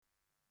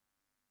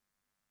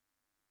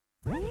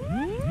The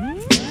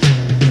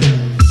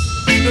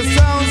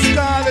sounds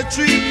called a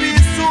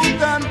 3-piece suit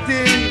and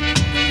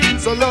thing.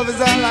 So love is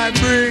all I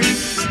bring.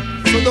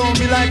 So don't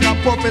be like a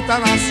puppet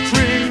on a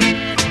string.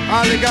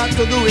 All you got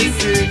to do is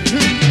sing.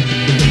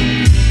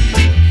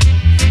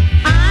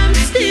 I'm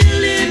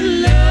still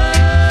in love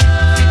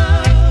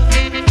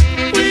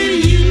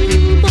with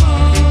you,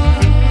 boy.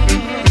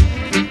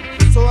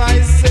 So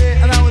I say,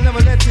 and I will never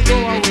let you go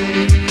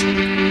away.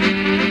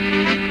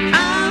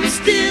 I'm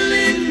still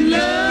in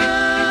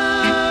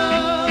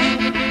love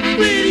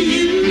with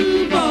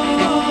you, boy.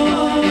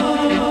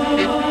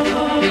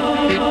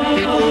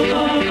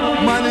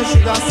 Man, you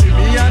should have seen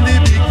me and the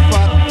big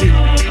fat thing.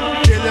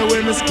 Tell you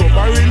when me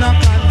scrubber in a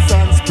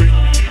constant spring.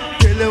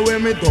 Tell you when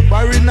me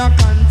dubber in a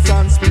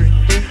constant spring.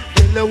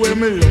 Tell you when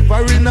me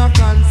lover in a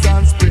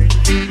constant spring.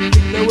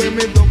 Tell you when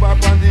me dubber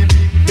on the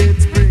big bed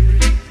spring.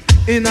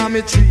 In a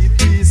me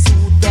 3-piece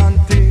suit and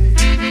thing.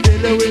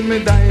 Tell you when me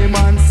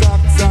diamond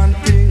socks and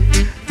thing.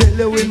 Tell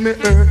you when me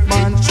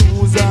earthman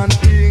shoes and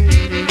thing.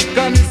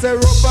 Can me say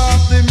rub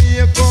off the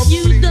makeup.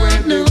 You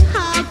don't know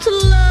how to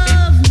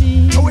love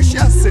me. I wish I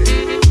say.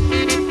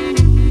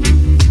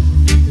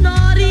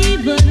 Not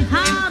even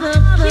how to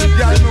kiss.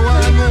 Y'all know I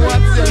know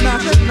what's your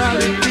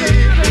nationality.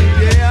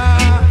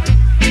 Yeah.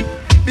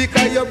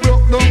 Because you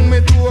broke down me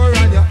door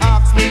and you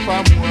asked me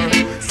for more.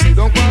 Sit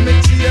down on me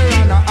chair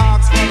and I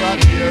ask for a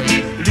beer.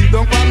 Lay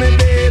down on me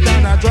bed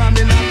and I draw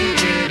me nappy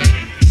hair.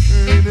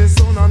 The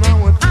sun and I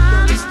want to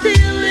I'm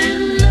still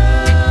in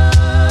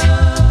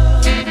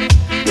love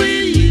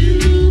with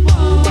you, boy.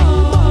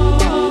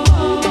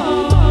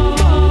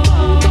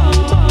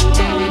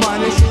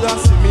 man, you should have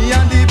seen me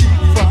and the big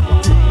fat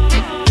thing.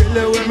 Tell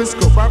you when me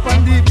scrub up on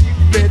the big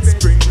bed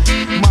spring.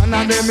 Man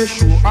and them me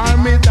show her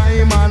me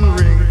diamond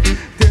ring.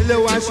 Tell you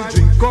why she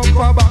drink up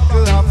a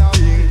bottle of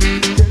thing.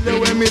 Tell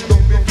you when me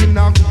dump it in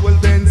a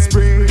golden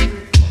spring.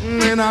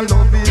 And I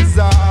love is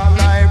all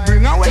I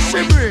bring. And what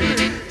she bring?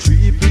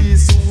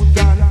 3-piece suit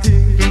and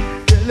thing.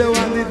 Tell you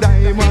when the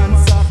diamond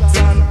socks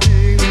and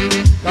thing.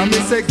 And me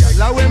say,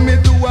 gala when me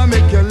do I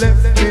make you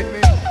left me.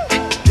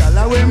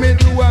 Gala when me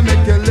do I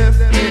make you left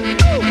me.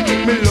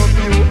 Me love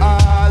you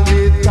all the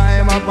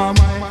time of my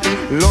mind.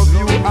 Love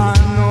you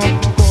and no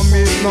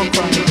commit no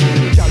crime.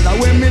 Gala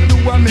when me do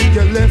I make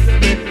you left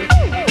me.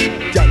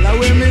 Gala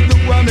when me do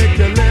I make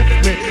you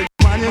left me.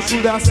 Man, you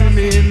should have seen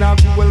me in a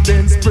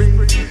golden spring.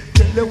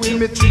 Tell you when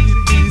me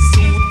 3-piece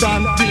suit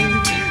and thing.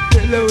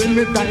 Tell you when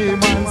me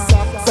diamond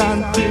socks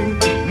and thing.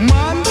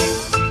 Man,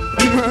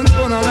 man,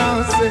 gonna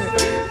now say,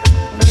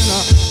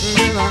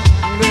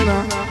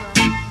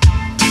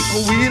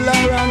 wheel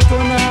around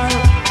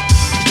tonight.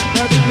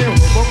 That me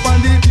rub up on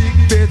the big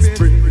bed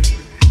spring.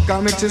 Can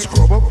make you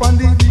scrub up on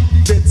the big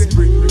bed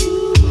spring.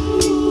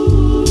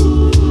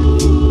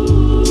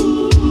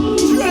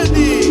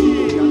 Ready?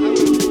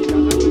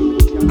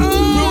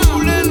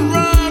 Roll and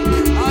rock.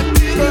 I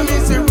tell you,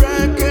 it's a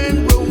rock and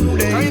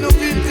rollin'. Kind of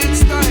vintage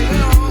style.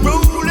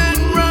 Roll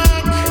and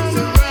rock. It's a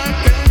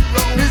rock and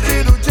roll. This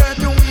little chat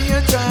and we a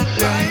chat.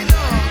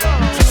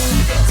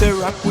 Say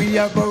rock, we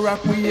a go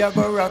rock, we a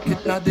go rock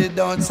it now the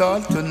dance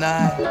all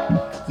tonight,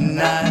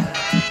 night.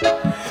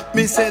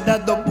 Me say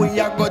that dub, we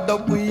a go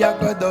dub, we a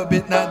go dub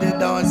it now the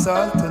dance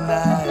all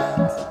tonight,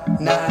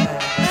 night.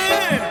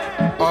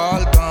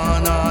 All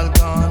gone,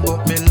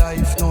 but me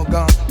life no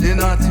gone. The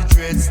naughty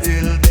dread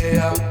still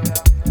there.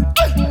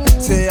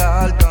 Say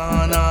all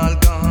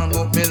gone,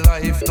 but me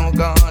life no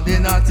gone. The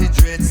naughty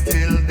dread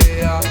still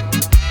there.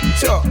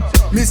 Sure.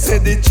 Me say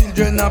the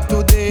children of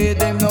today,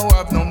 them no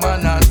have no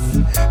manners.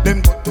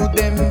 Them go to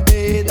them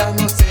bed and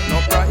no say no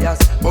prayers.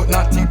 But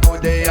not go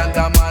they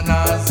under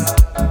manners.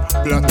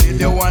 Black till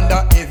you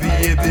wonder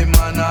heavy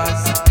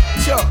manners.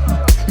 Sure.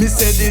 Me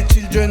say the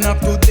children of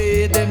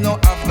today, them no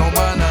have no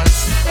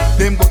manners.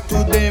 Them go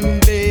to them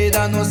bed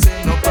and no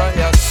say no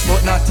prayers.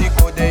 But not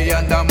go they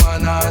under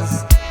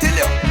manners. Till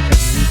you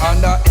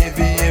under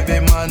heavy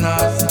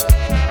manners.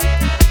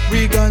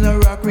 We gonna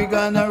rock, we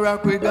gonna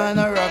rock, we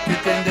gonna rock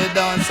it in the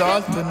dance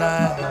hall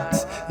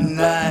tonight,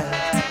 night.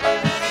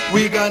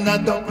 We gonna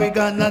dub, we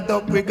gonna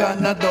dub, we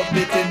gonna dub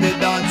it in the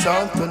dance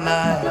hall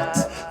tonight,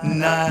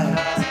 night.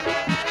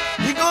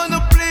 We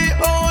gonna play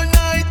all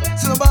night,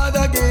 so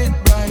bother get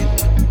right.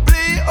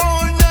 Play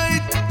all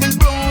night till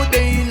broad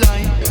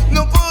daylight.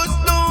 No fuss,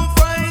 no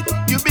fight,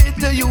 you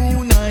better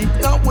unite.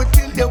 Now we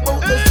tell you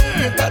about the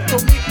song you got to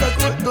make us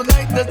good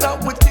tonight. That's how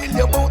we tell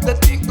you about the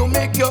thing to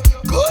make you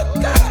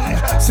good night.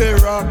 Say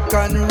rock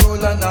and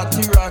roll and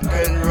natty rock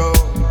and roll.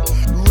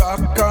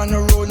 Rock and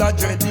roll a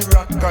dready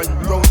rock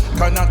and roll.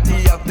 Can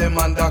natty have them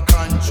under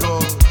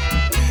control.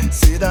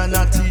 Say the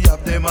natty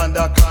have them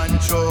under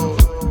control.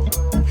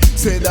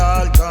 Say the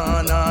all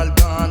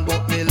gone,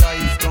 but me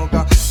life no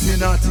gone. The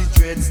natty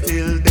dread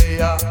still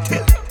there.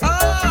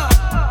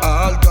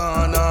 All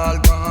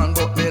gone,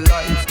 but me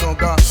life no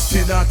gone.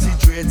 The natty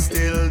dread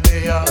still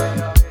there.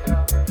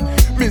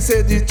 Me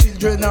say the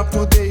children of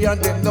today and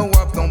them no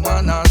have no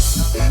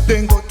manners.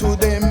 Then go to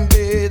them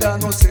bed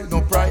and no say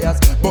no prayers.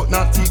 But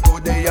not go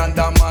they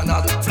under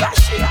manners.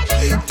 Flashy,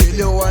 till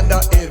you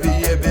under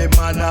heavy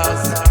manners.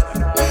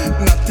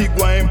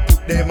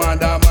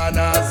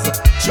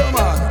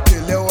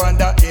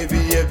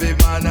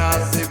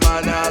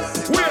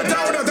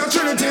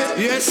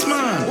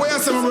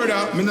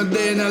 a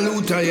day in a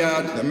Luther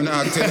yard. Let me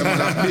not tell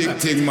them a big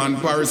thing, man,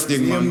 Paris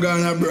thing, man. I'm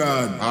gone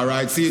abroad.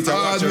 Alright, see it,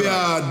 Hard watch we it.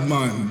 hard,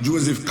 man.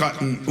 Joseph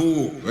Cotton,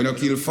 oh. When you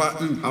kill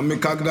Fatten. I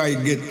make a guy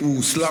get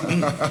who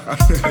slapping.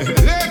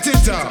 Let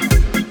it up.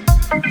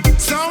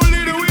 Sound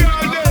leader, we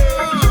are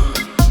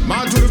there.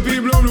 Man to the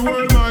people of the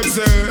world might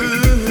say,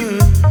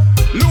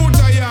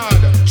 Luther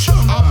yard.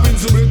 Up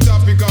into the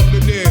topic of the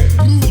day.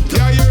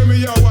 Yeah, hear me,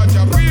 yeah, watch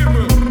your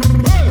people.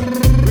 Well,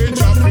 we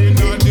drop in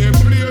at the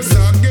place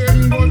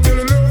again. Go tell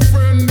the little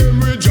friend them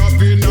we drop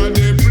in at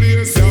the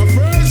place. Your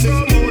first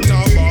time out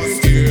of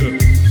Bastille.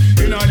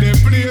 In at the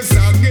place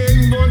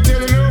again. Go tell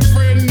the little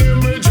friend them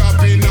we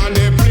drop in at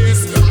the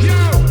place. Yo,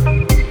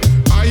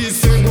 I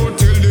say go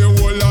tell the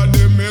whole of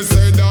them me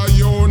say that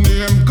your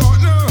name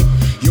Cotton.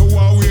 You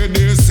are with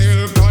the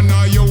silk and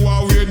you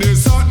are with the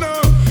satin.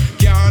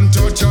 Can't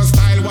touch your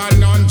style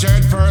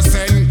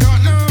 100%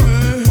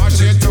 Cotton.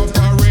 Mash it up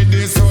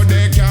already so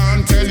they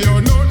can't tell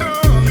you no.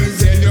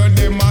 Tell you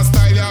them a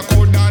style you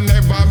coulda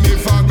never be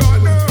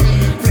forgotten.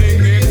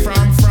 Bring it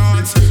from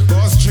France, go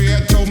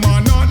straight to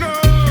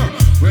Manhattan.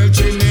 Well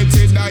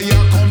Trinity that you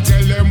come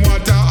tell them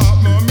what a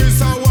happen.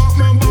 Miss a walk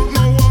me, but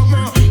me walk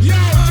me. Yeah,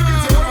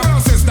 Trinity, what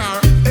else is there?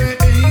 Hey,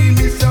 hey,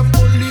 Mr.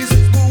 Police,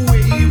 go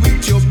away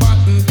with your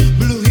button.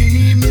 Blue,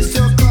 hey,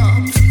 Mr.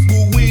 Cops, go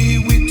away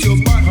with your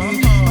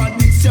button. And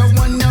this your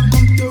one you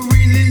come to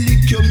really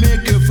lick you,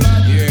 make you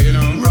flat. Yeah, you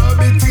know. Rub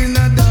it in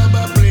a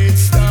double plate I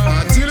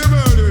style. tell you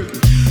about it.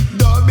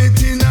 Dub it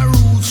in a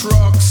roots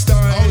rock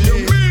style. How you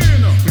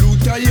mean?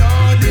 Luther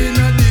yard in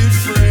a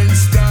different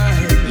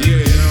style.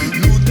 Yeah, you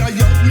know. Luther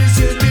yard, me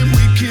say them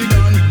wicked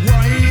and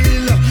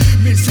wild.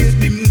 Me say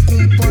them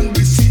come on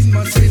the scene.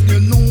 Me say you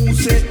know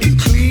say it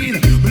clean.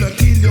 But I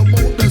tell you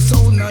about the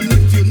sound and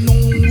if you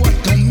know what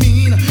I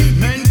mean.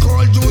 Men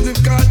call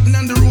Joseph Cotton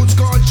and the roots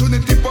called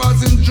Trinity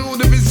passing through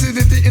the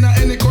vicinity in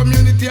any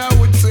community I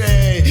would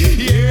say.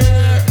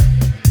 Yeah.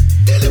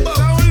 Tell you about.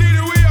 Sound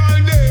leader, we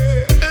all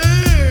there.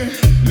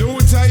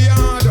 Luther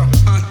yard.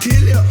 I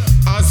tell you.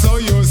 I saw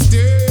you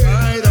stay.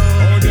 Right on.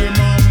 How them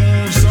a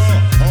move so?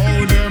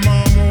 How them a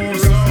move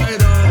so?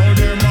 Right on. How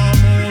them a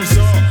move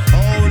so?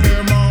 How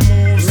them a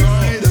move so?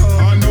 Right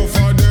on. Enough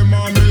of them a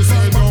miss, I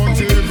don't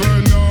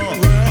even know.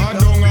 I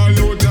don't a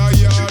Luther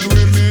yard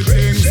when me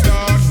things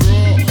start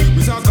grow.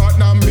 Mr.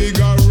 Cotton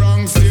bigger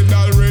wrong, still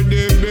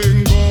already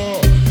bingo.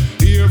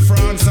 Here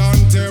France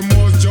anthem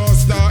was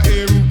just a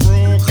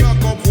impro.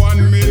 Clock up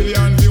 1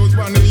 million views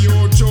on the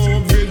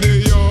YouTube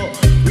video.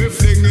 We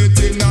fling it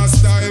in a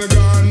style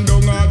gone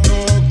down a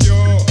Tokyo.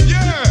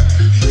 Yeah,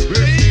 we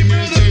fling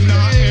it in a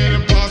El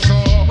Paso.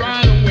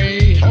 Right away.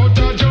 Out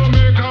of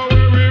Jamaica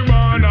where we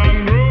born and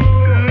grow.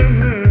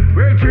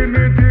 We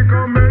Trinity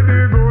come make the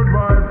good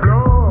vibe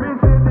flow. Me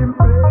see them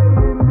playing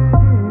the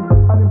east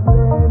and them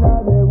playing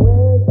at the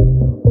west.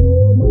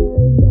 Oh my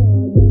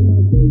God,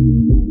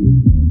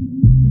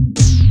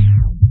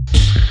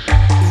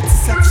 It's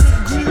such a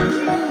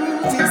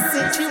groovy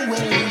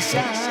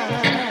situation.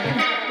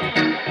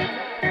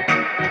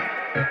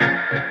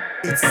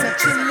 It's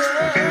such a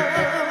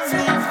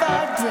lovely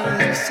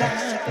vibration.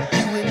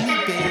 You and me,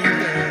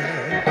 baby.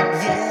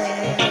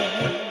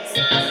 Yes.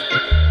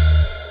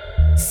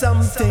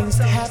 Some things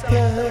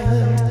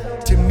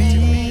happen to me.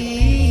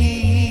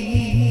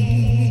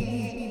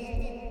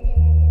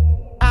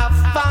 I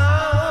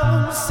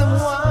found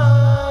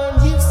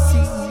someone you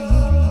see.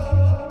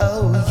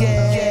 Oh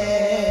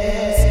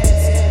yes.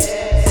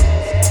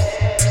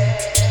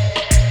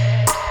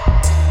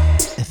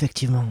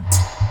 Effectivement,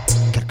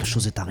 quelque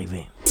chose est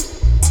arrivé.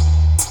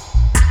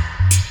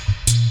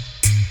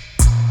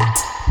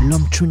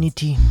 L'homme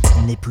Trinity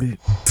n'est plus.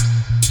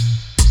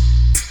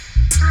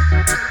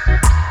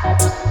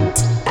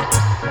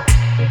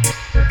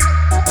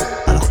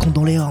 Alors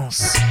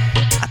condoléances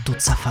à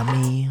toute sa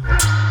famille,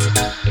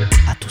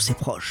 à tous ses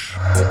proches.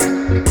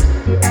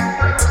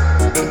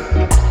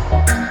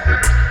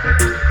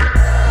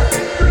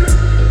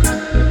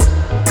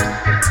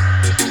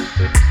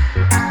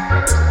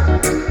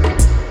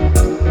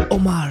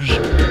 Hommage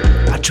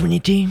à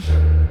Trinity.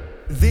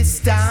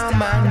 This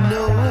time I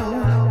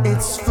know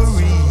it's for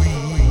real.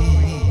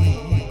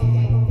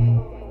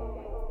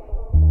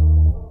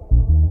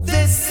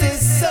 This is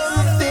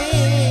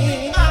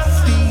something I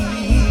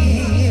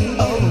feel.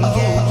 Oh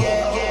yeah,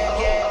 yeah, yeah,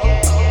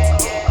 yeah,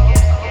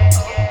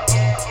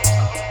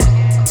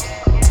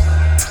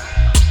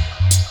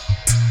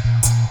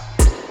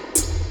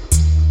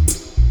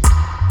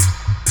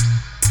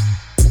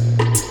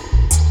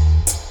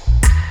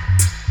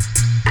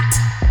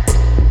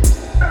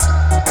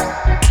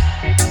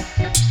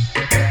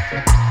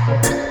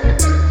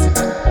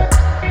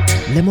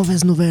 Les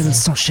mauvaises nouvelles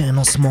s'enchaînent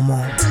en ce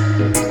moment.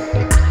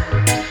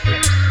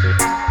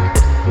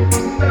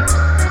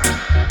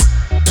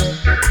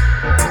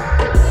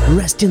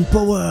 Rest in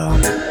power,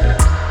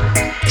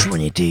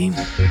 Trinity.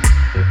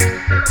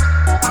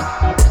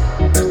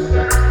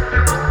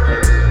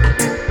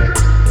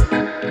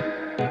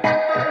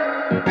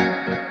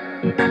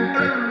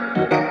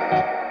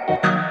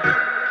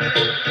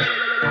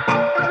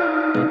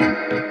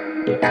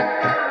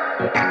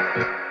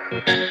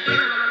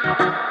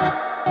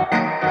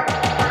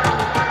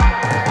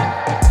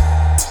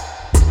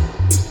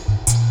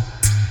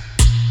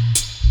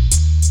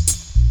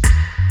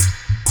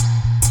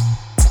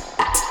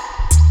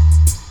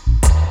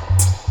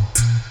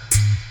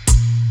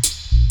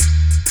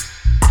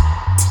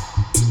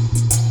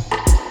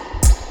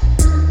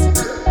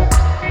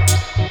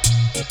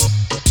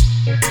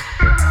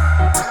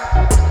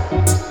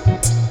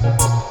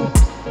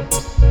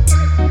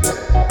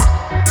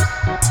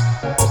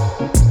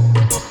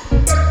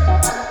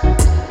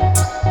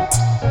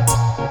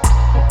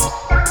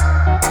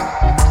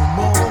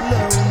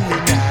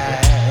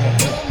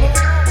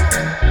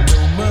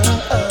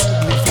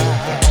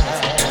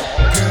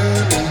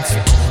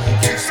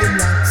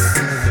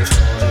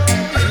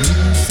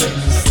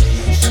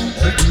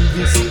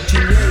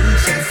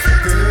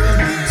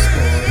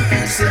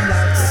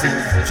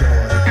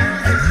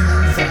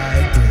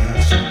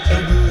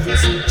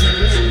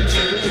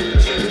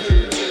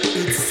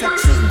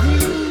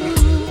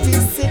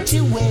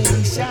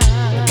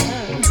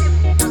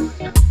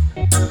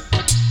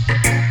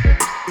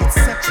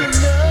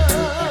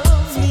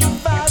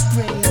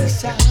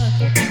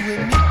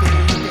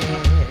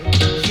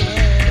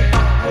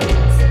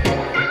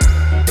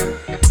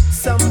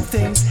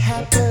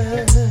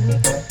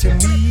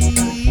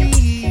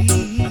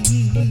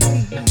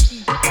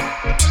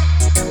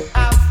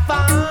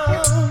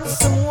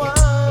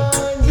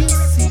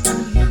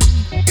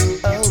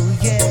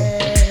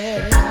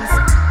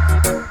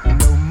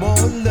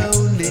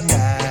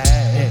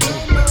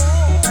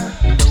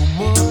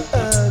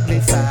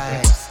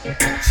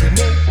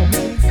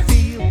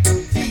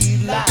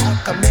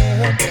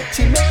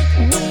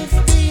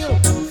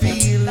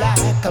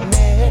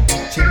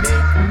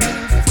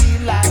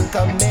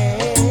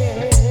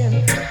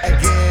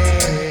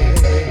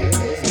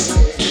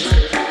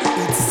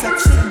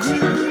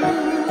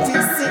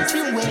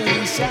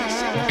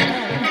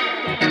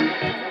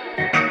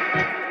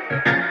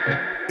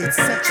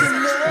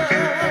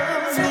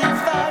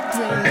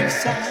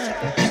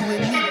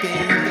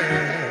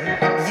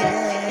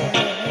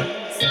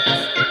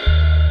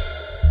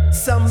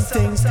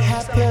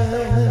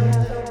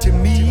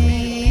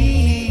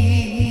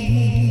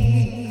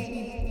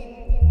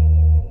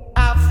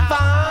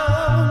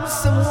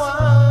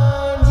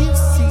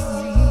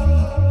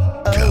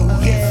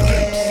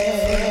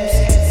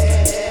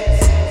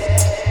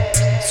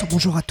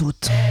 bonjour à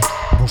toutes,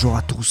 bonjour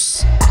à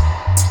tous.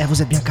 Et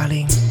vous êtes bien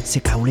calés, c'est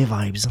Kaoulé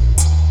Vibes.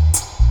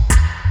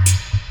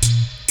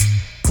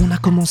 On a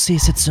commencé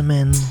cette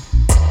semaine,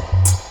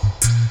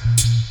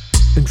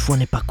 une fois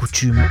n'est pas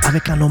coutume,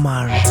 avec un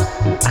hommage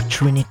à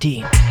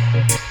Trinity,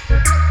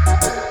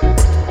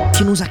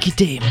 qui nous a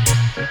quittés,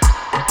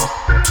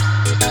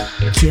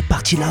 qui est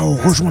parti là-haut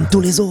rejoindre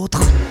tous les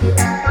autres.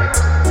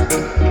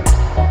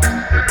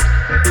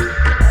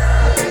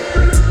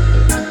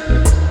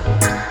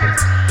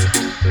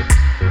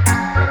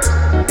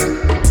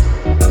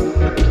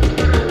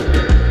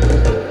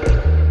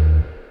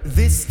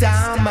 This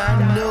time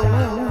I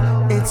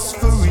know it's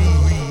for real.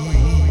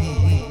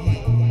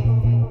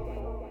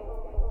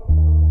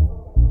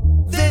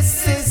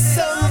 This is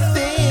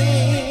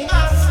something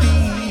I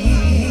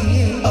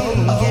feel. Oh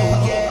yeah.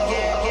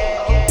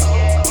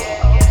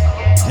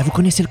 Et vous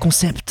connaissez le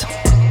concept,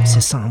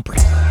 c'est simple.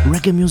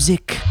 Reggae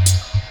music,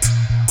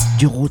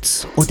 du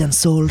roots au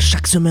dancehall.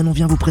 Chaque semaine on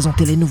vient vous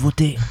présenter les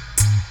nouveautés.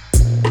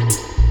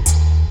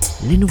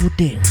 Les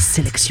nouveautés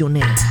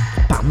sélectionnées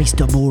par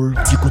Mr. Ball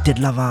du côté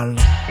de Laval.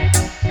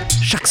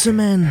 Chaque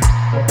semaine,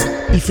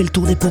 il fait le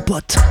tour des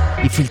popotes,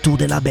 il fait le tour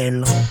des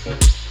labels.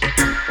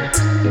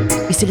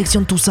 Il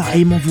sélectionne tout ça et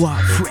il m'envoie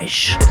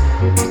fresh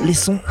les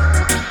sons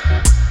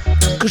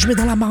que je mets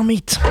dans la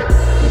marmite,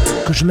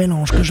 que je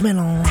mélange.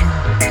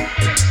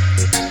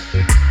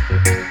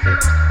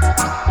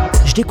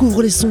 Je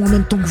découvre les sons en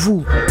même temps que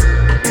vous.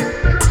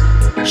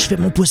 Je fais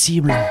mon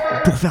possible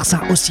pour faire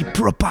ça aussi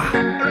proper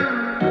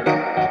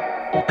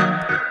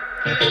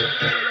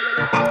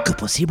que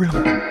possible.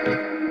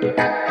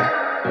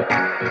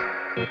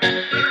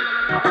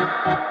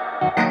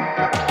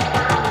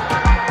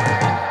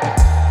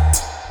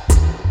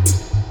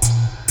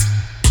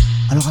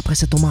 Alors après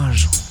cet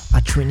hommage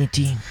à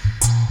Trinity,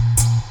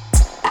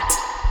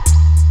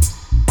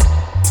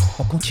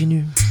 on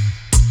continue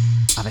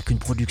avec une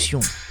production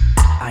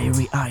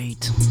Irie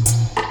Height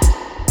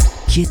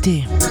qui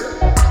était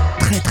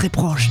très très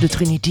proche de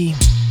Trinity.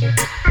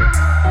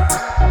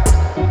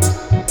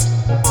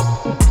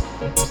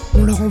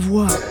 On leur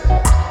envoie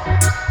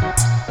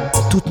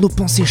toutes nos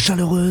pensées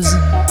chaleureuses,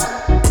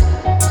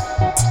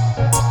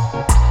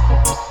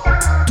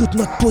 toute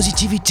notre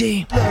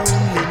positivité.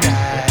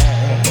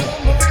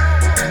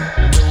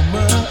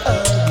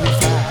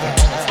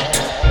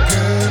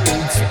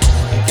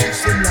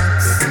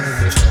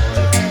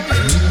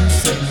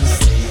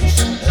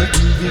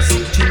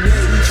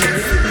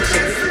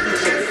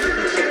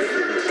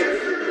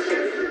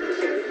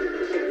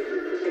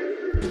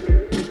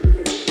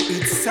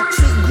 It's such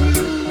a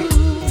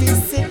groovy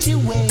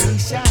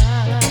situation.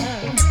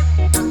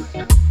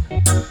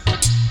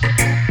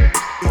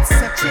 It's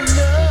such a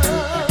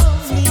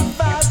lovely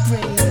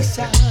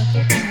vibration.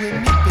 You and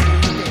me,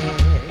 baby.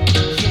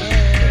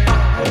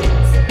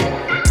 Yes.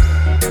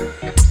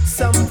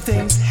 Some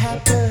things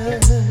happen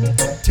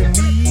to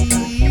me.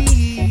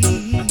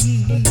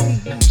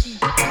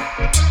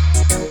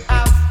 I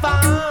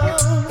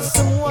found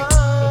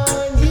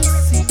someone you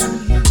see.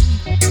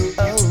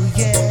 Oh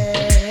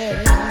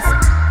yes.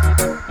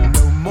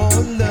 No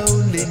more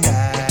lonely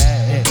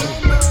nights.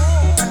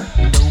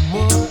 No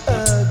more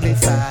ugly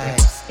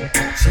fights.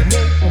 She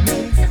make me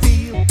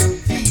feel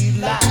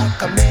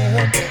like a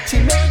man. She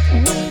make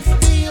me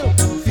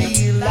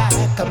feel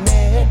like a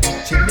man.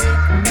 She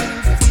make me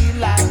feel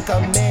like a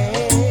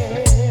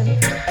man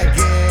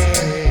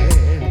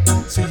again.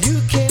 So you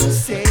can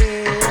say,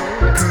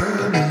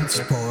 girl meets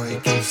boy,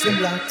 gives him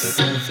lots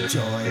of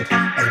joy.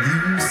 A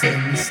new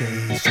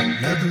sensation,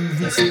 a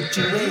groovy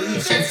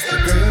situation.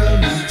 Girl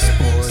meets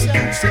boy,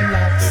 gives him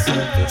lots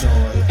of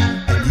joy.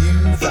 A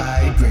new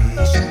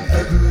vibration,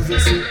 a groovy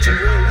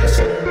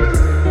situation.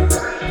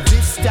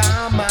 This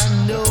time I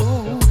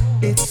know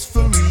it's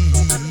for real.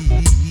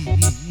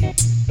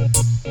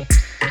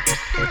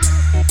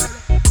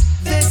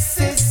 This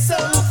is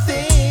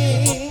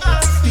something I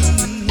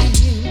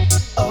feel.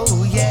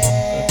 Oh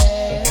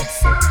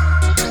yes.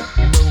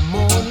 No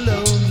more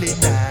lonely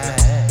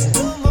nights.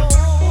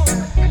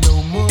 No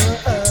more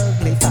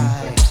ugly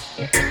fights.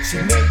 She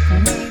make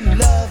me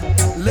love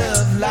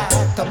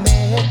like a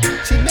man.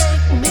 She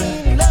make me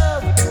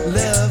love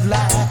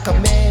like a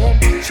man.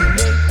 She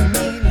make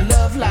me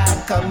love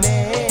like a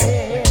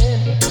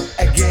man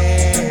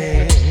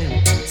again.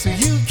 So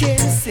you can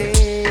say,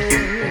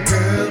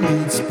 girl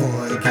meets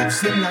boy,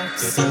 gives him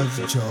lots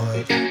of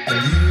joy. A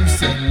new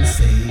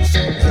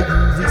sensation, a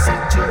groovy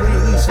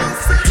situation.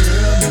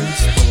 Girl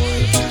meets boy,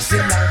 gives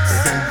him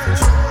lots of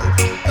joy.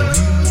 A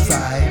new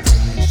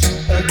vibration,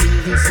 a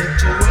groovy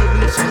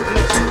situation.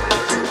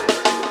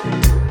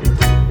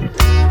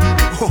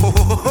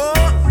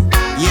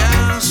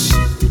 Yes,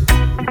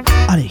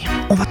 Allez,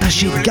 on va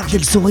tâcher de garder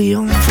le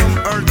sourire. from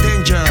Earth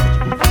Danger.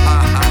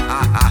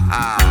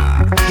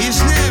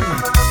 His name,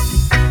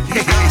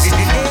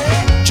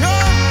 Joe.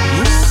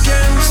 Who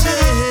can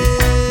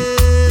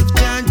save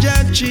Janja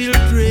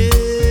children?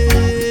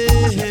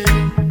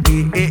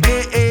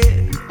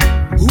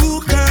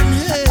 Who can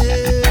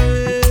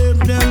help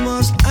the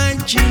Most High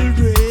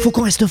children? Faut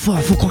qu'on reste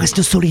fort, faut qu'on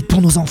reste solide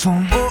pour nos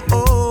enfants.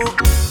 Oh,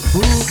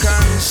 who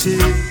can say?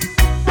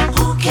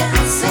 Who can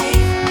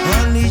save?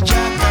 Only Jah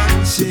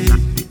can say.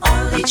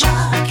 Only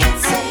Jah can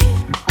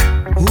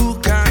save. Who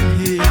can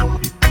heal?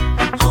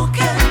 Who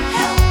can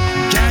help?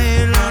 Jah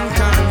alone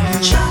can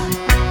heal. Jah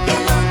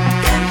alone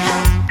can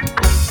help.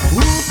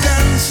 Who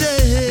can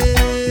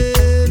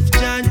save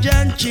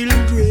Jah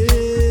children?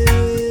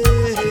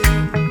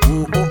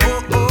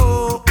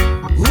 Oh,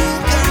 who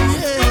can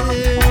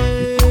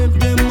help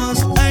the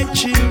Most High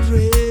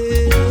children?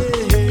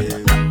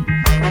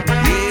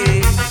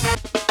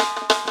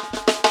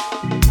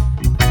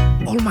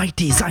 Yeah.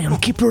 Almighty Zion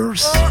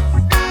Keepers,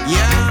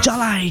 Yeah. Jah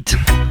Light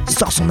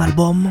sort son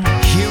album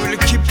He will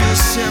keep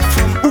yourself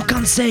from Who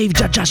Can Save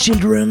Jaja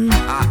Children.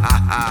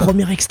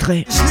 Premier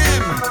extrait his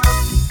name.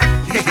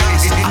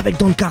 avec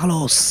Don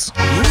Carlos.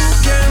 Who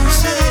can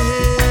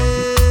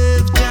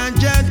save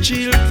Jah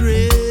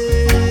children?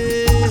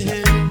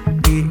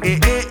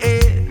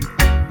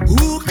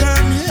 Who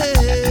can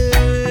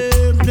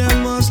help the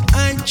Most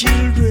High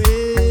children?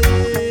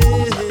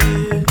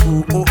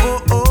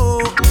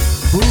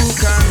 Who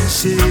can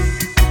save?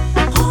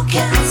 Who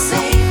can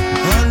save?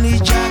 Only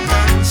Jah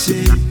can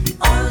save.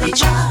 Only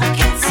Jah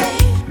can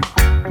save.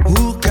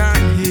 Who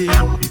can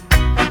heal?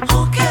 Who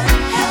can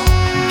help?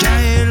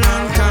 Jah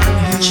alone can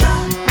heal. Jah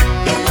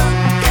alone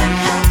can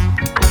help.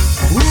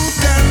 Who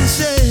can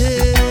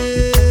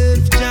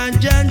save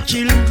Jah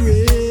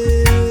children?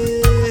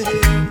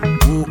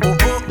 Who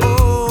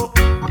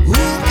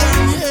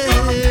can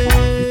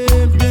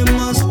help the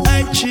Most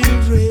High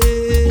children?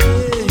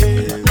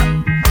 Yeah.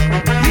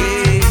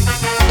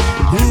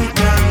 Who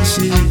can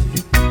save?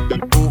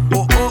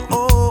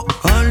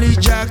 Only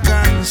Jah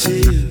can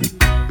save.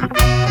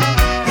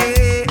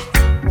 Yeah.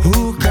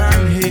 Who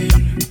can heal?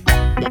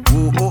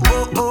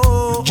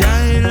 Jah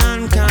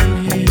alone can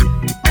heal.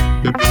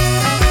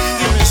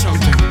 Give me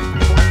something.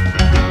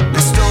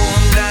 The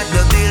stone that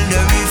the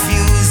builder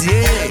refused,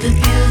 yeah, The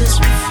builders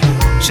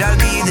refuse. shall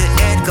be the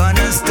head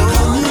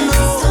cornerstone. You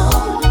know,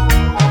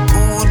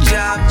 who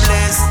Jah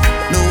bless,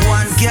 no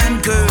one can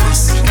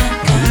curse.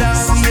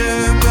 Love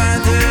your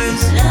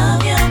brothers,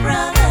 Love your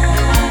brother.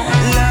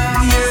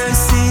 love your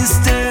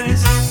sisters.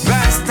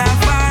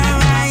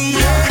 Rastafari,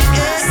 yeah,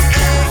 yeah,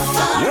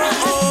 yeah.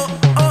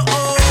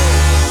 Oh.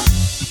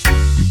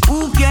 Who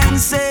can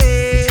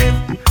save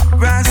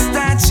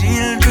Rasta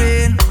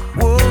children?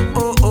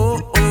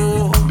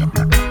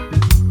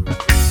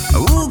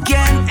 Who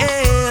can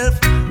help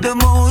the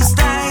Most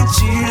High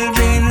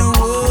children?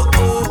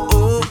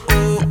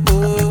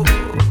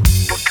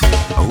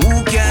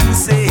 Who can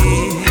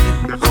save?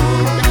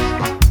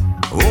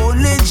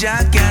 Only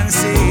Jah can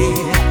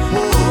save.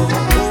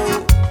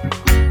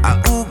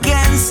 Who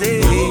can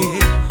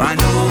save? I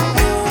know.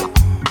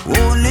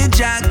 Only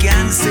Jah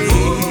can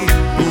save.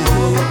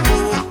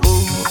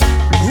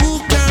 Who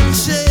can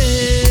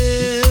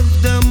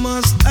save the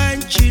Most High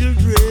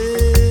children?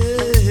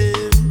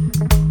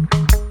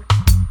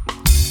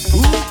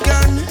 Who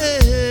can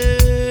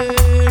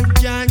help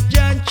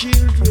Jah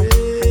children?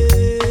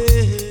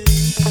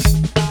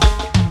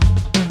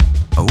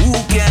 Who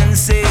can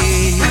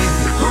save?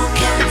 Who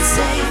can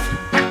save?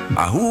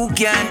 Who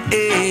can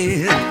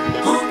help?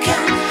 Who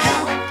can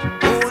help?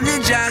 Only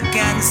Jah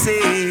can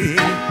save.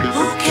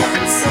 Who can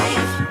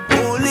save?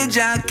 Only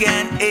Jah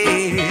can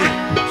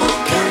help. Who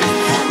can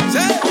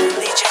help?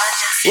 Only Jah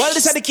can Well,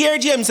 this is the Kier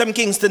James from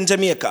Kingston,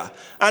 Jamaica.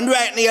 And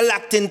right now you're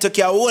locked into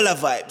Kiawola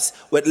Vibes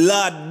with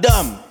Lord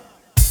Dumb.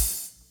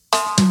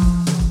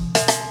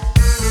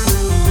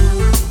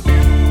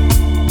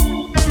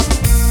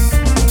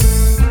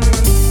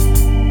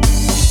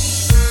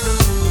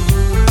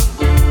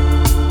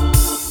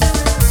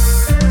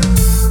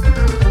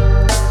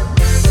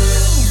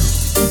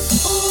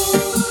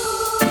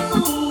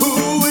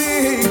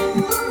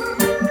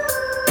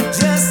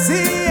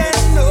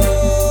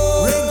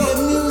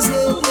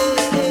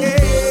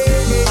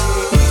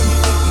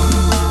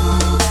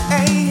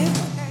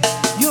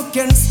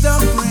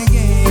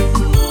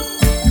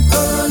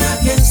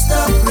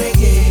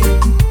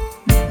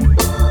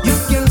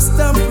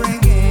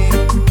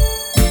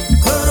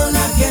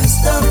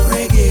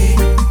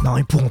 Non,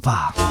 ils pourront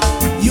pas.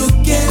 You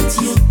can't.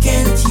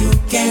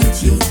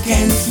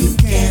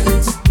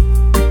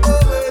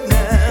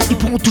 Ils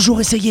pourront toujours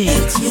essayer.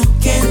 You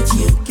can't.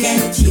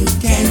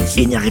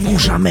 Ils n'y arriveront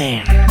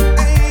jamais.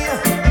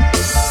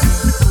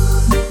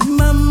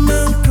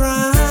 Mama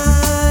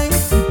cry,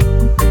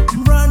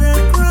 brother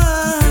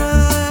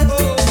cry,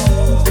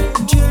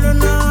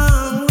 children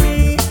are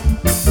hungry,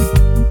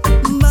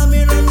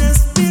 mommy run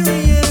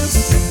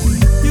experience.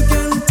 You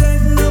can't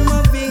take no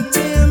more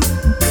victim,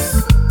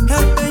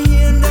 help to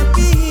heal the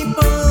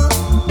people.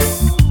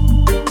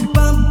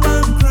 Papa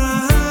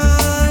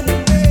cry,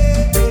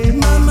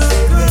 mama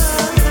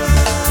cry,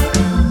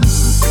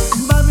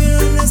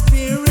 Babylon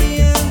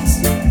experience,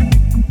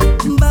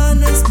 bad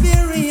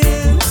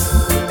experience.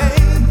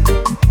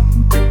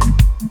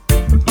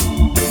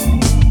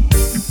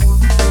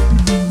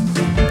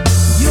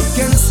 You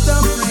can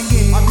stop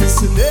reggae.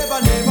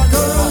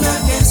 Corona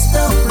can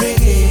stop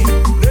reggae.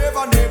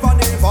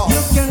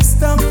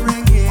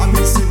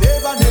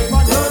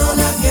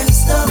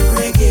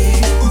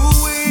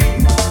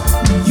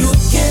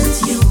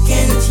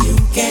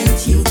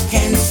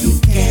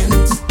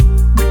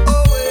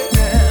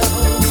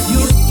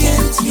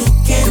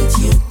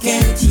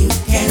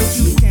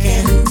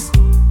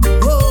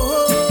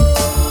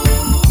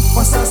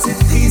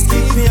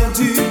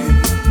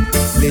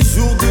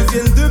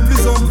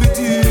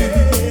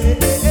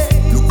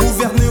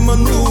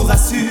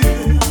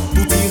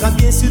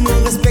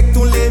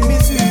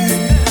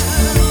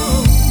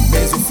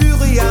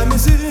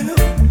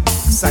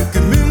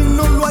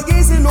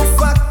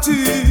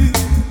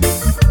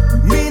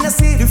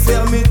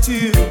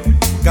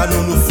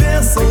 allons nous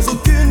faire sans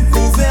aucune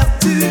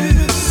couverture.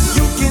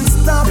 You can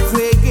stop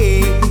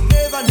reggae.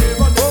 Never,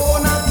 never,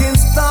 Corona can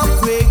stop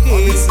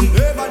reggae.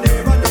 Never,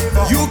 never,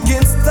 never. You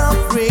can stop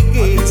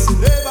reggae.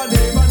 Never,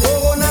 never,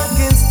 Corona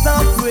can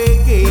stop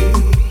reggae.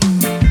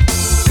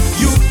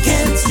 You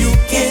can't, you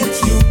can't,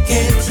 you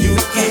can't, you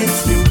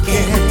can't, you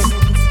can't.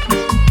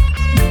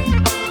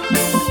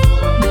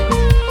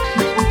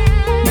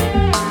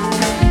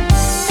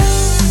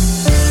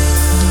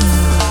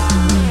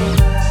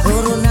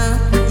 Corona,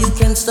 you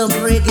can't stop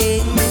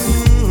reggae.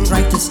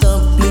 Try to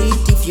stop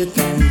it if you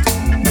can't.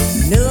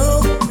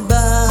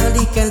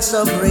 Nobody can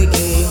stop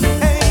reggae.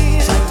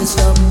 Try to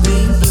stop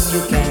it if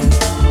you can't.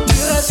 Tu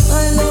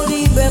restreins nos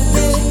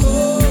libertés,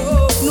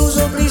 nous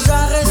oblige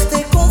à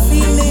rester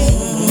confinés,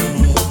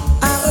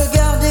 à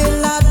regarder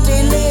la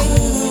télé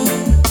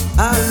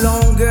à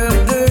longueur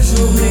de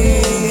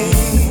journée.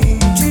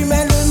 Tu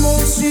mets le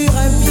monde sur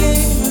un pied,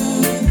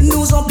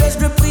 nous empêche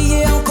de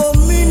prier en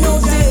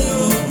communauté,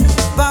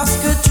 parce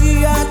que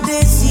tu as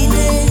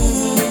décidé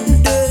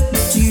de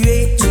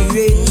tuer,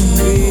 tuer,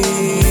 tuer.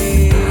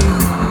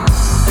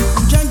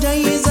 Jaja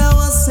is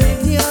our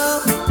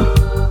savior,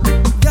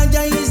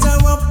 Jaja is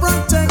our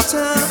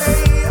protector,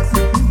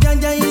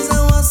 Jaja is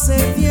our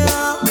savior,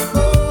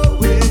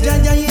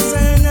 Jaja is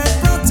our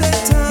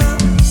protector.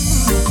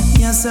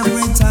 Yes,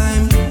 every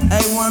time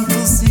I want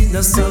to see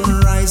the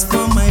sunrise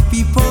for my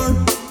people,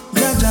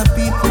 Jaja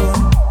people.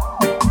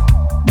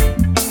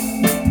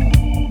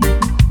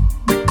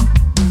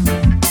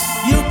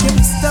 You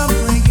can stop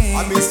reggae.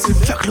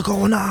 Fuck le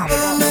Corona.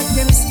 Corona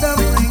can stop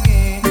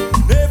reggae.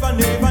 Never,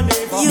 never,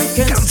 never. You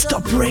Can't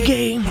stop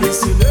reggae.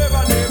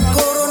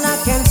 Corona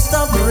can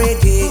stop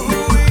reggae.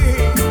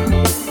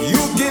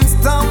 You can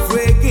stop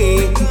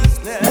reggae.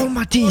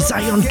 Almighty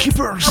Zion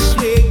Keepers.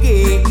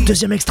 Reggae.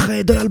 Deuxième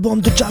extrait de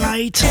l'album de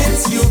Jalite.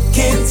 You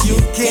can't, you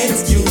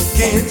can't, you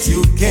can't,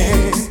 you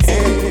can't.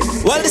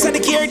 Well, this is the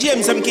Kier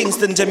James from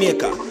Kingston,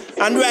 Jamaica.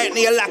 And right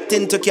now you're locked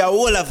into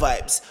Kiawola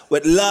vibes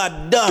with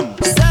Lord Dumb.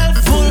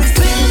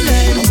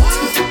 Self-fulfillment,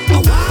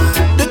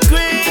 the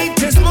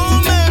greatest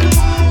moment.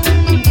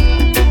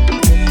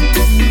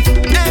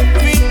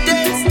 Every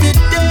day's the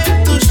day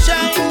to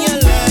shine your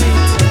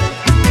light.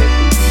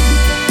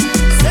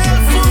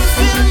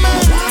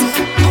 Self-fulfillment,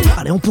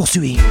 Allez, on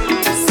poursuit.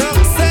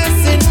 success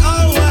in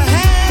our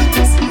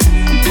hands.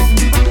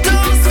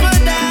 Goes for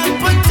that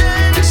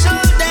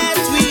potential that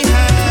we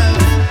have.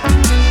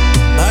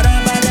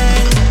 Ba-da-ba-da.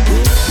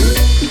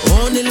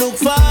 Only look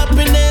for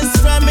happiness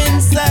from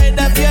inside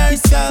of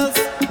yourself.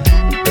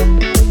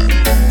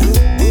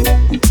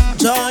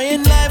 Joy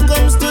in life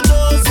comes to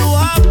those who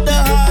have the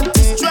heart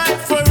to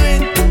strive for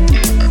it.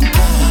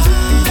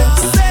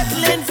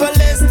 Settling for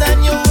less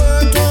than your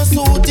worth won't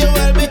suit you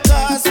well,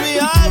 because we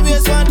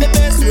always want the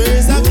best,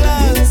 raise a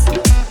glass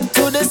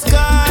to the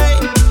sky.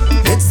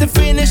 It's the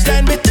finish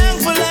line, be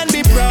thankful and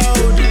be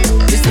proud.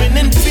 This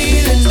winning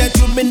feeling that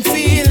you've been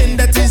feeling,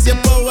 that is your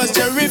powers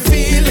you're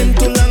revealing,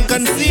 too long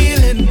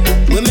concealing.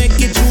 We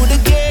make it through the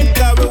gate,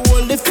 cause we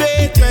hold the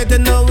faith. Right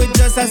now we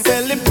just a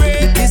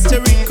celebrate,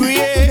 history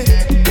create.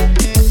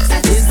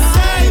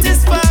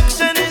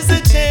 Satisfaction is a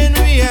chain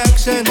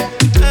reaction.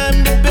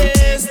 I'm the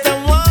best I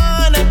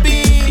wanna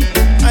be.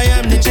 I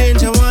am the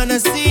change I wanna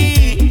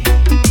see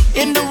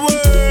in the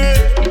world.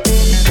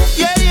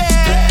 Yeah,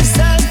 yeah.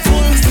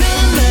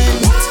 Self-fulfillment,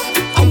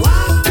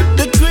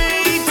 the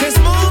greatest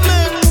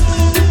moment.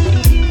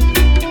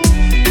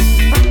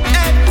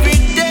 Every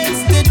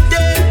day's the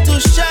day to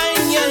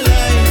shine your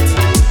light.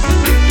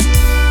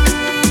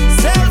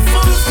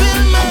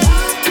 Self-fulfillment,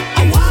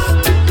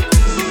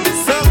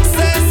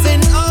 success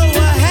in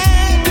our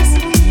hands.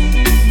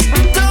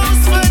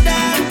 Goes for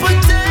that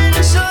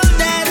potential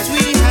that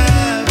we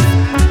have.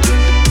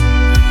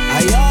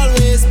 I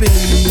always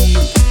believe,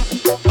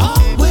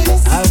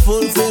 I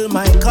fulfill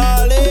my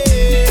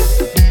calling.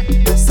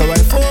 So I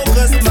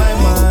focus my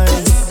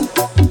mind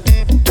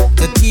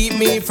to keep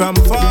me from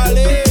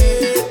falling.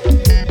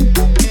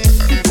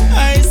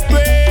 I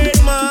spread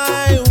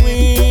my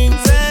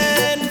wings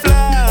and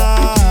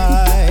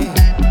fly.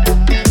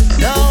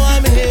 Now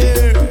I'm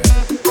here,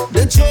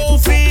 the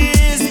trophy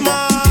is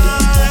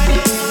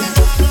mine.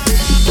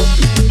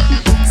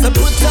 So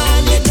put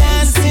on your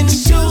dancing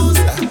shoes,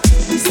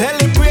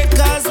 celebrate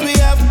cause we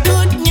have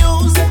good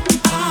news.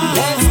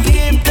 Let's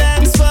give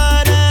thanks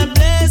for the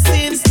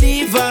blessings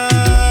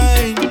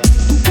divine.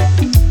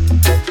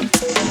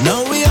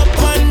 Now we up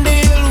on the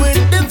hill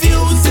with the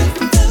views.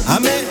 I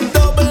make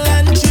double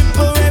and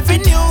triple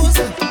revenues.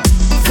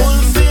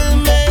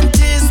 Fulfillment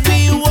is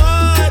the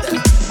word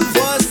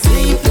for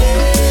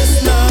sleepless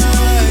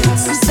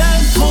nights.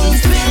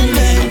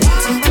 Self-fulfillment,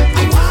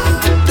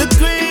 the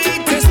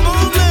greatest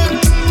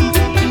moment.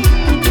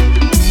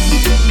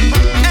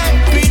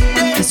 Every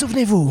day Et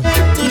souvenez-vous,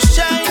 to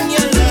shine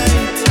your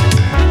light.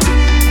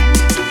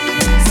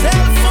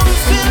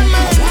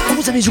 Self-fulfillment,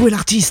 vous avez joué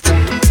l'artiste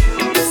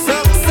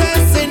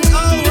success in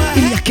our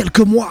il y a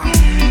quelques mois.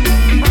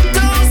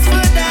 goes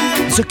for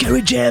that The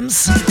Kerry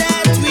James.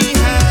 that we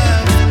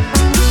have.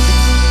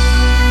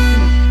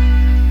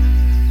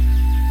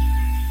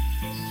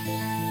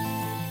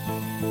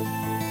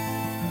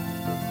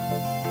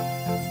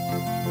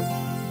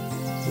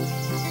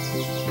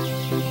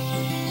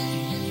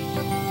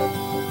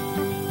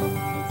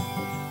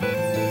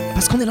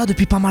 qu'on est là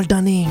depuis pas mal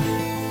d'années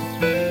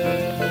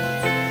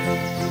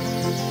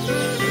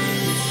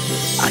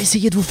à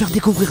essayer de vous faire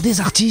découvrir des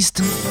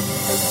artistes.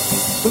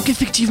 Donc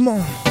effectivement,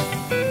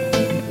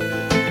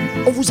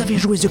 on vous avait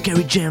joué The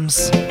Kerry James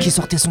qui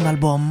sortait son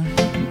album.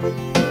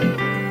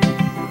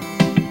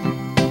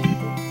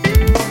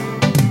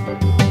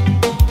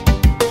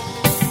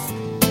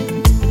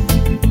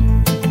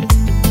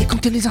 Et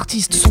quand les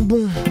artistes sont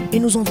bons et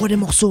nous envoient des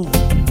morceaux,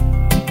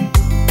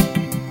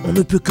 on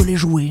ne peut que les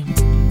jouer.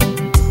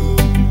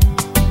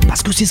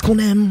 Parce que c'est ce qu'on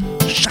aime,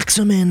 chaque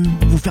semaine,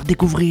 vous faire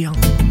découvrir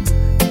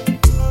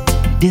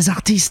des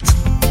artistes,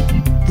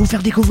 vous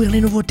faire découvrir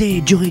les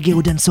nouveautés du reggae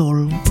ou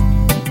dancehall.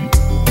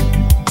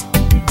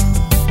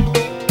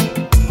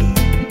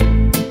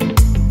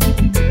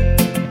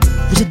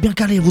 Vous êtes bien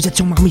calés, vous êtes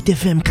sur Marmite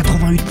FM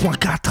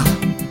 88.4,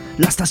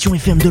 la station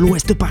FM de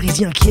l'Ouest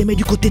parisien qui émet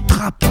du côté de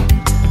Trappes.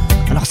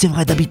 Alors c'est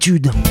vrai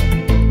d'habitude.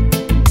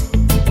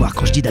 Quoi,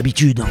 quand je dis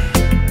d'habitude,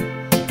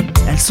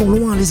 elles sont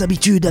loin les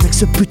habitudes avec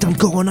ce putain de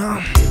Corona.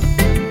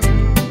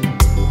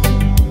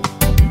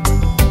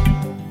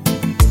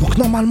 Donc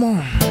normalement,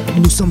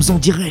 nous sommes en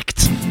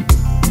direct.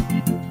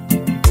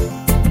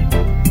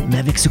 Mais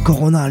avec ce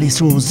Corona, les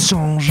choses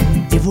changent,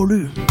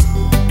 évoluent.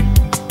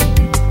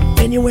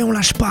 Anyway, on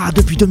lâche pas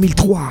depuis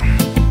 2003.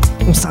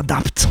 On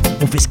s'adapte,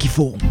 on fait ce qu'il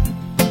faut.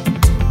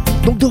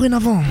 Donc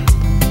dorénavant,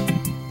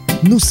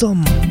 nous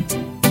sommes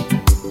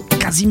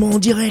quasiment en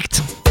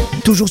direct.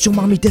 Toujours sur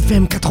Marmite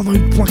FM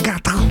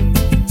 88.4.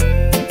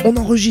 On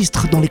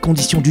enregistre dans les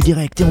conditions du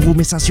direct et on vous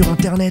met ça sur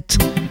internet.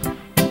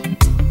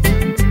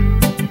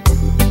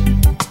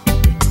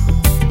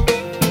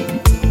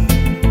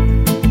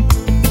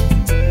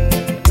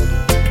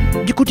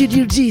 Du côté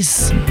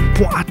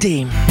d'Ildis.at,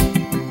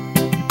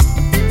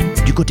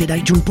 du côté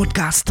d'iTunes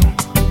Podcast.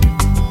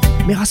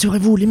 Mais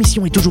rassurez-vous,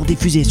 l'émission est toujours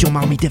diffusée sur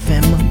Marmite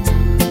FM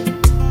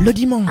le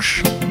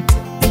dimanche.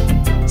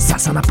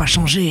 Ça n'a pas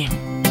changé.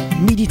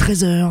 Midi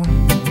 13h.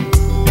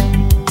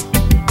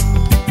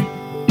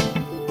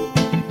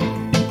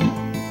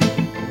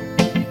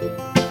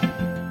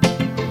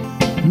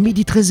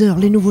 Midi 13h,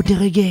 les nouveautés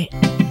reggae.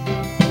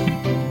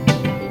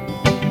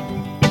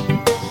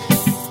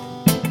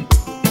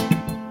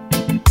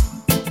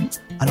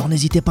 Alors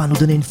n'hésitez pas à nous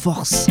donner une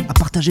force, à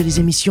partager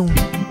les émissions,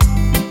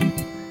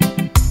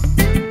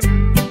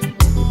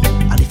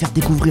 à les faire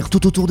découvrir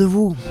tout autour de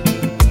vous,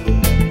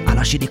 à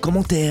lâcher des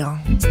commentaires.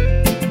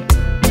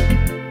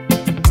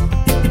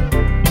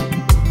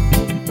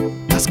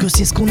 Parce que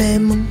c'est ce qu'on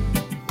aime.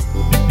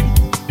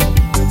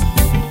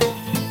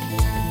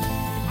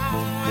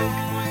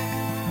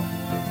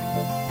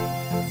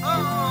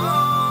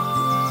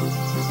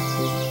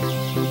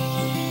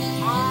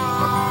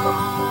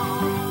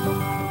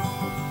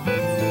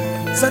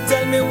 So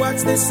tell me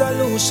what's the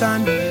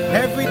solution?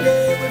 Every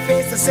day we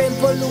face the same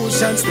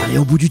pollution. Allez,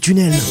 au bout du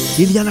tunnel,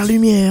 il y a la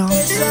lumière.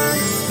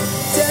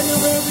 Tell me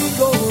where we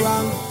go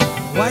wrong.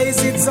 Why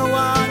is it so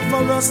hard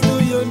for us to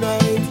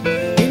unite?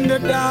 In the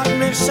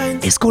darkness shine.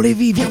 Est-ce qu'on les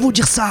vit? Viens vous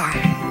dire ça.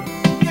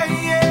 Yeah,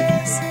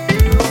 yes.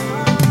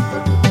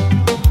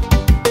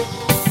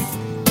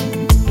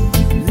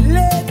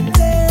 Let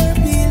there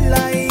be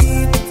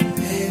light.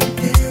 Let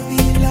there be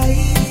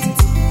light.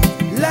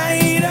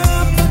 Light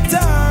up the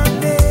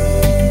darkness.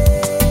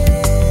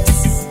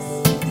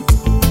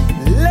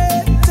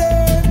 Let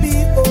there be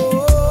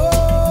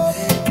hope.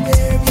 Let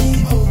there be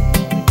hope.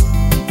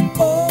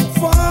 Hope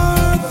for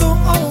the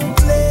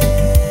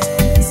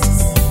hopeless.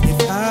 If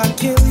I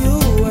kill you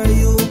or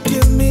you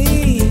kill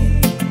me,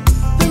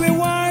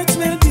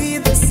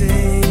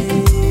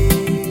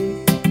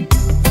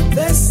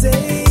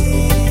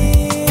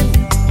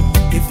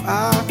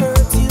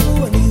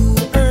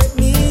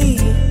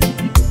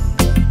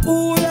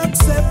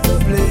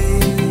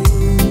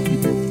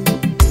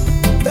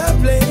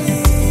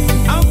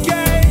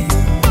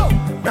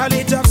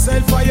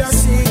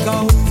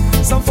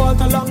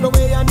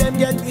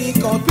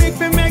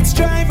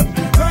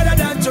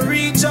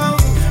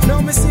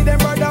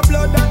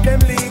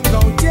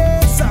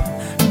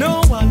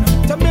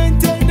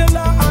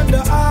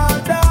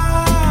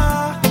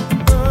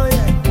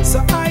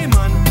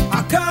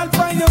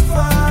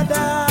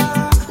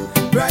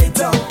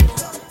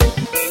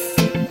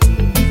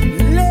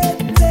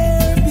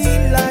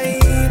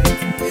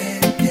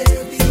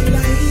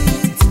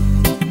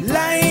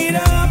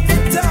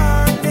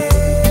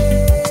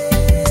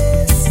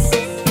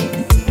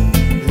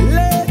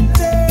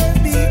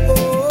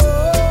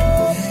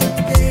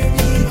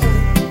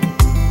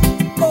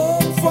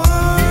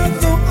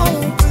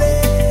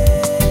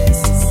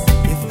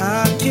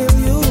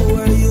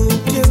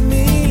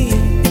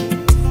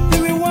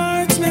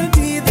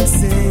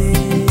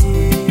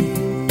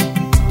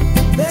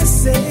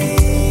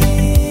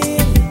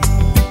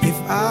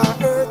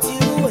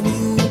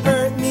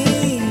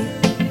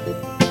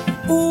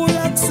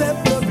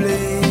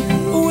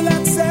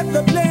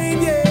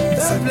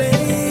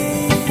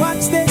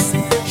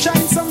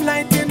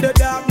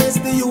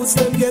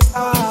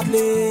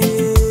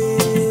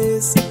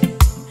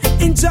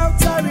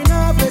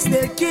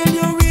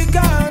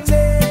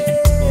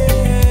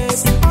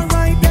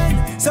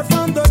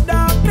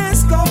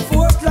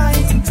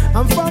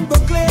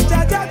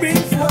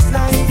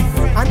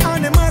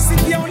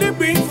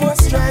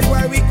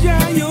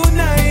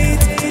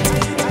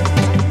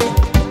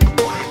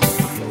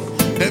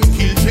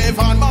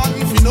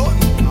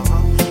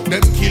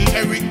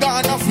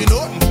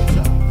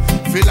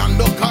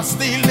 Philando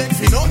Castile dead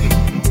for nothing.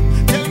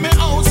 Tell me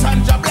how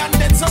Sandra Bland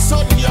dead so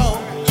sudden, yo.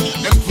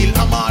 Them kill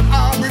Ahmad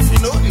Arbery for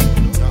nothing.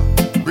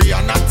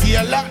 Breonna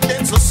Taylor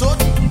dead so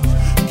sudden.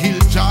 Kill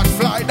George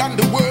Floyd and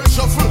the world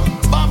shuffle.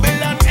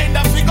 Babylon end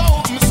up figure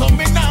open, so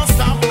me now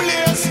stop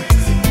blaze.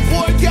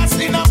 Poor gas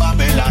in a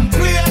Babylon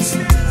place.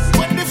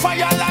 When the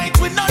fire light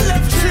we no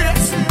left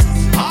trace.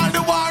 All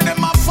the war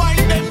them a fight,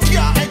 them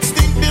can't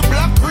extinct the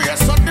black race.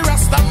 So the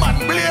rest of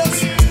man blaze.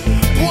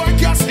 Poor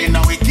gas in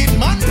a wicked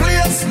man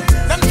place.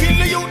 Them kill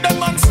the youth, them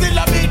man still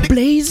a be the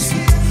Blaze,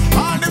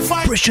 all the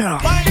fight. Pressure,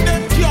 Fight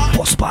them can't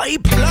Post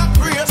Pipe. black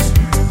race.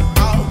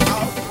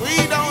 We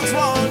don't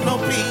want no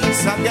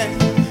peace again.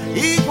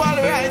 Equal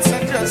rights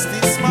and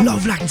justice, man.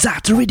 Love Like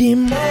That,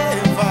 Rhythm.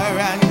 Never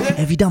and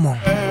Évidemment.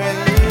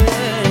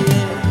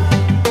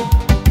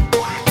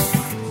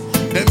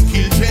 them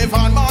kill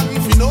Trayvon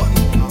Martin for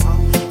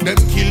nothing. Them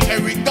kill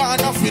Eric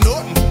Garner for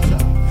nothing.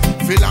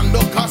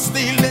 Philando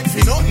Castile dead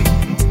for nothing.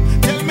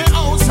 Tell me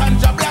how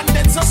Sandra Bland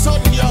dead so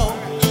sudden, yo.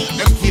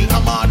 Them kill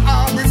Ahmad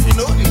Arbery for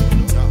nothing.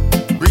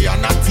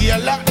 Breonna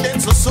Taylor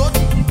dead so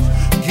sudden.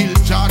 Kill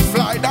George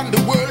Floyd and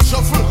the world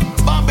shuffle.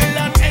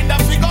 Babylon end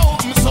up figure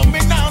open, so me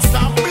now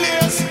stop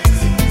blaze.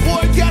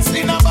 Poor gas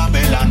in a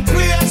Babylon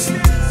place.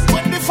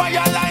 When the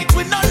fire light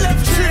we no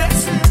left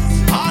trace.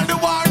 All the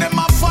war them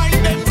a fight,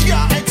 them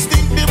can't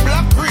extinct the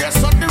black race.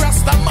 So the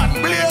rest of man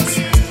blaze.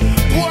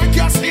 Poor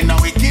gas in a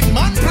wicked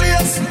man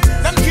place.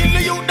 Them kill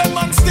the youth, them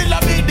man still a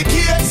be the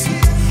case.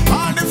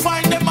 All the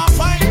fight them a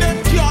fight, them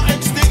can't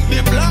extinct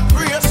the black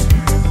race.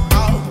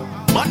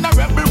 Man a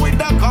rebel with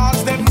the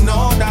cause, them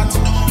know that.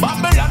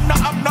 Babylon no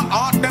have no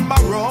heart, them a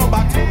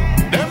robot.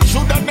 Them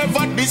shoulda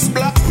never diss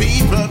black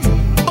people.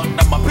 But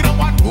them up in a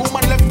one room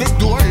and left the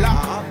door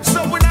locked.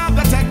 So we not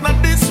gonna take no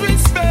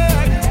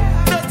disrespect.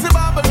 Dirty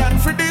Babylon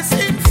for this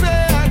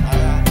infect.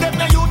 Them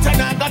no youth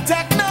and I gonna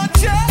take no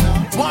check.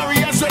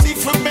 Warriors ready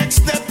for make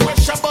step,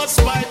 pressure bus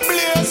by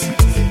blaze.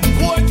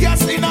 Poor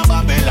gas in a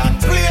Babylon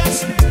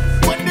place.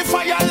 When the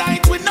fire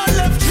light we no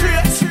left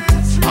trace.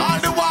 All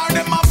the war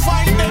them a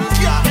fight, them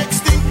can't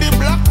extinct the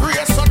black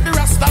race. So the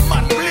rest of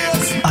man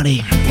blaze.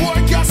 Allez, Poor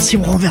gas si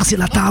on renversait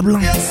la table,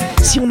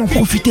 si on en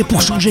profitait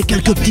pour changer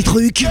quelques petits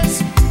trucs.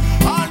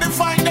 all the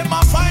fight them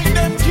a fight,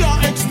 them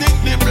can't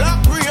extinct the black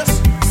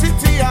race.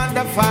 City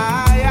under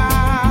fire,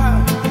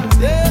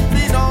 there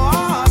be no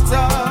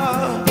water,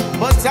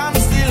 but I'm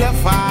still a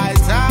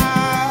fighter,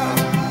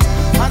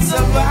 a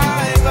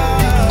survivor.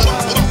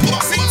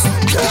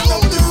 Turn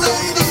up the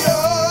radio,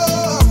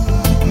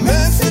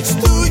 message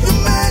to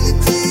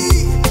humanity.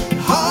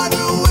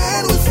 Harder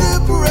when we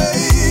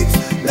separate.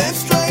 Let's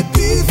try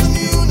peace and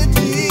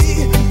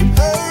unity.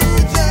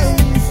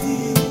 Urgency.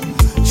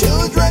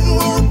 Children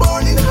were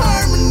born in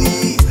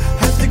harmony.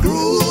 As they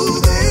grew,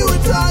 they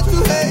were taught to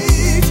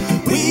hate.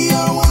 We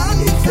are one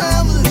big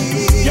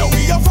family. Yeah,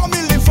 we are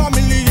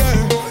family,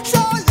 yeah.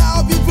 Show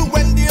love even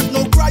when there's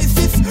no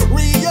crisis.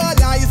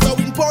 Realize how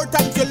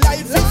important your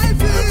life is.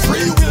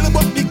 Free will,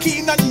 but be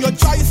keen on your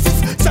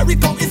choices.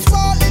 Jericho is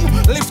falling,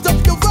 lift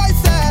up your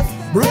voices.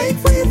 Break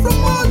free from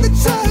all the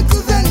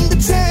shackles and the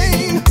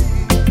chain.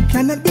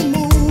 Cannot be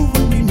moved,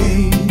 will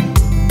remain.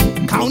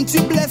 Count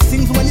your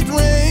blessings when it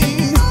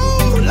rains.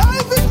 Oh,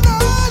 life is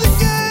not a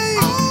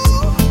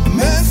game.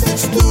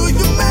 Message to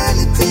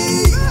humanity.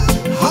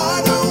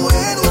 Harder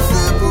when we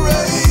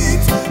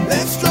separate.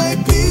 Let's try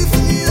peace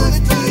and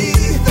unity.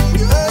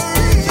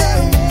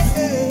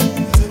 Urgency.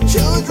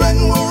 Children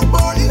were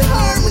born in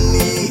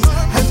harmony.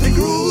 As they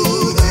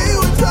grew, they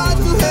were taught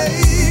to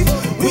hate.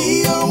 We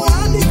are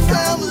one big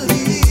family.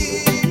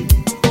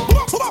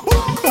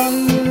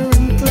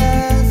 Coloring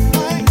class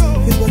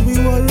is what we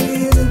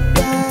worried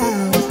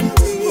about.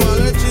 All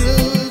the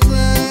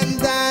children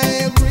die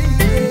every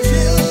day.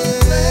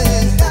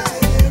 Children die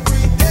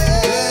every day.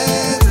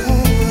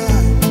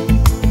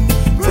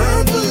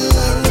 Purple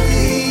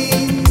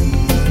rain,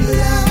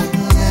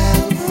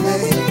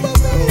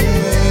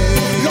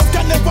 love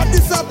can never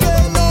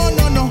disappear. No.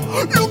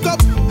 Look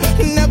up,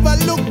 never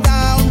look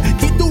down.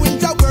 Keep doing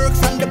your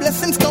works and the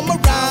blessings come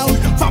around.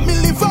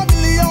 Family,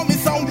 how me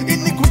sound.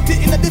 Iniquity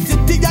in the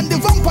city and the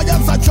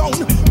vampires are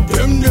drowned.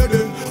 Them dead,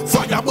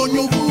 fire burn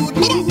your wood.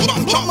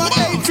 Mama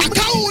hate you,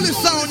 the only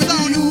sound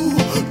is you.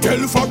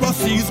 Tell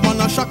Pharisees,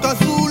 man, a Shaka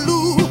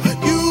Zulu.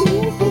 You,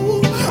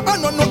 I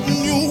know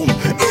nothing new.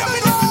 Hear me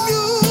nothing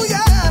new,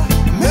 yeah.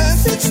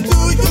 Message to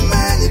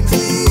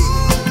humanity.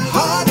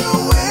 Harder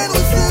when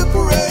we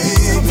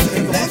separate.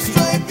 Let's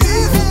try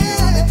peace and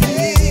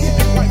unity.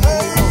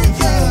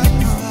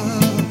 Urgent.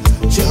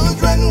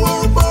 Children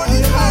were born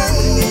in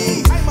harmony.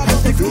 As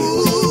they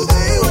grew,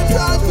 they were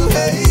taught to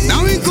hate.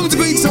 Now we come to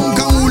great song,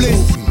 Kaule.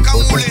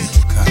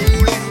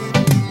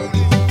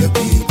 The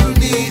people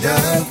need a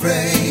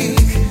break.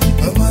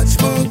 How much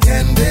more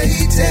can they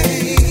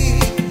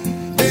take?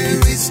 There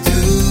is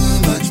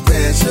too much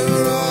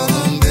pressure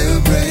on their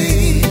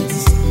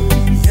brains.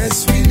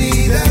 Yes, we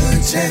need a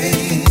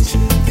change.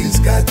 Things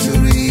got to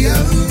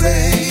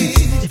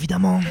rearrange.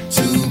 Évidemment,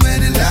 Too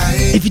many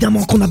lives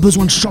évidemment qu'on a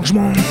besoin de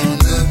changement. on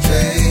the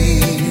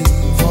train.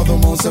 For the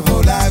most of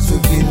our lives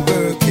we've been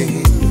burned.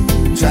 working,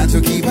 trying to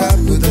keep up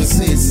with the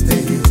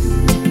system.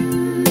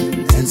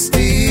 And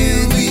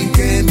still we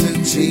can't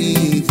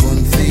achieve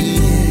one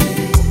thing.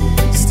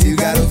 Still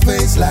gotta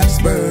face life's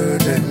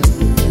burden.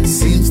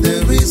 Seems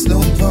there is no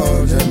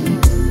pardon.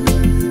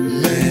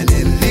 Man,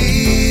 and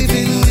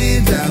living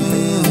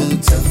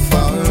without a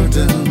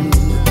pardon.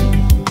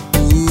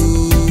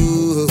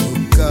 Ooh,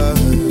 God,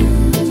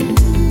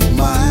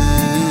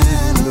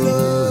 my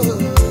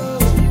Lord.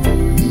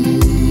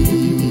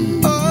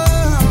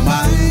 Oh,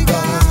 my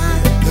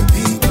God, the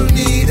people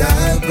need a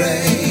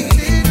break.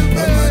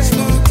 How much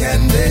more can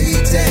they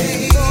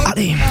take?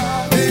 Allez,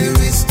 There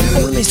is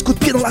still on met ce coup de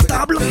pied dans la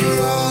table. on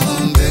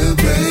their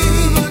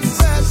brains.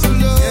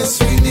 Yes,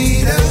 we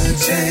need a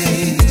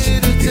change.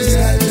 It's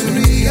got to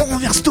On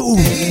renverse tout.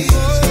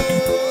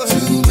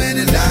 too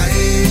many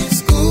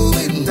lives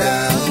going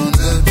down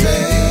the drain.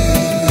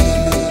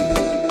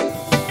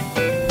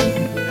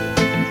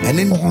 And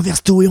in On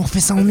renverse tout et on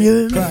fait ça en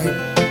mieux. cry,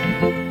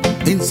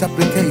 in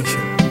supplication,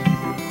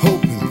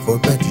 hoping for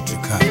better to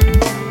come.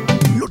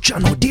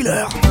 Luciano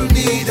Dealer. People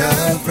need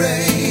a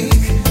break.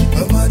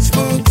 How much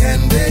more can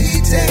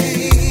they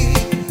take?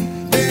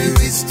 There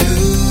is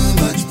too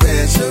much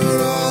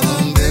pressure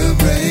on their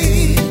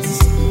brains.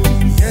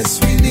 Yes,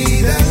 we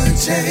need a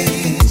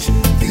change.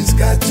 Things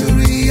got to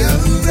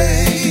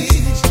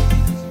rearrange.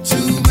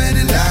 Too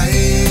many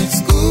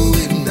lives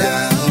going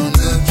down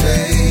the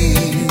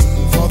drain.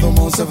 For the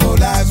most of our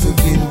lives we've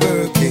been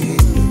working,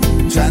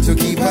 trying to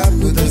keep up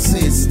with the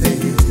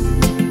system.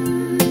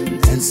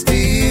 And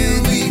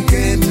still we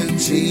can't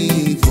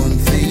achieve one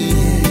thing.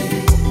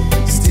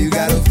 Still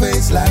gotta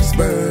face life's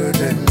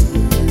burden.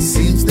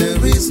 Seems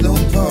there is no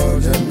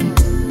pardon.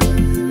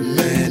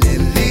 Man,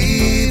 and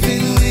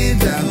living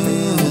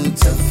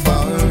without a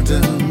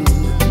pardon.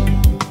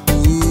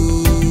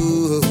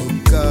 Ooh,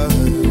 God,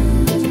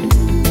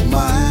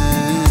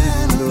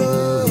 my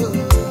Lord.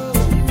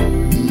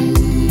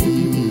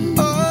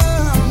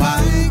 Oh,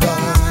 my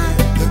God,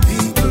 the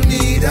people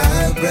need a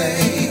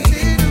break.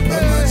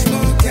 How much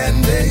more can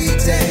they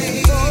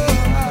take?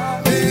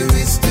 There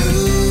is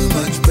too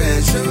much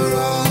pressure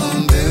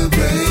on their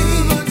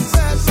brains.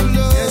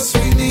 Yes,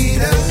 we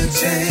need a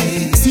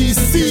change.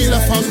 CC la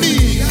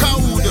famille,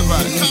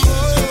 Kaudeval.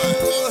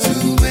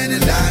 Too many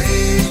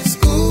lives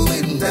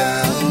going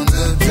down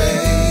the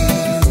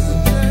drain.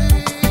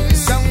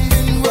 Some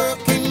been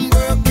working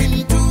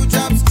 2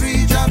 jobs,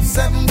 3 jobs,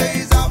 7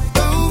 days of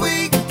the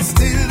week.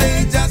 Still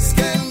they just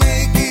can't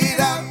make it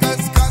out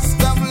 'cause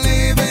cost of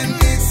living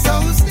is so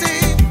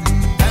steep.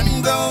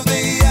 And though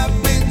they have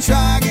been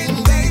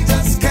trying, they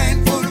just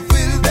can't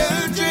fulfill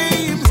their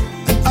dreams.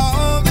 And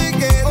all they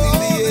get in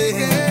the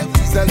end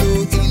is a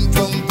low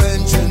income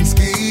pension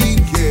scheme.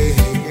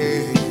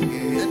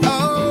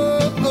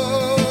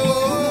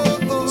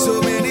 So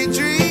many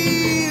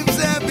dreams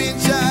have been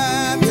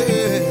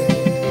shattered.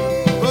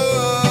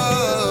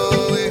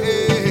 Oh,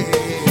 yeah.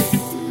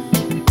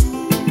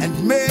 And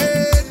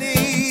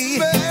many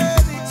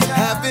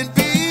have been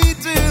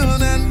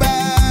beaten and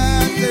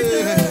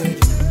battered.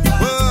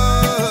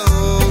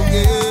 Oh,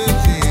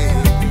 yeah.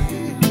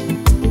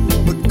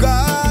 But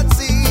God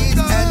sees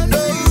and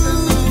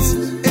knows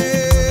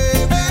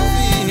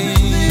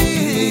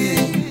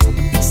everything.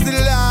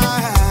 Still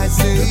I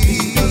say the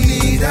people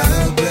need a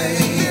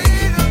break.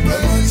 How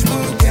much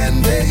more can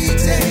they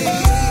take?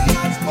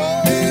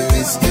 There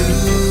is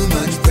too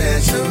much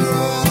pressure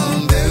on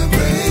their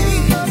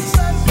brains.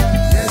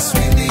 Yes,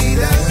 we need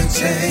a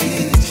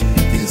change.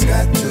 Things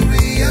got to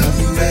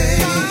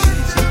rearrange.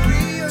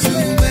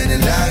 Too many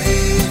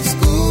lives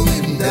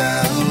going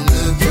down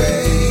the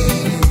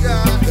drain.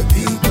 The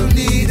people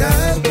need a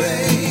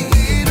break.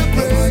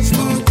 How much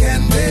more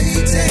can they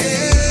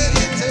take?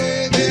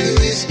 There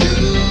is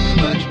too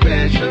much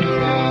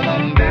pressure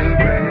on their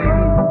brain.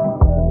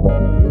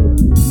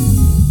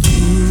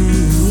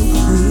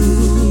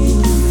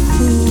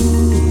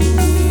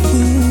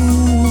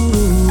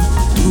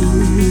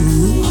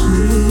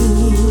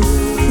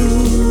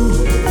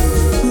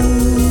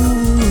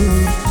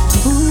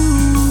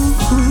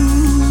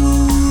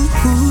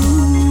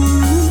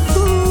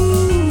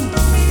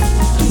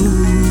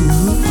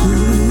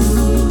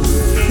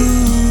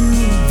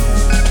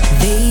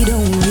 They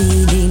don't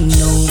really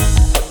know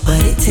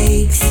what it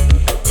takes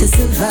to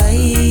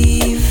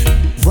survive.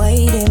 Why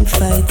them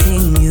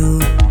fighting you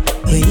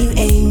when you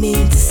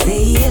aiming to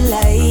stay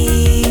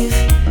alive?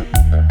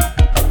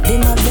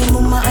 Them have them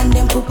mama and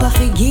them papa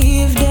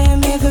forgive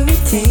them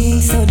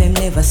everything, so them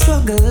never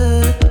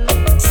struggle.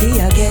 See,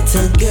 I get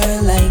a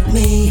girl like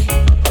me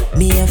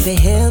have to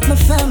help my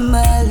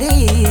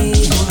family.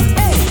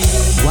 Hey.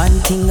 One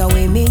thing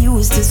away me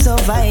used to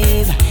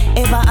survive.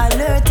 Ever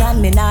alert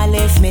and me nah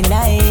left me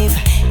knife.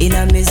 In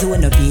a me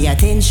zone, no pay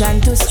attention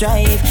to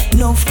strive.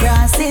 Enough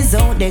crosses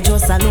out there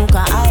just a look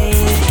a eye.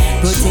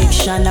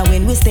 Protection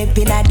when we step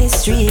in at the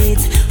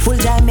streets. Full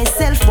joy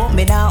myself but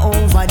me nah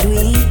overdo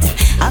it.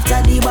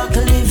 After the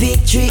buckle the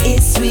victory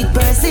is sweet.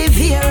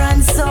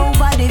 Perseverance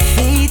over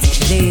defeat.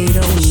 They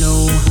don't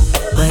know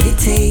what it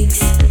takes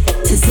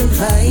to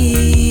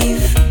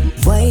survive.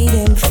 Why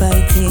them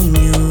fight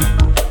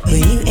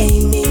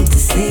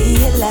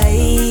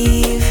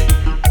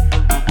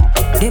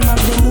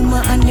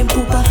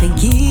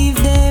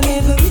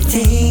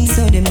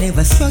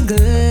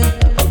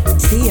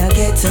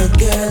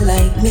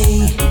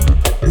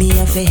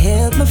fi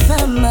help my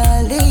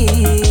family.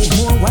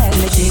 More while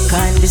me take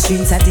on the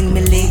streets, I think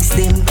my legs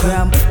them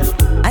cramp.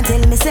 And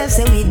tell myself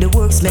say with the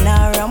works me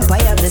nah ramp.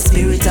 I have the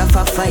spirit of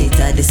a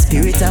fighter, the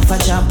spirit of a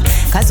champ.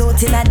 Cause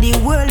out inna the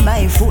world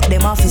my foot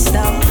them off his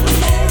stamp.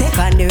 Take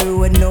on the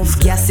road enough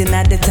gas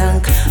inna the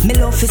tank. Me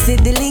love to see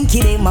the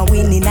linky them a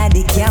win inna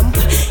the camp.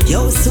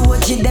 Yo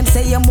soldier them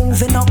say you're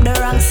moving up the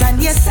ranks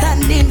and you're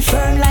standing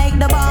firm like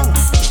the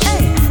banks.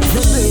 Hey,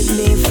 the brave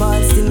may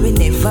fall still we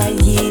never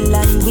yield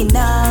and we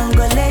nah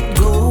go let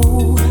go.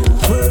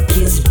 Work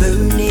is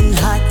burning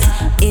hot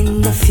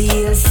in the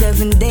field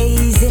 7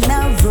 days in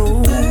a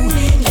row.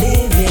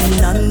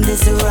 Living on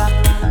this rock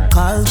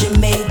called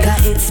Jamaica,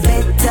 it's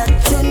better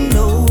to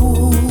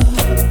know.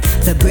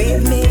 The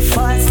brave may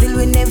fall, still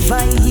we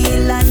never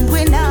yield and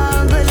we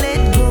not gonna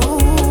let go.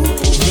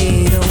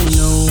 They don't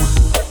know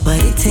what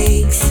it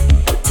takes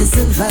to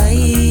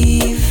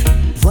survive.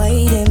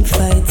 Why them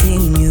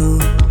fighting you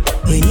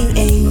when you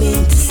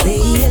aiming to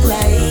stay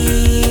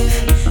alive?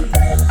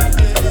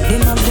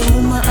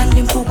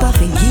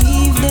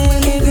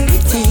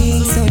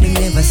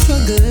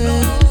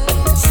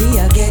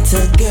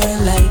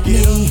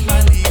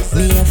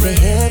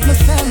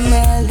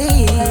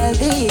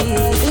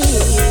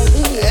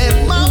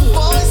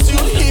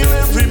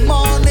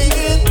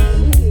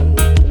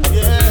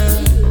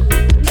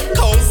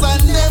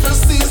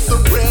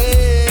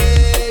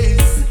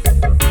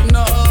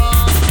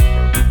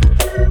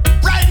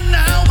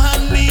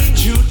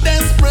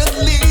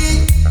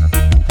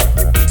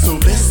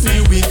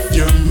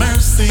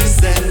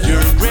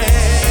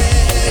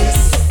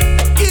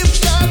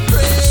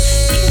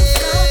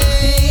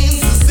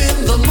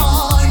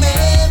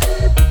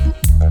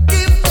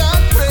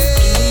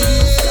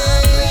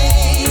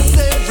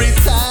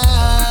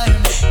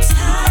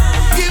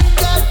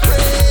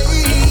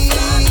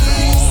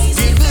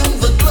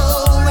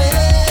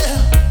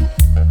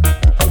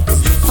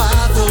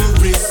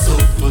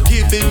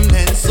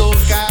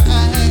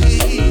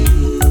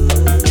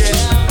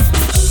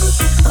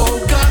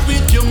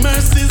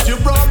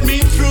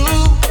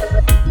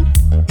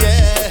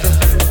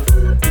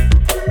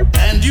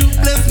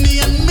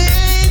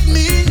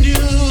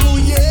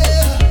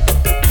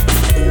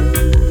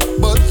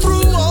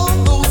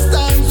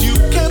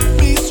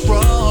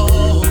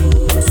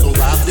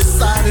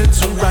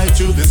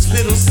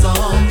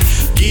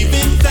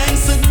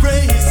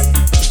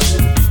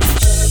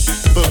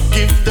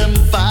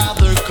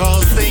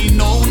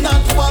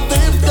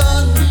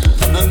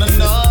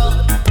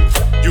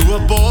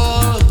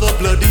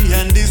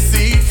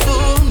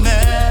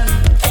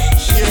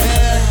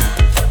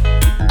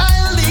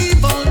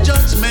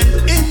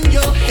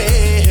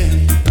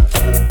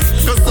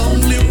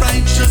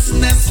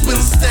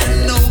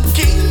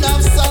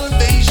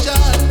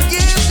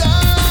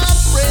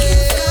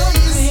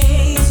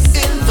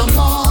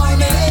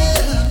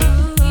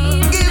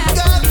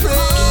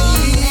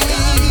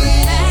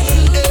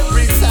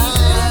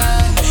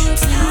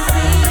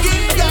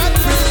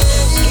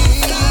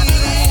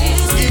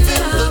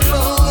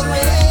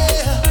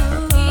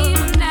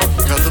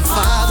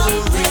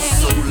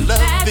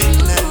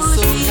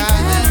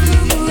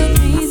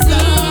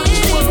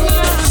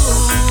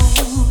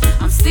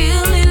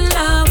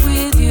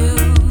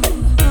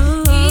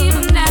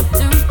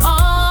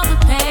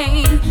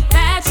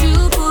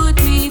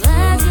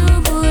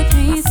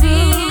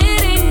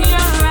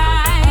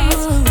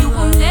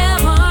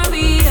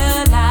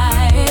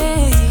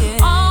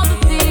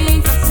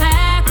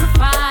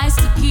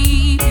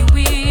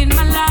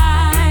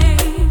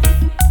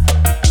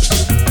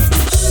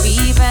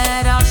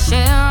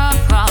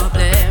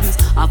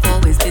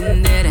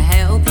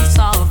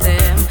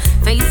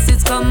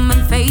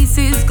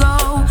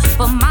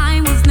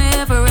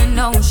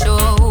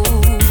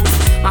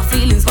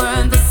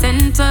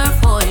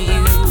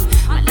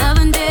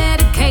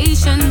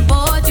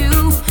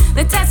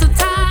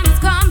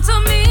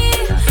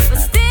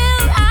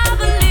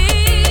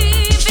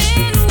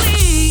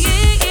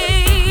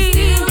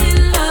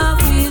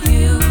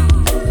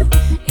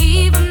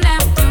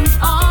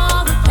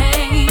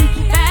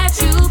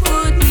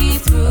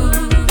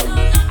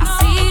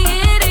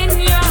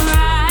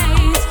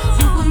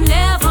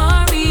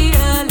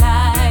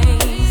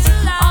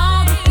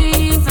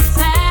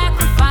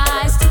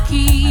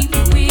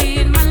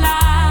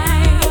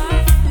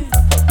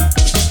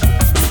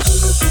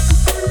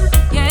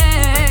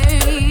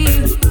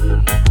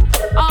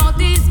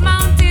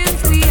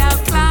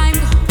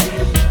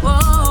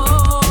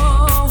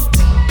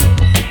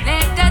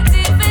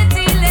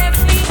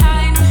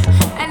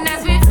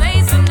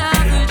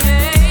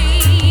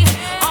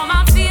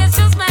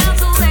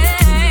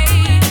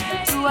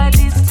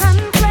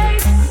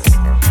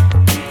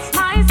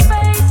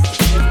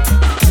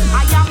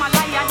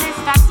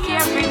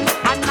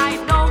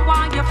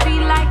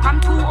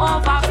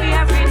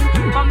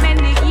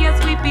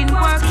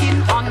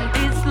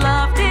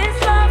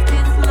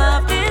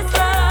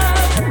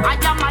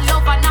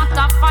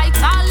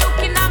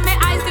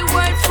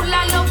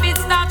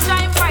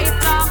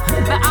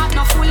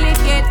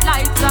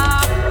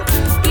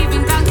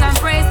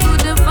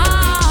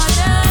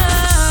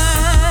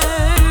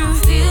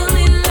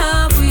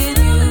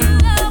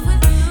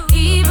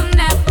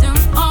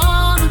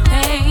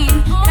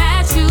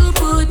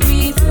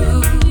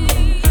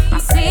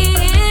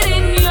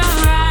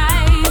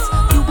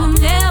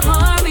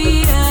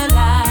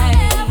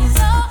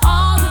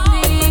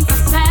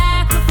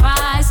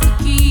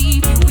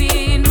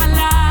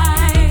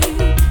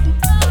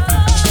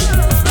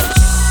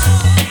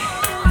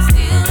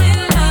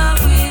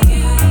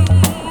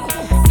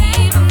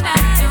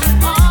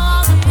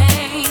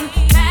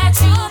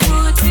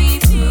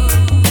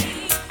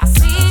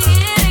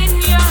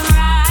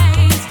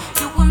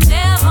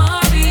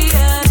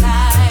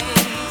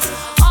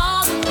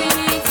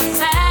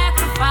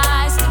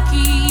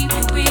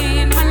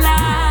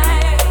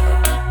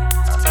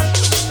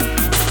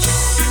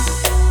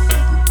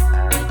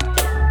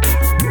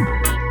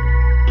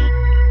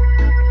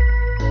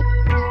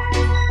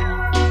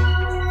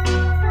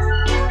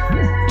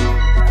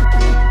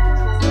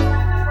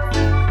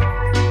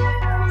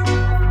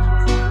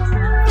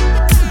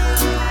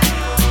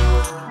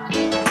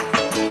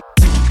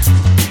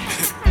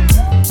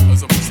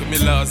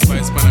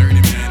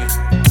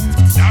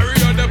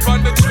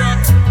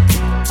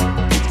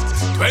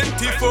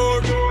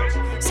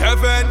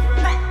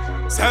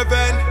 7,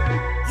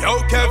 yo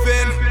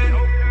Kevin.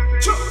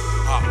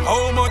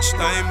 How much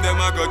time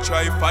them a go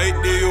try fight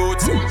the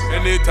youth?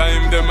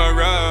 Anytime them a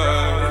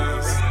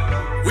rise.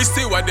 We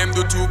see what them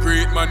do to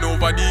great man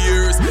over the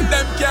years. Them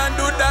can't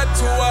do that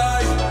to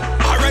I.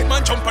 Alright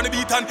man, jump on the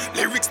beat and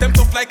lyrics them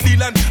tough like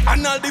Leland.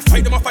 And all the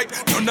fight them a fight,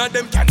 none of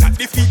them cannot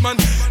defeat man.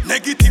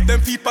 Negative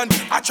them feet man,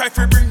 I try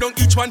to bring down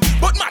each one.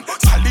 But man,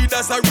 solid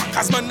as a rock,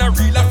 as man a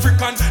real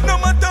African. No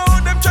matter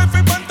how them try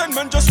to bantan,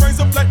 man just rise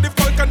up like the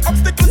falcon.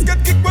 Obstacles get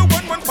kicked with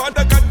one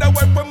father God that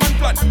wipe when man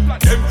plan.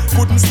 Them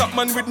couldn't stop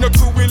man with no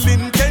cruel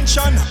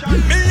intention.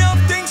 Me have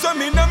things when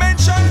me no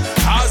mention.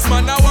 Cause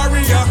man a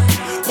warrior,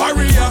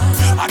 warrior.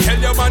 I tell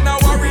you man a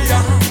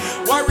warrior,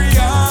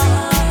 warrior.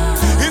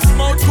 If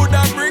mouth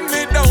coulda bring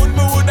me down,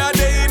 me woulda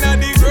day inna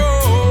the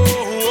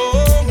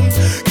ground.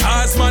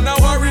 Cause man a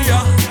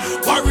warrior,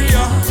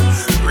 warrior.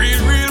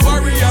 Real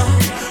warrior,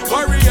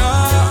 warrior.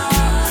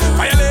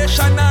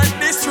 Violation and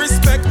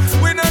disrespect,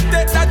 we not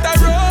take that a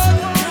road.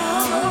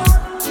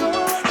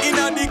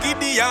 Inna the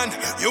Gideon,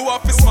 you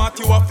have to smart,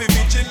 you have to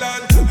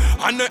vigilant.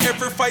 And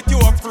every fight you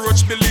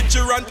approach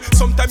belligerent.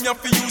 Sometimes you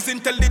have to use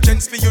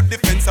intelligence for your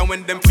defense. And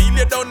when them feel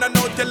you down and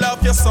out, tell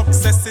off your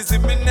success is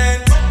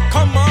imminent.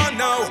 Come on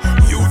now,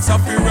 youths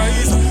have to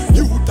rise.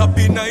 Youth have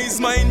be nice,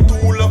 mind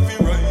tool have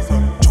to rise.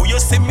 Do you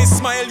see me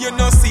smile, you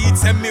know see it,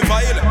 send me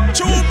vile.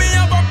 Chew me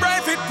have a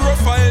private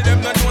profile,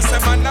 them not know say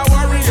man a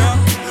warrior,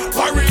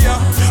 warrior.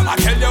 I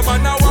tell you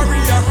man a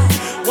warrior,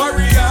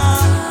 warrior.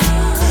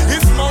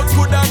 If mouth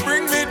coulda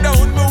bring me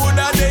down, me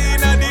woulda day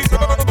inna the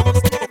ground.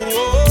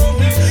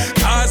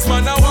 Cause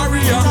man a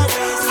warrior,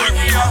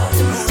 warrior.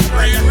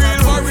 Real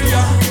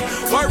warrior,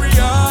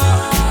 warrior.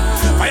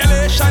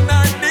 Violation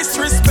and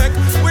disrespect,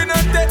 we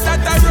not take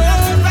that a road.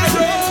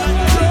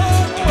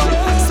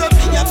 So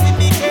me up in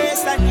me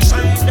case and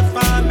shine the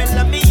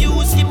formula me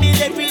use, give me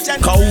leverage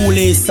and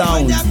Kaule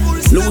sound,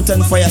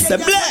 Luton Fire say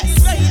bless.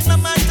 Raise my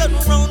man turn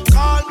around,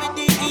 call me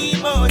the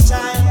emo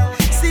child.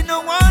 See no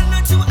one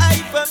not too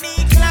high for me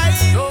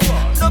climb.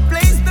 No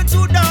place not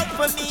too dark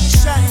for me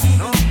shine.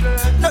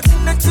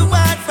 Nothing not too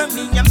hard for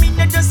me. I mean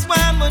I just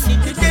want money,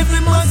 the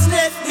devil must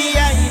left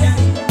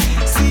behind.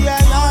 See I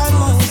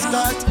almost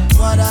got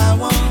what I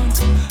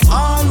want,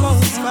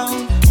 almost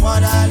found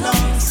what I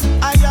lost.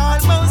 I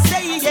almost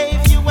say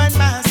gave you and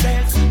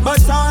myself,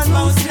 but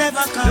almost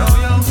never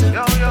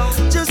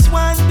count. Just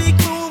one big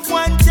move,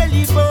 one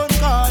telephone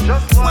call,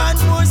 one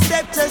more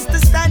step just to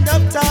stand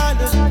up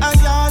taller. I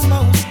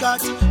almost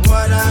got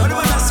what I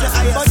want,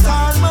 but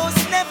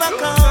almost never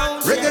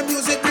count. Reggae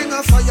music bring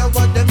a fire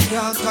what them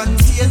can't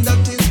contain.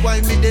 That is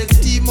why me they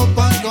team up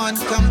and go and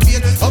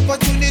campaign.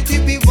 Opportunity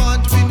we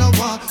want, we no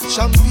want.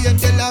 Champagne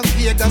de la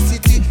Vega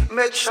City,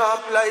 make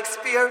sharp like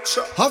spear.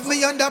 Have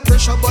me under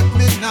pressure but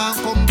me nah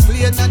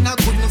complain. And I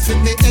couldn't feel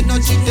me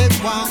energy they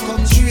want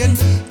come strain.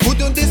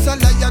 Couldn't this a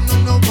lion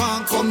no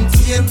want come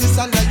tame. This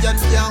a lion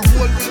can't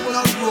hold me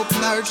no rope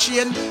nor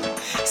chain.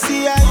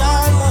 See I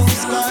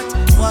almost got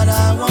what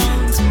I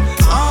want,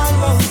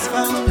 almost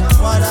found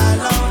what I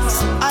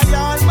lost. I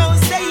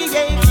almost say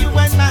gave you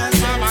and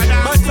myself,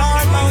 but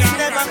almost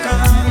never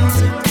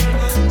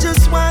count.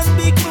 Just one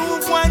big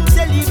move, one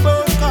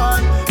telephone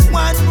call,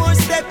 one more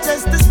step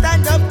just to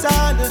stand up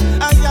taller.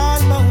 I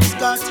almost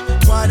got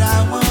what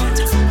I want,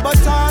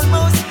 but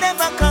almost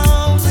never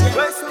count.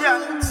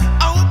 Questions: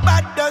 how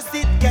bad does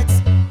it get?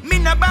 Me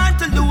no born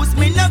to lose,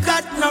 me no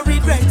got no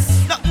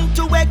regrets. Nothing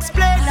to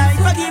explain, I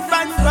forgive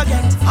and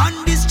forget.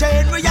 On this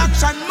chain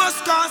reaction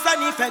must cause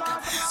an effect.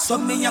 So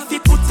me have to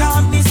put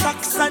on me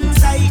socks and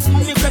tighten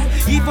me grip.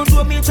 Even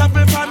though me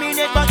travel from me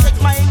never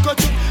take my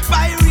coach.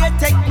 By rate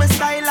take my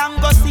style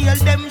and go steal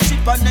them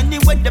ship. And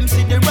anyway them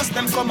see the rest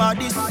them come out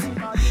this.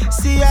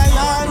 See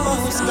I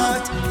almost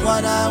got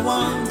what I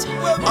want,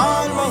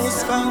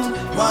 almost found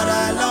what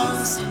I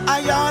lost.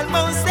 I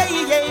almost say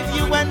gave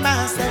you and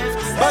myself,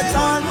 but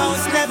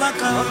almost never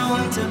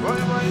count.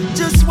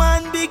 Just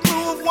one big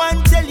move,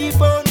 one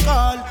telephone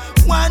call,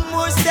 one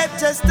more step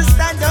just to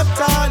stand up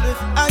taller.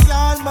 I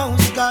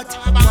almost got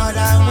what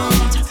I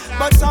want,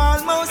 but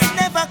almost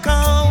never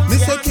count. Me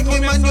say King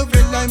Emmanuel,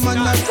 I'm on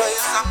a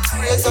rise and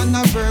praise and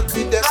a work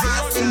with the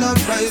in a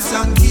rise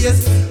and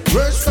case.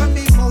 Words from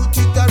me mouth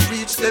it a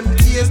reach them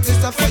ears.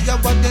 This a fire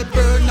what they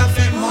burn a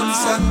few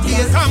months and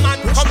days. Come on,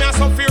 come here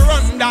so fi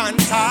run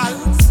dance hall.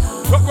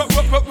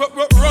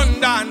 Run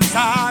dance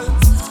hall.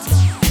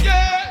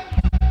 Yeah,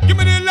 give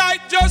me the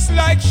light just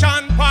like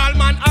Sean Paul,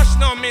 man, Ash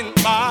no mint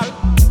ball.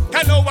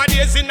 Can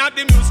nowadays in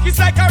the music, it's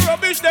like a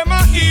rubbish, them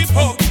a hip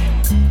up.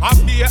 I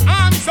be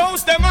arms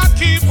house, them a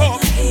keep up.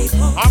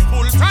 I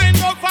full time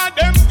over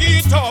them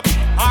get up.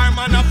 I'm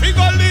on a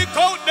figure leak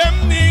out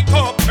them knee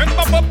cup.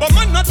 Remember, but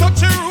man not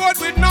touch the road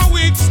with no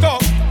weak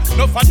stuff.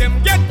 No for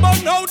them get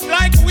burned out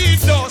like weed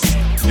dust.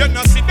 You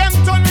know see them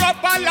turn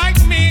rapper like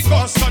me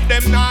ghost. So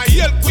them nah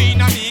yell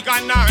Queen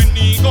Amiga nor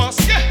Negos.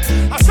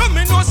 Yeah, I saw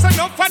me know say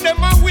enough for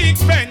them a weak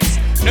fence.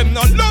 Them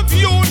no love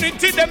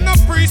unity, them no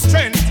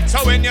pre-strength.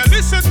 So when you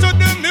listen to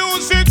the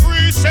music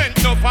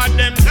recent, no for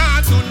them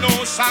nah do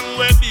no song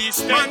with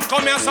this. Man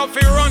come here so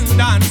fi run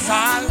dance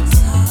hall.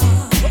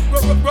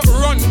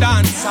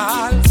 dance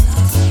hall.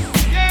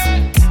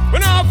 Yeah. We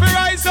now fi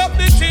rise up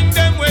the thing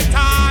them we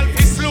tall,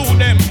 fi slew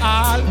them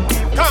all.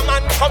 Come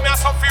and come here,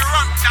 so fi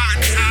run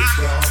dance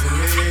hall.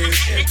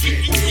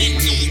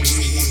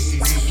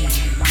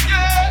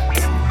 Yeah.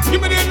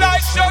 Give me the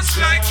light just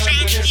like she.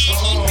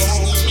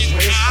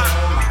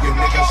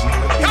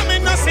 Come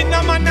in a sing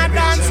a man a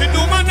dance, we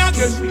do man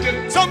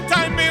again.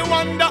 Sometime me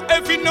wonder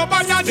if it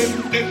nobody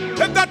them.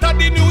 If that a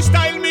the new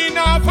style, me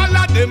nah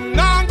follow them.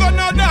 Now I'm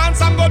gonna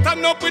dance and go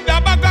turn up with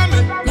the bag of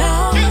me.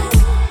 No. Yeah.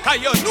 Cause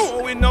you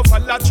know we no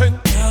follow trend.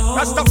 No.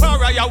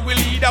 Rastafari we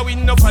leader, we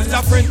no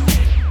follow friend.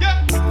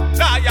 Yeah.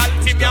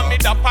 Loyalty me and me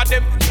dapper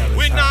them.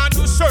 We nah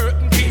do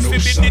certain things to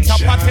be the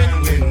top of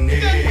 10.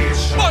 Yeah.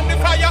 Burn the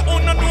fire, who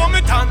no know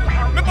me tan.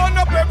 Me burn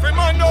up every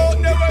man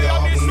out there where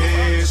you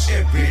miss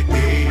every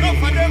day.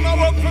 Enough of them a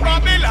work for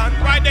Babylon.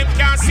 Why them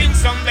can't sing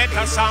some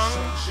better song?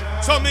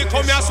 So me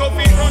come here so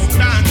we run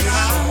dance.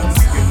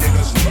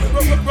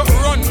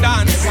 Run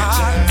dance.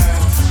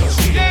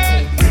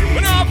 Yeah. We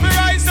now fi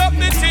rise up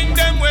the thing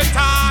them we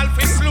tall.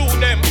 Fi slew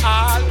them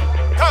all.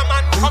 Come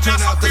on, come here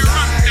so we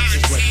run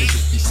dance.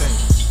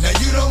 Now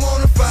you don't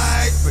wanna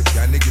fight, but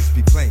y'all niggas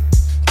be playing.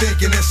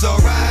 Thinking it's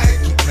alright,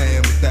 keep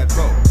playing with that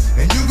rope.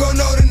 And you gon'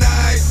 know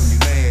tonight when you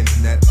land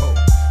in that hole.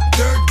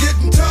 Dirt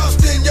getting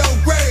tossed in your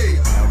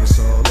grave. Now it's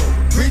all over.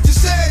 Preacher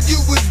said you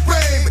was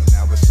brave, but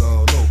now it's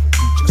all over.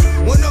 You just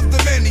one of the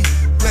many,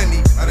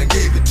 plenty I done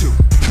gave it to.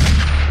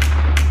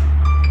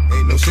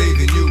 Ain't no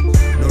saving you.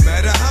 No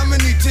matter how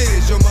many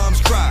tears your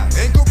mom's cry,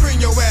 ain't gon' bring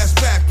your ass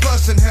back.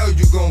 Plus in hell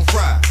you gon'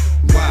 fry.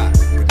 Why?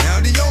 But now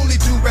the only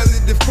two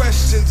relative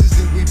questions is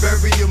if we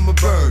bury him or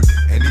burn.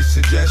 Any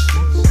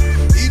suggestions?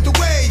 Either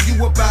way, you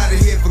up out of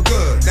here for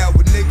good. Now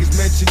when niggas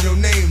mention your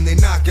name, they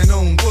knocking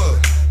on wood.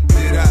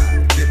 Did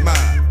I get my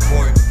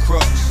point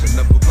across?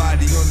 Another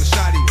body on the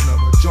shotty,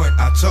 another joint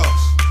I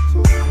toss.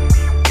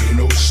 Ain't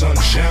no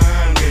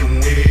sunshine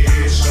in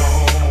this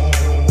song.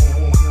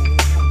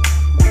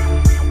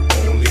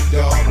 Only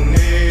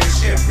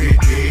darkness every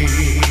day.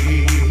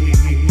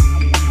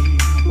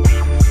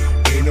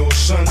 Ain't no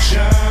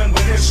sunshine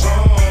when it's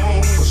on.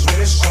 Cause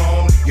when it's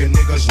on, your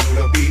niggas know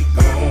they'll be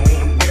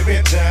gone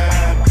every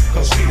time.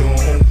 Cause we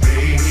don't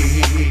play.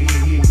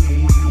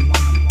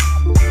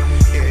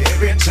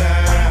 Every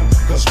time,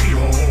 cause we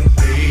don't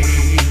play.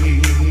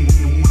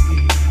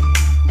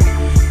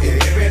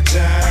 Every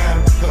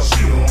time, cause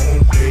we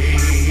don't play.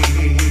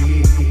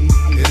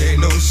 It ain't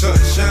no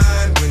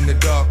sunshine when the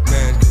dark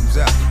man comes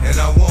out. And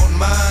I want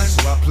mine,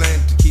 so I plan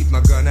to keep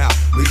my gun out.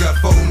 We got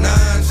 4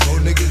 9s, 4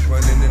 niggas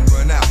running and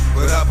run out.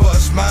 But I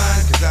bust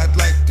mine, cause I'd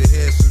like to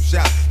hear some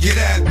shout. Get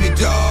at me,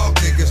 dog,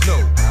 niggas know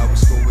I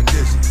was going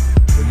dizzy.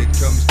 When it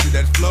comes to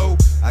that flow,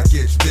 I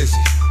get busy.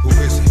 Who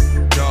is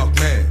it? Dark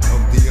man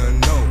of the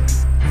unknown.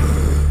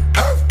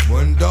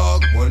 One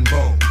dog, one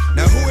bone.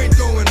 Now who ain't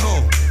going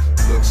home?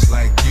 Looks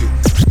like you.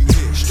 You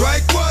hear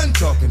strike 1,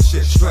 talking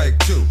shit, strike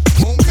 2.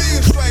 Won't be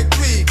a strike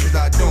 3, cause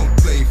I don't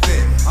play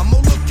fair. I'ma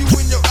look you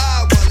in your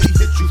eye while he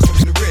hit you from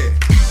the rear.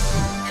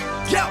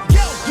 Yo,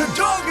 yo, the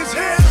dog is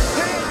here.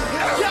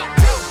 Yo,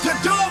 yo, the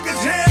dog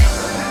is here.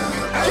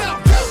 Yo,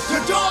 yo,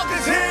 the dog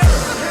is here.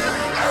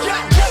 Yo,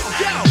 yo,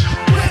 yo,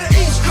 where the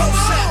East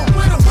Coast at?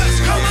 Where the West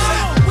Coast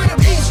at? Where the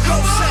East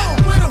Coast at?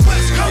 Where the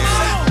West Coast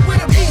at? Where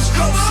the East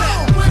Coast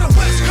at? Where the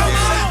West Coast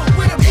at?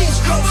 Where the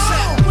East Coast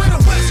at? Where the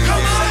West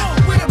Coast at?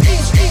 Where the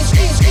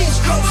East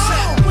Coast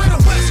at? Where the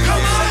West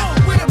Coast at?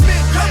 Where the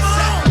Mid Coast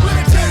at? Where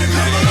the Dirty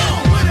come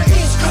on? Where the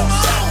East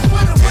Coast at?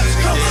 Where the West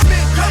Coast at?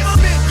 Mid come on,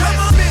 Mid come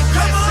on, Mid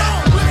come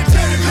on. Where the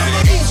Dirty come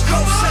on? East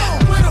Coast at?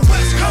 Where the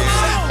West Coast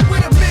at?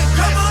 Where the Mid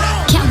come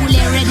on?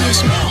 Kaboulet Radio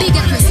Show. Big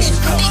up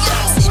yourself. Big up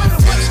yourself. Where the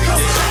West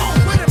Coast at?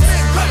 Where the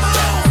Mid come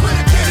on? Where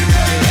the Dirty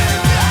come on?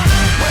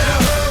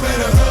 Where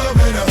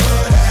the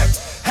hood at?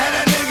 Had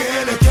a nigga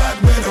in the cut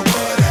where the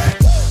wood at.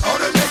 All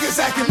the niggas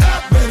acting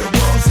up where the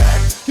wolves at.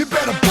 You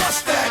better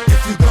bust that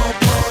if you gon'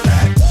 pull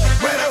that.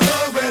 Where the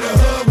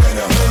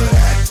hood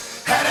at?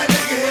 Had a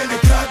nigga in the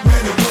cut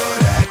where the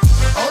wood at.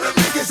 All the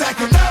niggas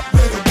acting up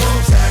where the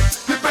wolves at.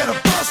 You better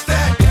bust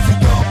that if you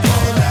gon'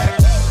 pull that.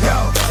 Yo,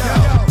 yo,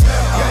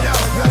 yo, yo,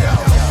 yo, yo,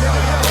 yo,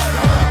 yo.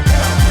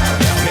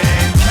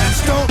 Man,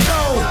 cats don't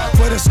know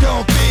what it's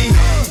gon' be.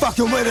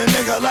 Fucking with a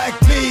nigga like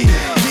me.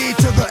 D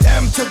to the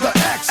M to the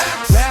X.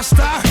 Last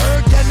I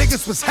heard, yeah,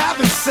 niggas was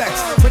having sex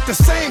with the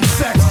same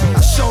sex.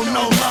 I show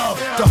no love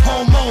to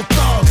homo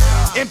thugs.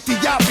 Empty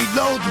out,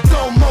 reload, you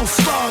throw more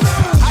slugs.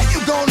 How you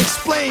gonna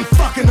explain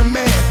fucking a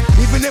man?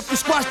 Even if we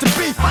squash the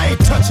beef, I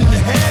ain't touching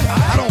your hand.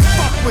 I don't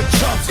fuck with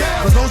chumps.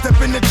 For those that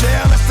been to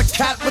jail, that's the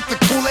cat with the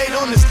Kool-Aid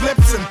on his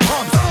lips and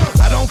pumps.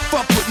 I don't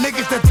fuck with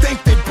niggas that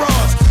think they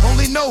bras.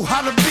 Only know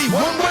how to be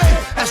one way,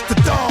 that's the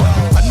dog.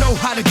 I know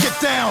how to get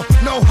down,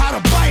 know how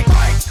to bite.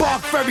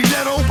 Bark very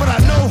little, but I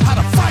know how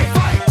to fight.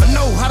 I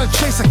know how to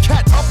chase a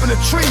cat up in a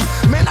tree.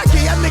 Man, I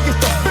give y'all niggas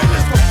the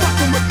business for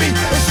fucking with me.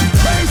 Is you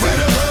crazy? Where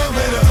the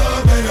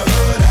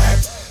hood at?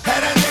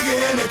 Had a nigga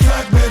in the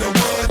cut where the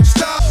wood.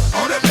 Stop,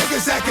 all the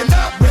niggas acting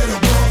up where the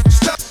wolf.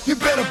 Stop, you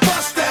better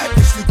bust that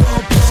if you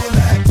gon' pull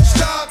that.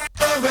 Stop,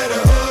 where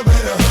the hood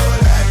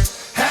at?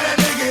 Had a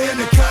nigga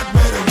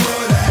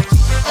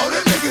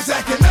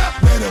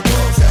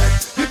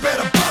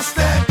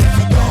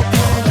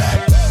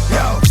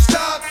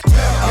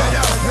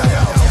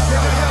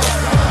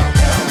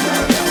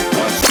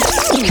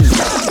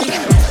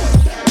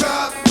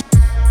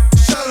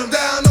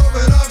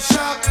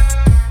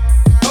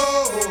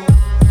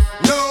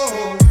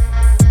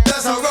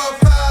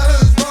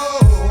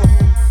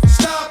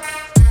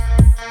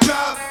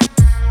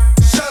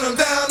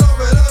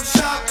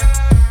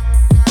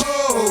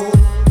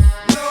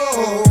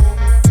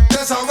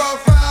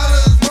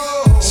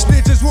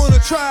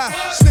cry.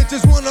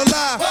 Snitches wanna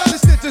lie. The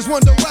snitches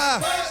wonder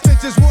why.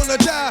 Snitches wanna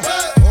die.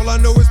 All I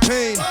know is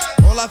pain.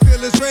 All I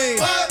feel is rain.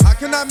 How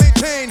can I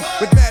maintain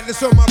with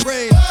madness on my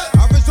brain?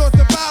 I resort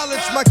to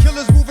violence. My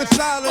killers move in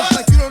silence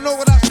like you don't know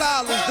what our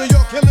style is. New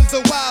York killers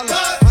are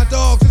wildest. My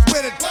dogs is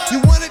with it. You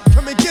want it?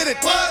 Come and get it.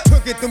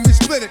 Took it, then we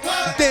split it.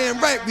 Damn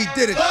right we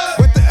did it.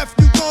 What the F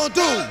you gon'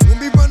 do when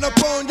we run up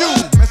on you?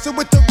 Messing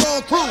with the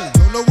wrong crew.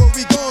 Don't know what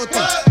we gon'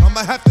 through.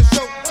 I'ma have to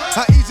show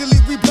how easily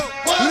we blow.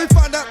 When we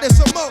find out there's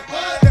some more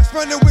that's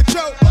running with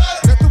Joe.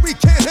 Nothing we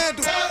can't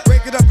handle.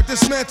 Break it up and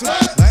dismantle.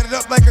 Light it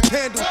up like a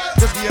candle.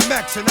 Just be a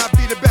max and I'll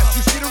be the best.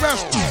 You see the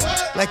rest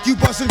like you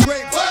busting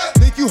grapes.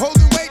 Think you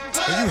holding weight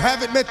and you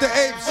haven't met the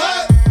apes.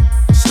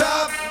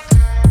 Stop,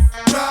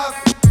 drop,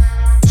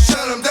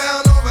 shut them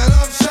down, open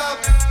up shop.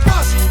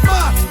 Bust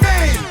my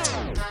name.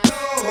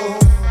 No,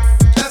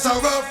 that's how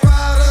Rough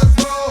Riders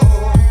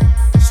roll.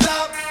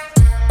 Stop,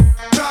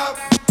 drop,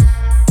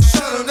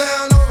 shut them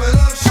down, open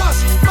up shop.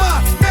 Bust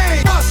my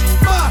name, bust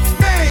my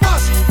name,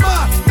 bust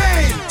my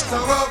name. That's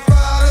how Rough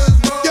Riders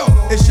roll.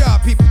 Yo, is y'all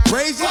people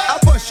crazy? I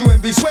bust you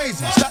and be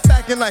Swayze. Stop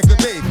acting like a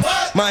baby.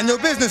 Mind your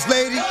business,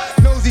 lady.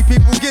 Nosy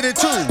people get it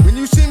too. When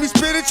you see me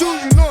spit at you,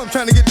 you know I'm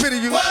trying to get rid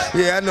of you.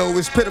 Yeah, I know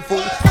it's pitiful.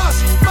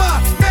 Bust my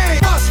name,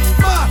 bust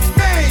my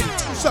name.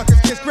 You suckers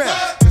kiss ground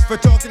just for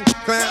talking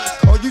clowns.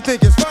 Oh, you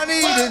think it's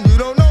funny? Then you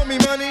don't know me,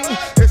 money.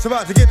 It's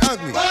about to get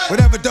ugly.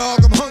 Whatever,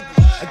 dog, I'm hungry.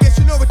 I guess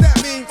you know what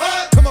that means.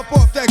 Come up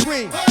off that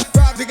green.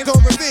 Drive to get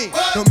on ravine.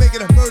 Don't make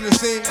it a murder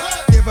scene.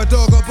 Give a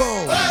dog a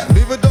bone.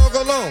 Leave a dog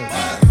alone.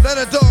 Let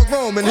a dog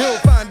roam and he'll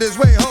find his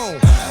way home.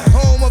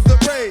 Home of the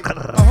brave.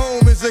 A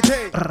home is a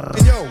cave.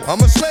 And yo, I'm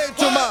a slave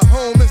to my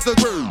home is the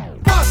groove.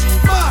 Bust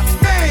my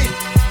name.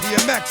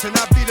 DMX and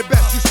I'll be the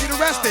best. You see the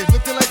rest, they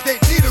looking like they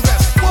need a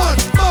rest. One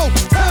more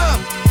time.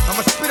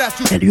 I'ma spit at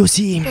you. Et lui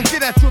aussi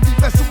Get at you and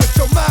be messing with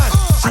your mind.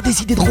 a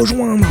décidé de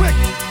rejoindre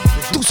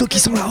tous ceux qui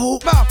sont là-haut.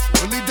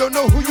 Really don't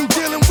know who you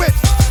dealing with.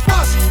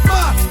 Bust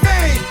my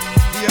name.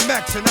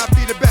 DMX and I'll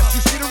be the best.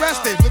 You see the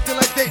rest, they looking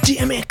like they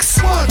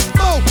DMX. One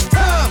more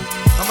time.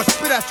 I'ma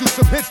spit at you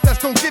some hits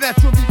that's gon' get at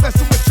you and be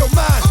messing with your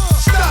mind.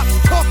 Stop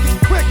talking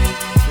quick.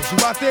 Cause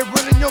you out there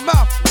running your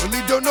mouth.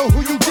 Really don't know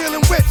who you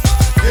dealing with.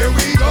 Here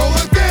we go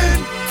again.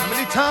 How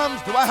many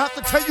times do I have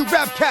to tell you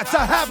rap cats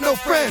I have no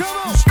friends?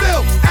 You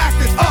still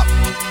acting up.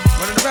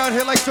 Running around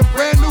here like some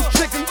brand new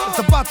chicken that's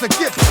about to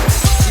get.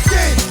 The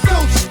game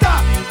don't stop.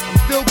 I'm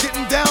still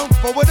getting down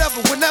for whatever,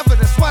 whenever.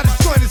 That's why this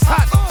joint is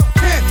hot.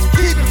 Can't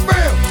keep it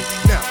real.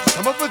 Now,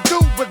 some of us do,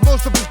 but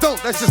most of us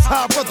don't. That's just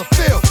how a brother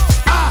feels.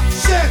 I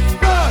shed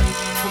blood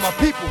for my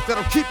people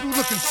that'll keep you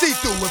looking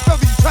see-through if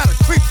ever you try to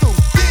creep through.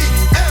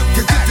 DM,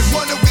 cause if you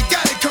wonder we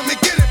got it, come and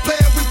get it,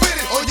 player, we with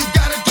it. All you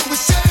gotta do is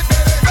set it,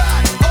 baby.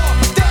 Ride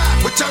or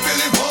die. What I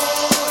really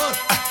want.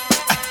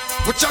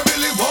 What I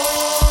really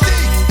want.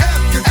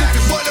 DM, cause if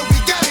you wonder we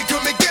got it,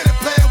 come and get it,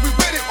 player, we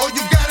with it. All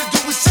you gotta do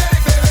is set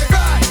it, baby.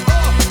 Ride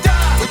or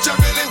die. What I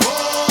really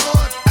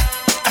want.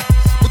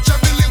 What I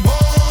really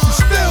want. You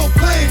still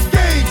playing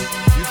games.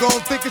 You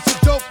gon' think it's a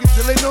joke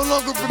until they no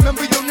longer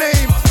remember your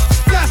name.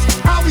 That's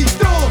how we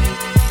do 'em.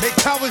 Make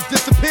cowards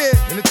disappear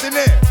in the thin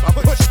air. I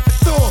push the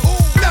storm.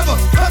 Never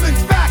coming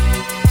back.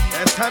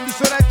 Last time you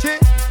saw that kid,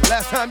 the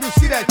last time you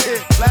see that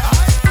kid. Black.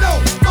 No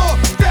more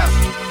deaths.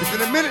 Cause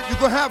in a minute you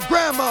gon' have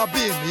grandma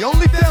being the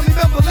only family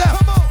member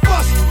left.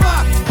 Bust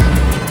my.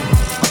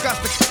 I got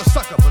to kick a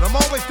sucker, but I'm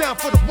always down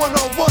for the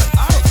one-on-one.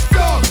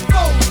 Dog,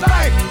 no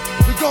life.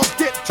 We gon'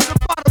 get to the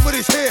bottom of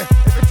this here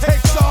if it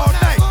takes all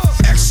night.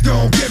 X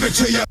gon' give it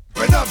to you.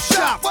 Run up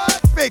shop.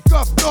 Fake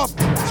up north,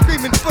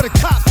 screaming for the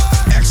cops.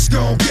 X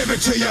gon' give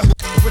it to you.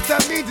 What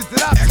that means is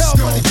that I tell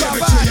money drop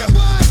by.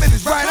 I'm in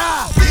his right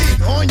eye.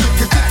 Lean on you,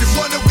 cause if you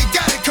wonder we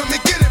got it, come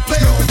and get it,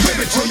 play on give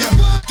it to you.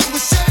 Do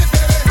it, say it,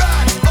 baby,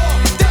 ride or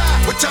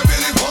die. What I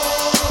really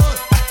want.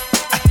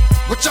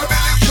 What I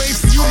really wait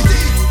for you to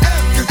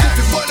DM. Cause if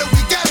you wonder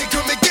we got it,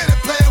 come and get it,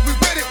 play we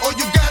with it. All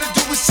you gotta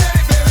do is say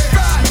it, baby,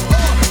 ride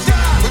or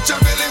die. What I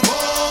really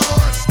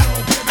want.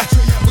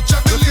 What I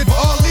really want.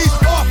 All these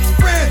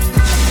off-brand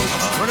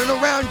running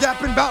around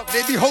yapping about,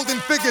 they be holding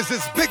figures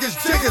as big as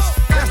jiggers.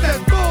 That's that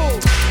bull.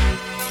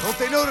 Don't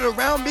they know that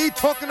around me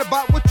talking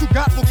about what you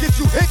got will get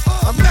you hit?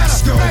 I'm not a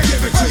snake.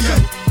 Give it to you.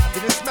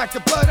 Then smack the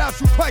blood out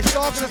you twice,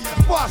 dog, and that's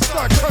before I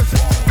start cursing.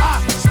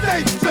 I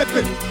stay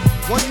flipping.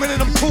 1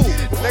 minute I'm cool,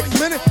 next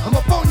minute I'm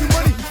up on you,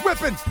 money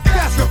ripping.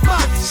 That's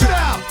my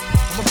style.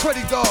 I'm a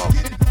pretty dog,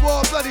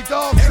 raw bloody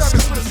dog,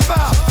 service with a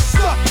smile.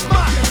 Suck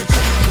my.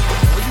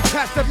 When you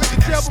catch them in the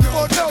jail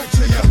before no,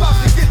 I'm about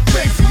to get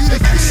big for you to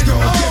get it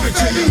on,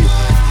 baby.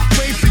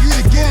 Wait for you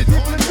to get it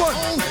on.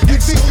 You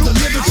think you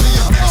deliver to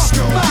you? X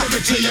gon' give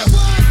it to you.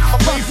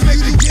 I'm about to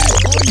make you get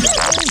it on your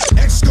own.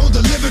 X gon'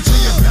 deliver to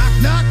you. Knock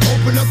knock,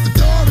 open up the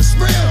door, it's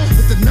real.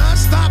 With the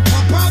non-stop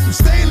pump out from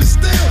stainless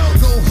steel.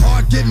 Go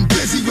hard, getting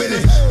busy with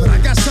it. But I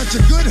got such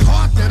a good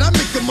heart that I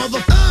make the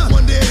mother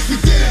wonder if you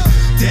did it.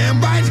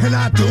 Damn right, and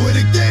I do it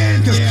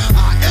again. Cause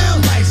I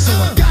am light, so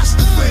I got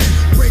to win.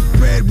 Break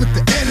bread with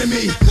the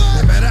enemy.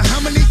 No matter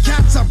how many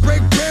cats I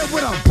break bread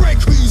with, I'll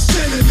break who you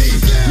sending me.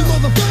 You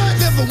motherfucker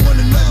never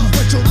wanted nothing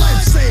but your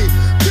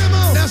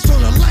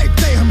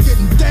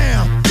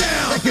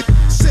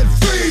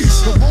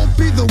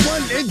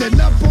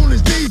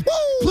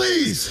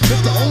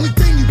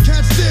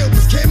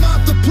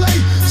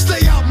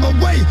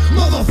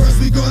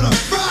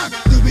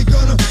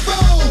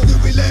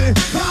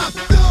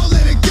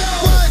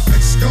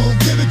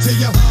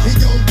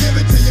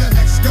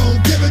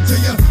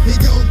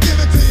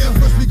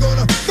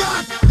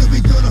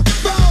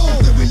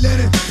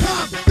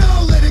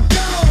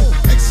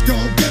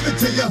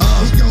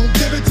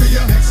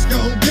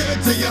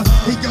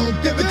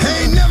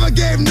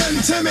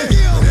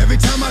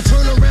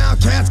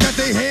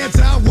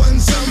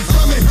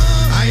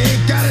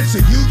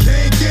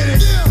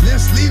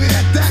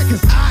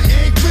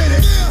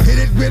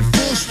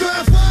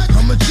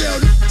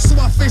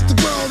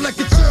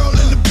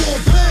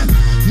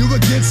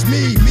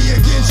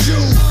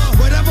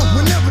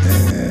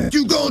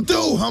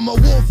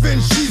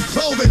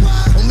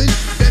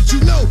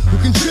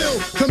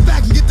Come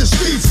back and get the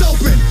streets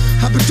open.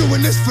 I've been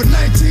doing this for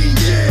 19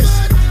 years.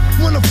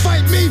 Wanna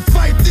fight me,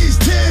 fight these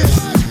tears.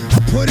 I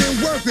put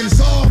in work and it's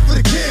all for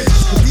the kids.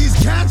 But these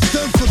cats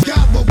done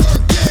forgot what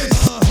work is.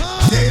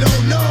 They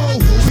don't know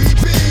who we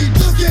be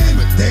looking,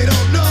 but they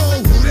don't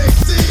know who they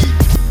see.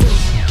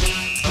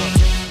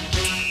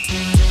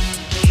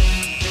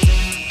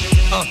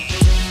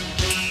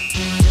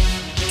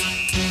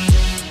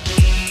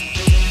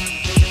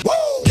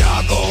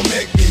 Y'all gon'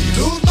 make me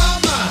lose my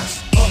mind.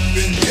 Up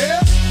in here,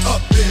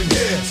 up in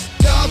here.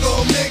 Y'all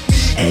gon' make me.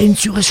 Et une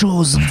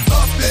surchose,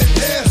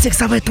 c'est que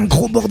ça va être un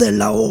gros bordel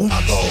là-haut.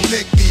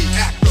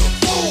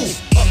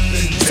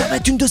 Ça va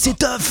être une de ces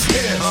teufs.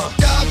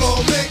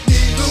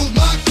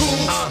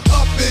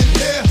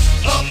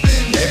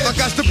 If I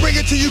got to bring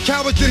it to you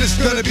cowards, then it's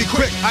gonna be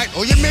quick. Alright,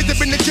 all your men that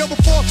been in jail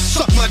before,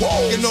 suck my dick.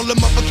 And all the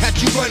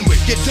motherfuckers you run with,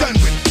 get done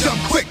with, dumb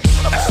quick.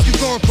 You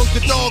gon' approach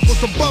the dog with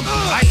some bum.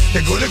 Alright,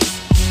 they go to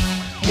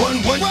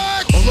one,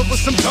 all over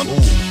some dumb.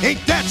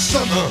 Ain't that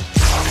something?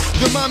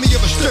 Remind me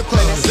of a strip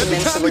club. Every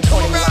time we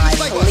come around, it's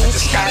like, I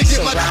just gotta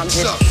get my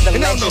dicks up.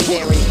 And I don't know who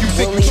you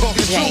think you're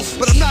talking to,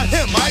 but I'm not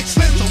him, alright,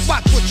 Slim? So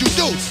watch what you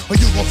do, or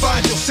you gon'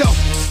 find yourself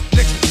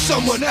next to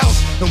someone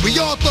else. And we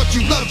all thought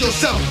you loved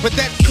yourself, but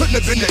that couldn't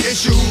have been the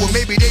issue. Or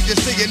maybe they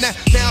just saying that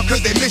now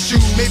cause they miss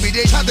you. Maybe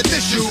they tried to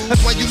diss you.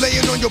 That's why you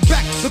laying on your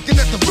back, looking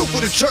at the roof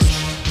of the church.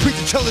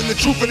 Preacher telling the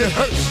truth and it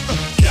hurts.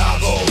 Y'all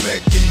gon'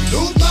 make me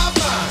lose my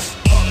mind.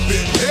 Up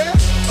in here,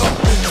 up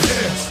in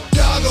here.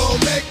 Y'all gon'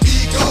 make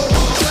me go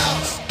all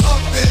out.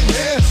 Up in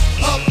here,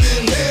 up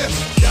in here.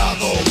 Y'all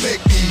gon'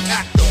 make me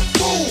act a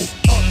fool.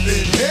 Up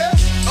in here,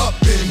 up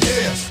in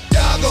here.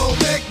 Y'all gon'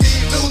 make me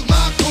lose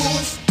my cool.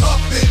 Up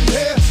in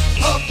here,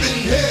 up in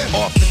here.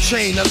 Off the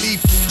chain, I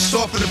leave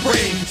soft in the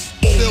brain.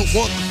 Still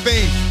want the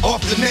fame, off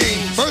the name.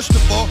 First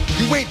of all,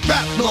 you ain't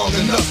rap long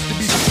enough to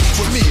be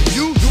with me.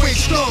 You ain't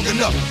strong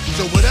enough.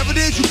 So whatever it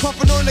is you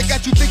puffin' on, they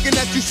got you thinking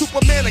that you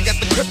Superman. I got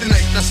the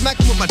kryptonite. Now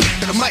smack him with my dick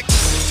to the mic.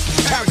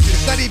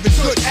 Characters, not even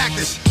good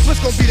actors.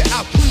 What's gonna be the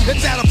outcome?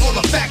 Let's add up all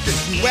the factors.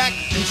 You whack,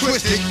 you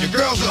twisted, your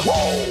girls are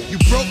whoa.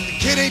 You broke, the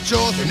kid ain't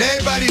yours, and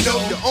everybody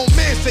know. Your own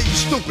man say you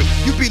stupid.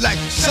 You be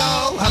like, so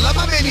I love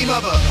my baby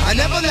mother. I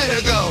never let her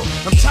go.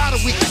 I'm tired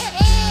of weak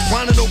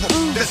whining over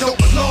that don't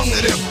belong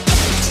to them.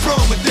 What's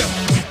wrong with them?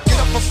 Get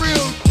up for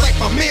real, like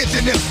my mans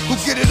in them, who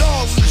get it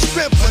all with the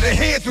strength of their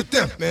hands with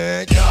them.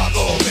 Man, y'all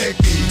gon' make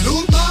me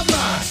lose my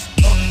mind.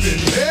 Up in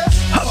here,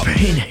 Up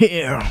in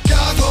here.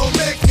 y'all gon'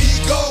 make me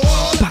go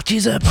all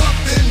Parties up.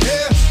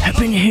 Up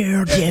in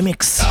here,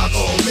 DMX.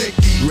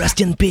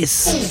 Rest in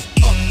peace.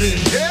 up in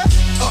here,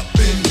 up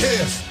in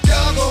here.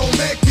 Y'all gon'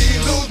 make me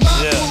lose my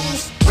cool.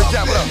 Big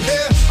Jack, what up?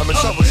 I'm in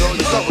trouble, Joe.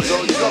 You trouble,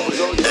 Joe. You trouble,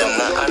 Joe. Them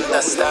not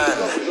understand.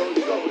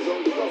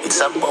 It's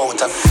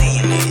about a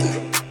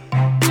feeling.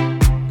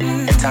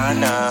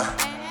 Etana,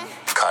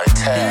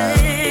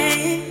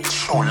 cartel,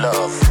 true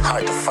love,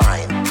 hard to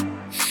find.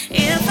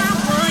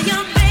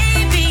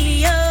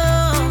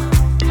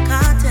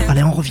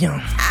 Allez, on revient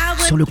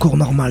sur le cours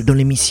normal de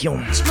l'émission.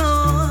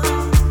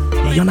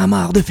 Et y en a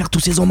marre de faire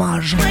tous ces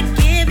hommages.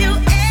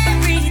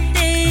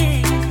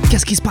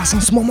 Qu'est-ce qui se passe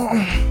en ce moment?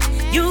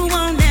 You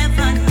won't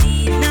ever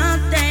need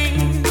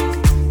nothing.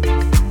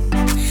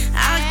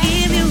 I'll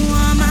give you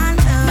all my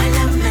love. My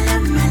love, my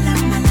love, my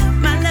love, my love,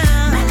 my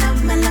love, my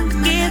love, my love.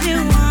 Give you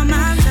all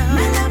my love.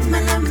 My love, my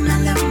love, my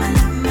love, my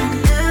love, my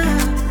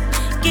love.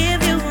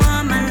 Give you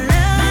all my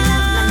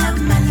love.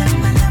 My love, my love,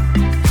 my love,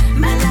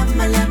 my love,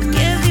 my love.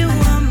 Give you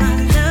all my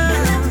love.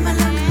 My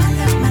love, my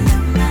love, my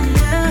love, my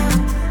love.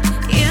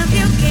 If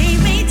you gave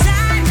me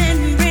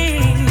diamond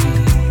ring,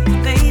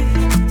 baby,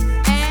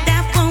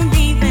 that won't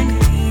even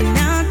mean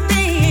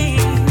nothing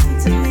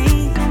to me.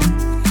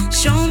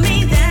 Show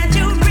me that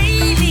you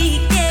really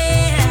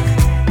care,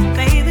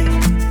 baby,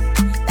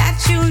 that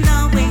you'll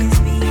always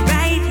be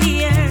right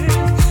here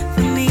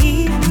for me.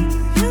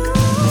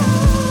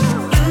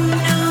 You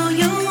know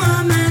you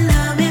are my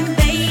loving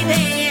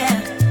baby.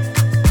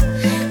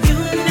 You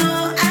know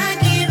I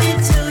give it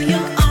to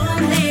you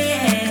only.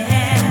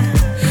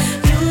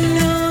 You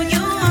know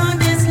you want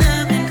this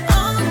loving,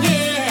 oh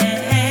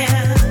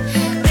yeah.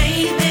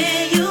 Baby,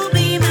 you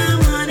be my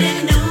one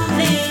and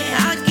only.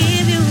 I'll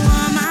give you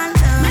all my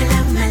love. My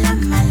love, my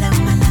love, my love,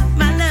 my love,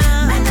 my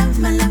love, my love,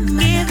 my love,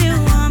 give you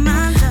all my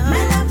love.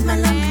 My love, my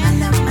love, my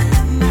love, my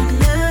love, my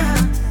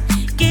love,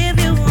 give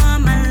you all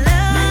my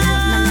love.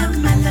 My love,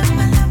 my love,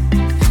 my love,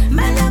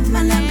 my love,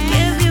 my love,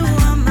 give you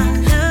all my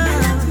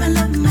love. My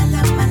love, my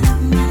love, my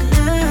love, my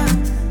love.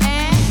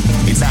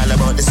 It's all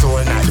about the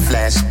soul, not the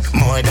flesh.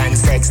 More than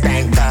sex,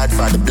 thank God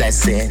for the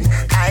blessing.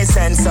 I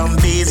send some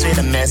bees with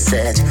a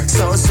message.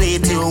 So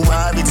sweet you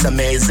are, it's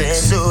amazing.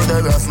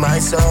 Shoulder of my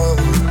soul,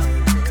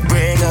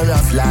 bringer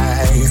of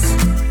life.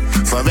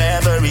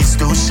 Forever is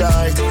too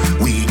short.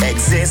 We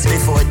exist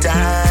before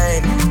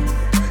time,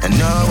 and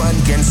no one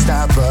can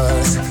stop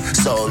us.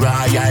 So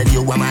royal,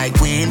 you are my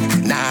queen.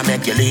 Now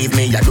make you leave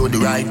me, I do the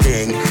right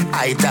thing.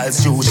 I tell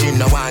you, she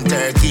no want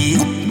turkey.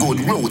 Good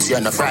roots,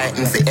 you're not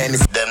frightened for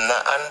anything. Them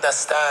not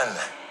understand.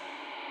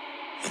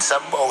 It's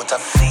about a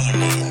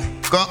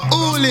feeling.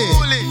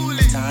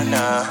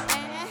 Tana,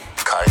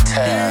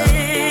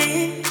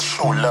 Cartel,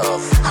 True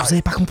Love. Vous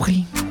avez pas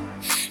compris?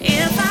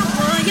 If I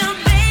were your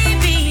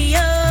baby,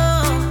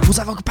 oh, Vous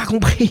avez pas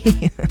compris?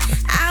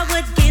 I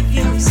would give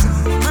you so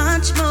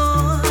much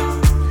more.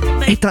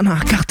 Etana,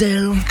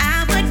 Cartel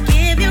I would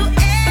give you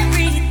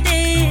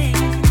everything,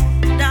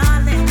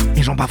 darling.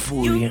 et Jean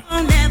Bafouille.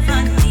 You'll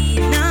never need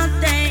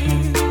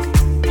nothing.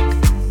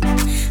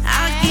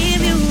 I'll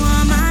give you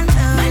all my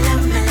love, my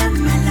love, my love,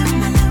 my love,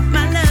 my love,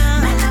 my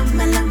love, my love,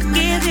 my love.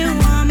 Give you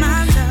all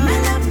my love, my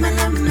love, my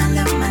love, my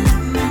love, my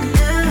love, my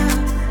love.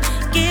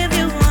 Give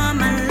you all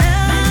my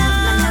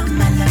love,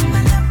 my love, my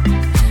love,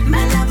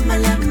 my love, my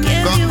love, my love.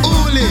 Give you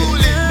all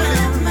my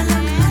love, my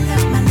love, my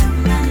love, my love,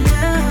 my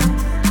love.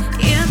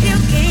 If you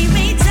gave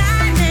me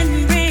diamond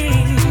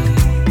ring,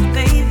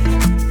 baby,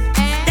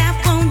 that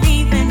won't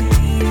even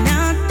mean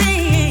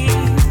nothing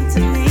to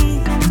me.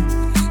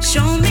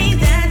 Show me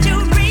that you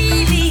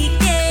really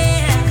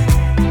care,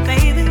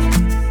 baby,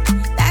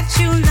 that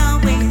you'll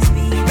always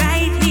be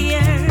right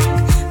here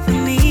for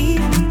me.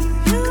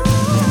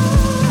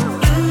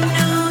 You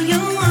know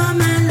you are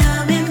my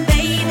loving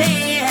baby.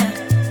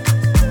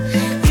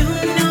 You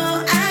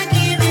know I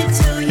give it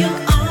to you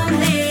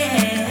only.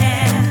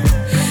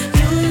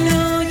 You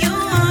know you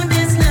want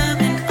this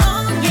loving,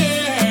 oh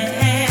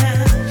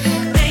yeah.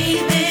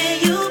 Baby,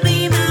 you be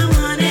my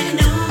one and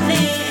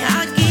only.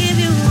 I'll give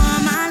you all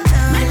my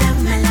love,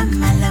 my love,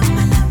 my love,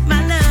 my love,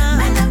 my love,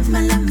 my love,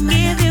 my love, my love.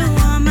 Give you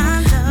all my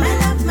love, my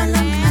love, my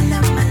love, my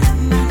love, my love,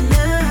 my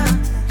love.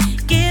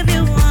 Give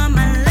you all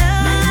my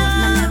love, my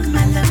love,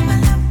 my love,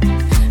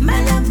 my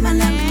love, my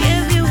love.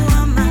 Give you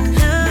all my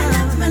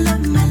love, my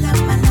love, my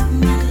love, my love,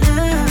 my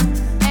love.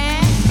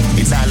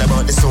 It's all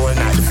about the soul,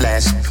 not the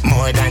flesh.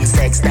 More than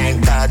sex,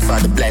 thank God for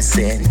the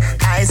blessing.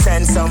 I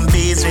send some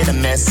bees with a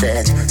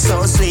message.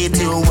 So sweet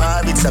you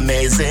are, it's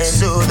amazing.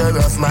 Shoulder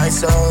of my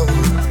soul,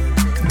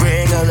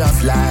 bringer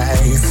of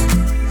life.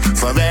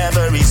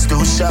 Forever is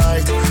too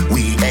short.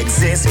 We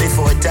exist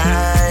before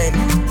time,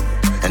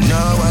 and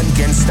no one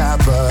can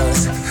stop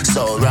us.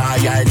 So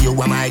royal, you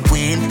are my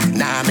queen.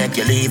 Now make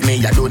you leave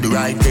me, I do the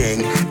right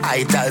thing.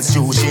 I tell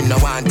you, she no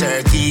want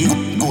turkey.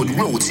 Good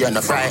roots, you're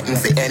not frightened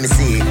for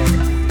anything.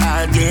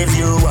 I'll give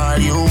you all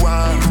you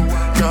want.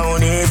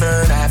 Don't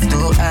even have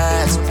to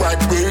ask. What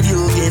will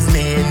you give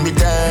me in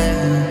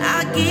return?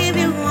 I'll give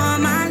you all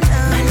my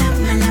love, my love,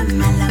 my love,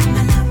 my love,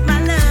 my love,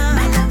 my love,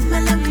 my love, my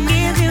love.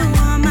 Give you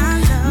all my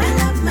love, my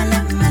love, my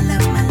love, my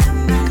love, my love,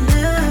 my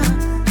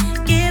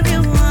love. Give you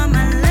all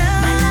my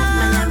love,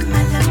 my love,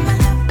 my love, my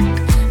love,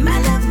 my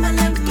love, my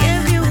love.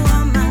 Give you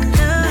all my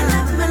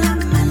love, my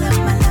love, my love,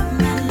 my love,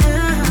 my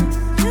love.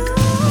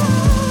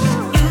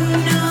 You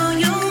know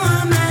you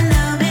are my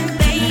loving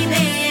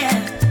baby.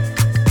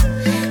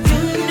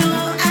 You know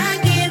I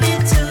give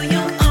it to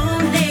you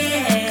only.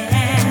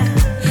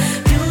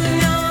 You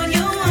know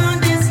you want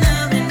this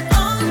loving,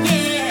 oh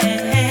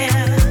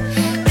yeah.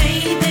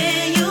 Baby,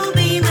 you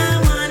be my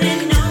one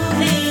and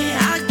only.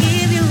 I'll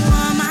give you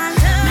all my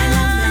love, my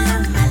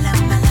love, my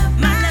love, my love,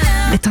 my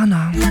love.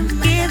 Etana,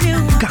 Give you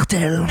all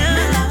Cartel,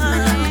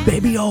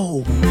 Baby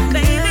O.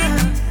 baby.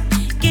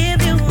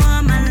 Give you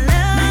all my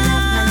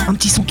love. Un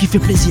petit son qui fait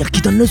plaisir,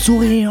 qui donne le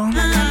sourire.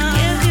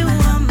 Give you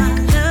all my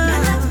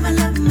love, my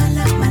love, my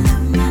love, my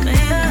love, my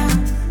love.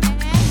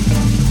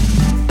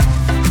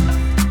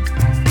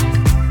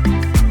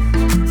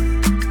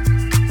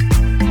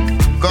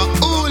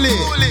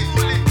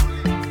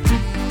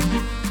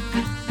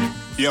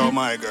 Yo,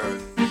 my girl.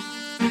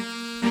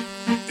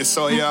 It's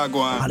so you're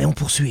going. Allez, on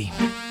poursuit.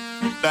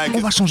 Like On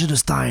it, va changer de my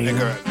style.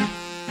 girl.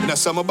 In a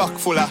summer back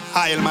full of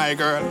high, my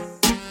girl.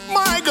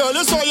 My girl,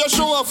 you saw your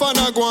show off on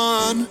a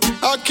guan.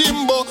 A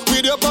Kimbo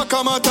with your pack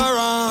of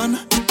Mataran.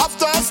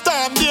 After a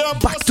stand there.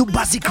 Back to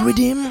basic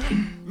rhythm.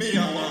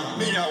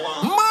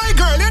 My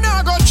girl, you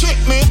not go trick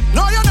me.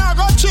 No, you not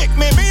go trick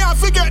me. Me, I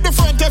forget the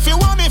front if you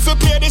want me to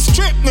play this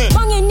trick me.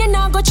 Bangin', you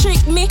not go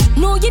trick me.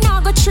 No, you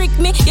not go trick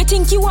me. You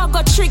think you are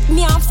go trick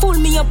me and fool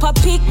me up a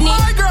picnic.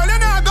 My girl, you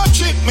not go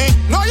trick me.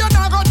 No, you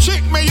not go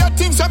trick me. You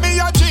think so me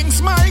a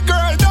jinx. My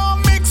girl,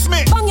 don't mix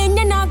me. Bangin',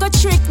 you not go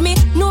trick me.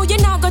 No, you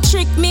not go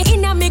trick me.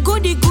 Inna me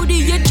goody goody,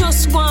 you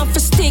just want to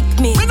stick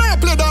me. Me not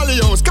play dolly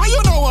house, cause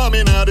you know I'm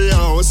in the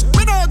house.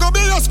 Me not go be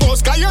your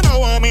spouse, cause you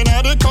know I'm in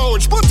the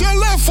couch. Put your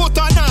left foot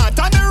on north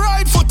and the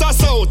right foot on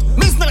south.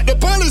 Me's not the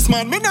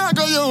policeman, me not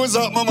go use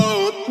up my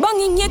mouth.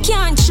 Bangin', you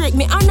can't trick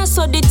me, and I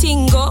saw the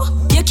thing go.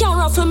 You can't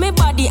ruffle me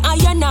body,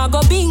 and you not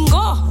go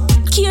bingo.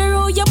 Care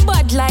how you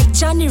bad like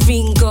Johnny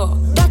Ringo.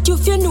 That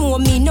if you know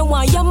me, no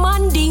one your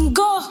man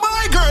dingo.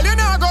 My girl, you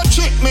not go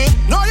trick me.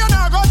 No, you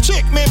not go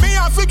trick me. Me,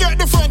 I forget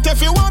the front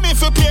if you want me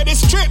to play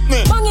this trick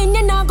me. Bangin',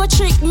 you not go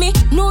trick me.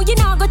 No, you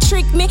not go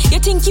trick me. You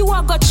think you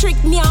are go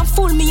trick me and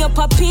fool me up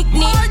a picnic.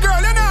 My girl,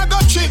 you not go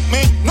trick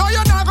me. No,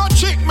 you not go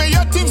trick me.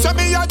 You think so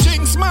me a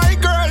jinx. My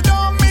girl,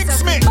 don't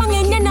mix me.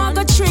 Bangin', you not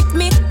go trick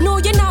me. No,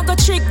 you not go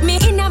trick me.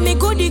 Inna me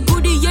goody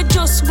goody, you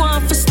just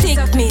want to stick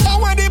me.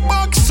 And when the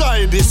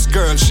backside, this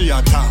girl she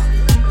attack.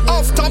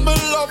 After me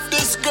love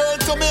this girl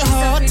to me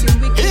heart.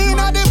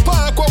 Inna the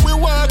park where we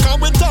walk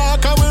and we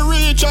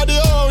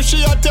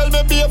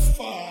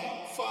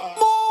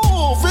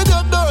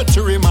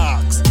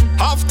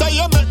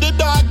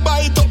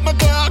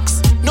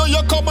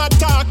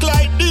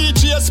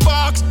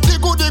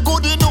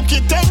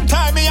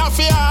have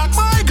to ask,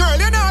 my girl,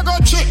 you not go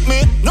trick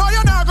me. No,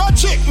 you not go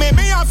trick me.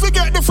 Me have to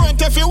get the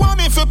front if you want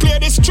me to play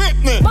this trick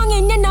me.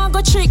 Bangin', you not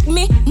go trick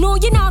me. No,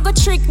 you not go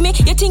trick me.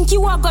 You think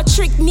you are go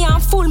trick me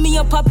and fool me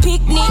up a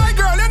picnic. My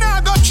girl, you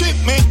not go trick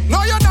me.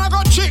 No, you not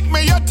go trick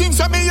me. You think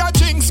so me a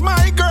jinx.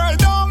 My girl,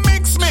 don't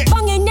mix me.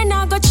 Bangin', you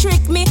not go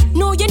trick me.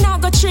 No, you not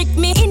go trick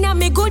me. Inna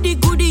me goody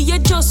goody, you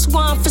just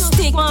want for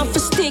stick. Want for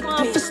stick.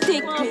 Want for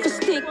stick. Want for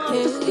stick.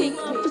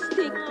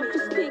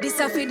 This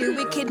a for the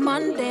wicked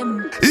man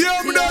them.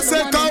 Yeah, me da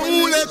say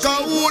kaule.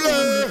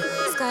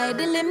 Sky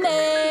the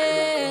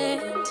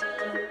limit.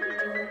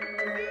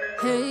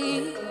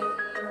 Hey,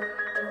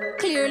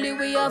 clearly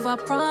we have a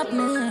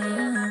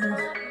problem.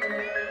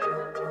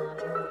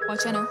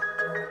 Watch you now.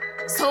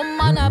 Some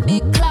man a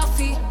big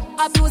claffy,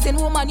 abusing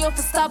woman, you have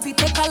to stop it.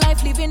 Take a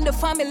life, live in the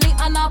family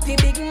unhappy.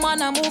 Big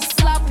man a move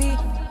sloppy.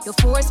 You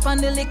force on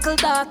the little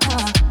daughter.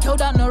 You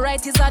don't know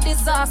right is a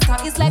disaster.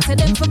 It's like say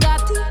them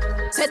forgot it.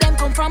 Say them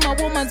come from a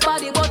woman's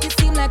body, but it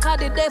seem like how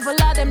the devil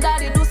or them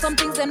daddy do some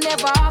things them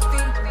never happy.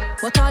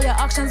 But all your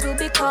actions will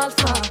be called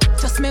for.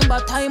 Just remember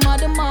time of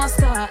the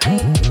master. Hey.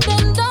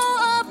 Them don't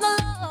have no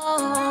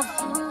love.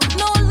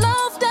 No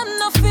love, them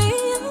no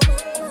feel.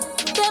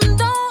 Them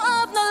don't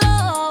have no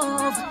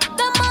love.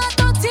 Them are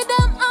dirty,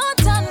 them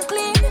hot and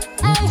clean.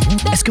 Hey.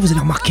 Est-ce que vous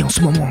avez remarqué en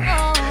ce moment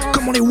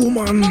comment les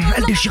women,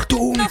 elles déchirent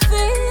tout?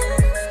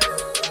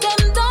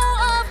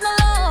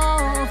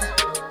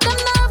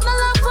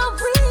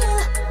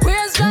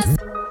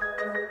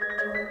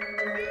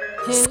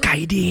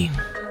 Skydy.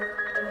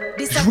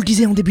 Je vous le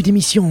disais en début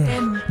d'émission,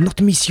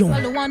 notre mission,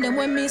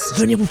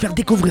 venir vous faire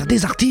découvrir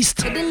des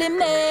artistes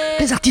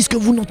que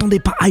vous n'entendez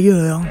pas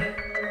ailleurs.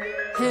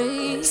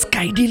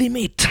 Skydy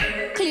Limit,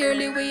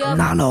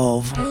 Na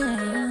Love.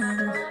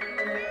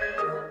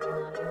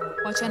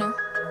 Watch out.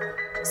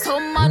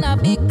 Some man a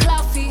big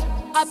claffy,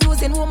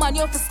 abusing woman,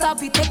 you have to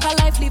stop it. Take a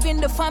life, live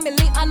in the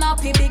family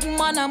unhappy. Big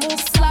man a move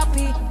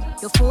sloppy.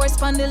 You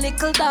force on the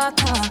little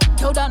daughter.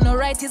 You don't know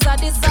right is a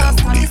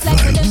disaster. It's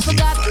like they them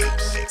forgot it.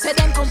 Say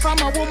them come from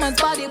a woman's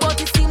body, but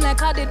it seem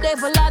like how the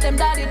devil or them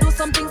daddy do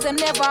some things them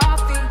never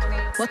happy.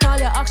 But all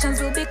your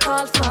actions will be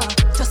called for.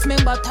 Just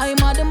remember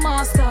time of the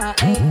master.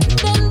 Hey.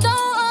 Them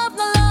don't have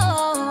no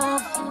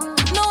love.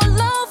 No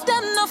love,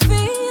 them no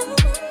feel.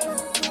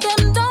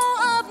 Them don't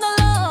have no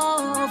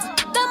love.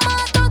 Them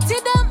are dirty,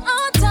 them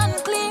hot and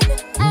clean.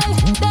 Hey.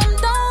 Them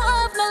don't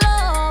have no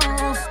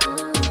love.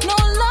 No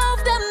love,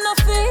 them no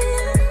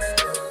feel.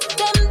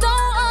 Them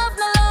don't have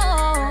no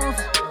love.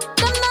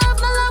 Them not have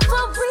no love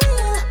for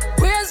real.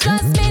 Where's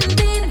Jasmine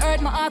Dean?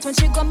 Hurt my heart when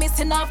she go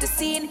missing off the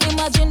scene.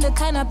 Imagine the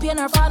kind of pain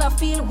her father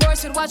feel.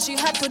 Worse with what she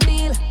had to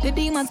deal. The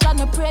demons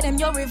gonna pray them,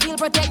 you reveal.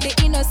 Protect the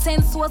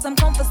innocent souls, I'm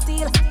come for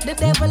steal. The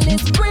devil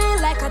is real,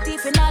 like a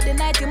thief in all the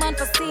night, the man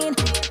for seen.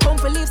 Come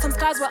for leave, some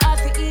scars were hard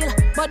to heal.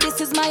 But this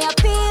is my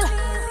appeal.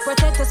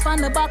 Protect us from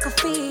the back of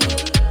field.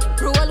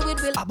 Roll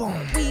with will,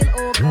 wheel,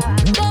 oh God.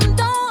 Them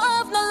don't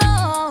have no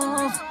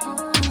love.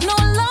 No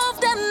love,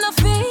 them no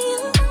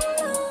feel.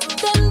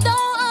 Them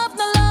don't have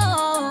no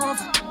love.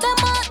 Them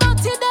are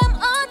dirty, them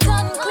hot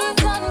and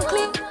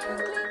clean.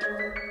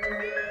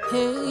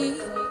 Hey.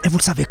 Et vous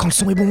le savez, quand le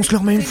son est bon, on se le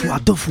remet une fois,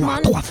 deux fois,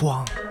 trois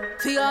fois.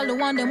 Je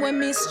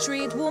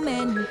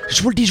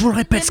vous le dis, je vous le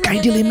répète,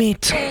 Skydy Limit.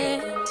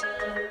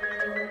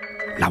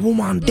 La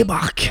woman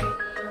débarque.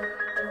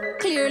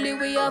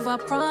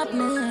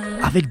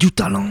 Avec du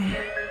talent.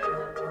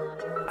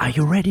 Are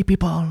you ready,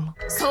 people?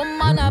 Some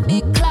man a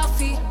big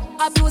claffy,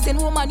 abusing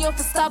woman, you have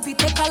to stop it.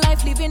 Take a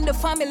life, live in the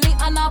family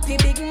unhappy.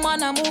 Big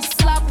man a move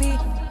sloppy.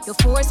 You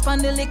force on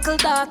the little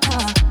daughter.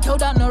 You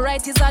don't know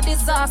right is a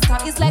disaster.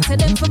 It's like say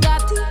them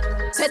forgot it.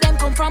 Say them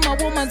come from a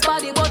woman's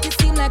body, but it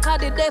seem like how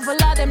the devil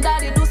or them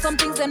daddy do some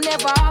things them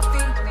never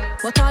happy.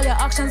 But all your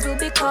actions will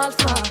be called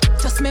for.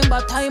 Just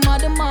remember time of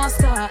the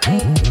master. Hey.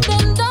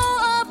 Them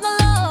don't have no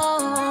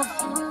love.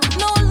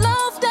 No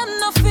love, them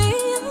no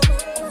feel.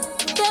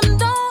 Them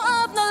don't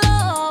have no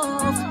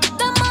love.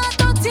 Them are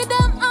dirty,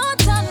 them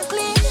hot and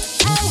clean.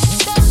 Hey.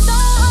 Them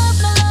don't have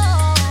no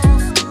love.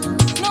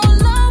 No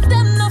love,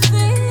 them no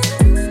feel.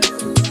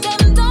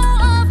 Them don't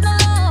have no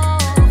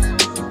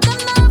love. Them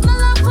not have no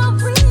love for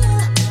real.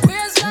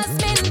 Where's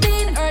Jasmine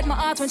Dean? Hurt my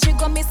heart when she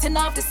go missing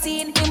off the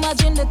scene.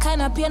 Imagine the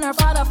kind of pain her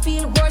father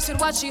feel. Worse with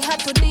what she had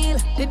to deal.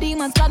 The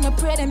demons gonna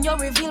pray them, you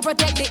reveal.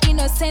 Protect the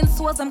innocent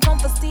souls, I'm come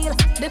for steal.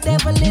 The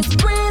devil is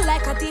real,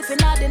 like a thief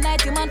in all the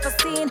night, the man for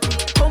seen.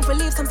 Come for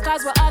leave, some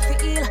scars were hard to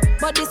heal.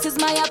 But this is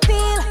my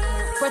appeal.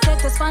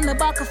 Protect us from the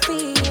back of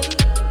field.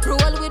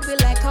 Roll with me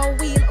like a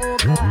wheel, oh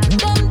God.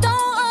 Them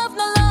don't have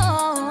no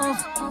love.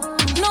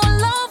 No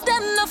love,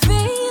 them no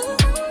feel.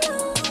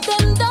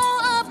 Them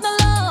don't have no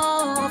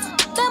love.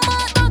 Them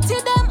are dirty,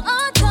 them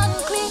hot and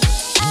clean.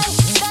 Hey,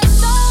 them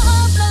don't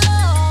have no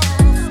love.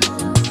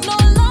 No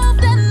love,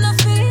 them no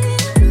feel.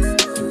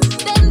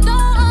 Them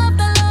don't have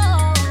no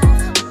love.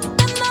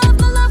 Them not have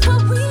no love for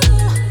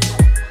real.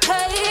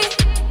 Hey,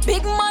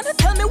 big man,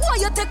 tell me why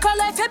you take a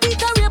life. You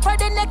beat a raper,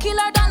 then you kill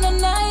her down the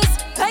nice.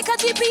 Like a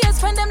GPS,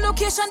 find them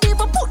location,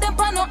 even put them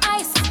on no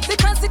ice. The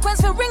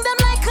consequence will ring them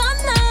like a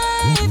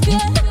knife,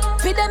 yeah.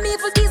 Feed them them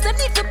evil deeds, them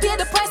need to pay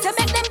the price. They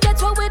make them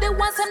get what with it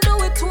once and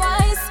do it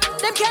twice.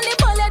 Them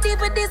cannibal, they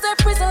even deserve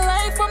prison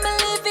life. When me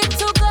leave it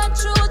to God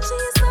through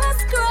Jesus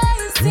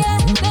Christ. Yeah,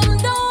 them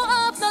don't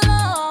have no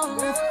love,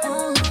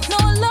 no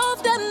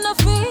love, them no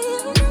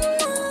feel.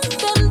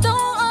 Them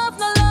don't have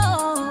no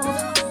love.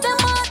 Them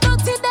heart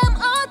dirty, them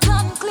heart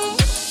unclean.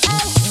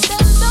 Ay,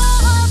 them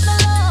don't have no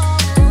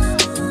love,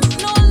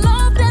 no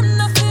love, them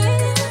no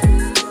feel.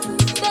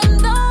 Them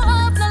don't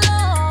have no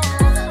love.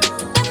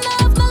 Them don't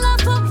have no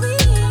love for me.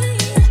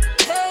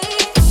 Hey.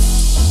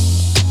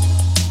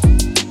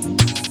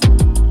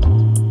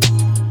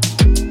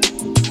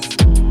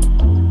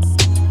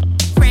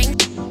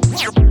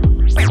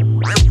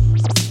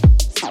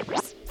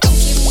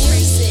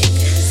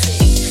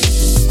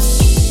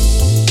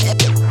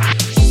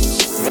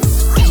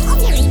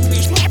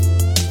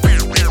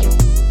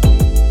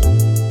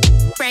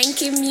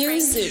 Frankie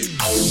Music.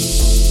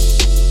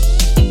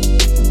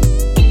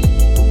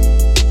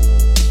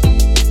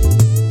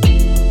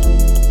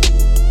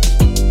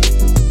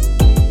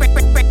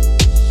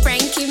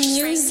 Frankie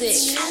Music.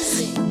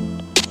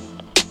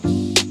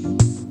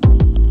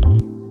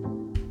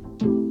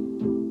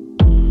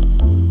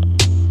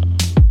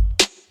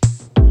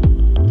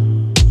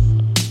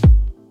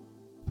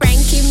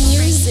 Frankie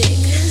Music.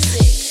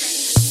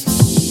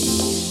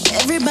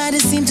 Everybody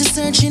seems to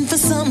searching for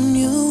something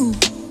new.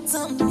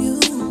 Something new.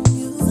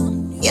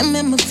 Yeah,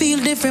 make me feel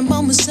different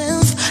about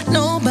myself.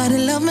 Nobody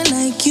love me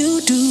like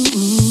you do.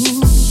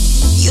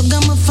 You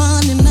got me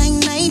falling like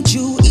night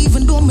you.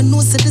 Even though me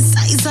know say the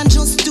size and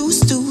just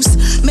deuce.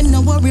 Me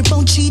no worry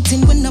about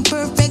cheating when I'm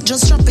perfect.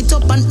 Just drop it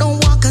up and don't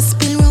walk a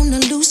spill round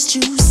and loose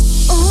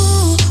juice.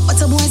 Oh,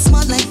 but a boy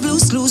smart like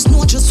blues loose.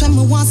 No, just when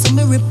me want some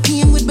me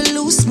repeat with the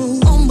loose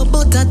move. On my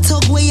butt a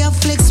tug where you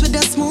flex with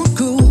a smooth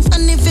groove.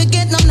 And if you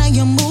get numb now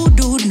your mood,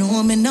 dude,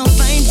 no, me no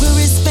find for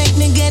respect.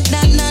 Me get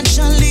that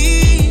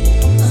naturally.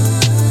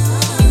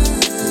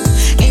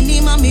 Any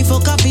mommy for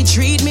coffee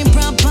treat me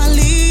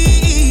properly.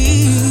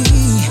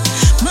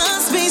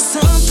 Must be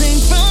something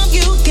from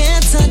you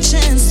get a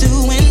chance to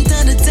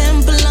enter the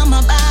temple of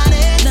my body.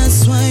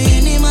 That's why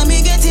any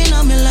mommy getting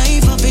on my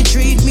life, I be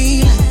treat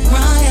me like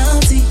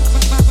royalty.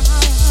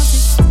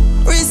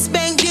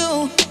 Respect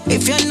you.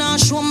 If you're not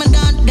show me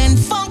that, then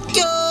fuck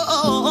you.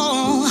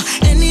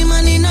 Any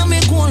man in a me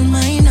gold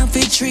mine, I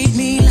be treat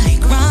me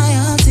like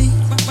royalty.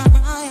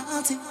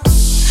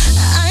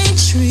 I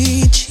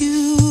treat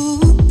you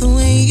the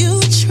way you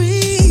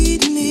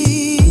treat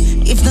me.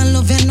 If the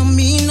love you no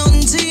mean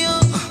nothing to you,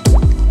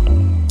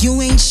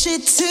 you ain't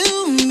shit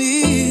to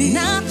me.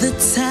 Not the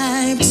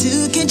type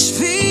to catch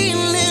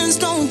feelings,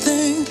 don't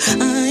think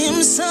I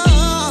am soft.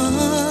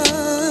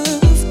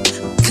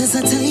 Cause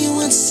I tell you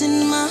what's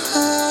in my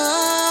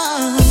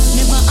heart.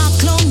 Never a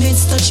clown,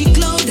 mates touchy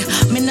cloud.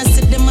 Me not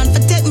sit them man for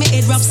take me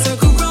head wrap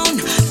circle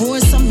round. For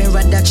some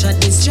mirror that try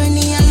this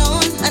journey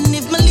alone. And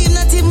if me leave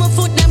not in my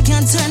foot, them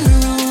can't turn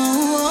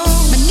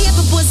around. My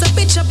neighbor post a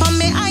picture on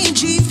me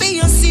IG for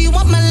you see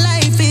what my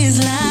life is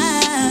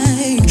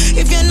like.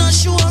 If you're not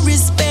sure,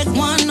 respect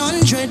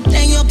 100,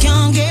 then you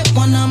can't get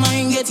one of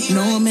mine. Get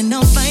no, me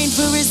no fight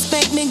for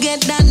respect, me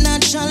get that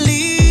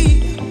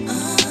naturally.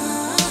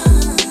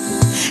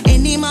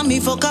 Any mommy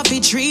for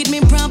coffee treat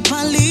me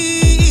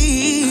properly.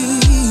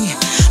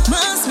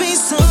 Must be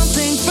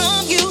something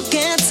from you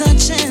get a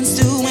chance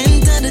to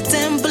enter the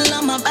temple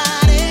of my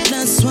body.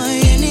 That's why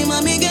any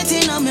mommy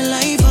getting on my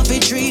life, I be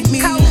treat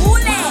me like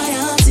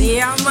royalty.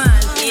 Yeah man,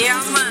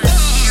 yeah man.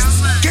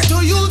 Get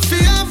to youth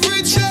for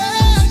every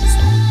chance.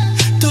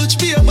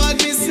 Touch me about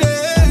me say.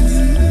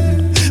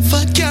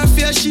 Fat car for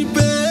your shipping.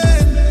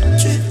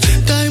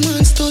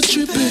 Diamonds touch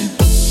tripping.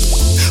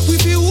 We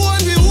feel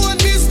one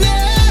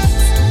business.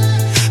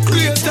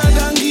 Greater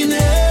than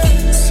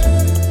Guinness.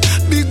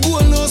 Big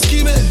goal no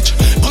skimmage.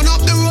 On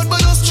up the road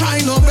but us try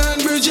no burn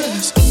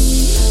bridges.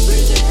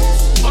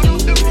 On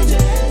up the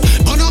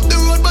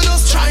road but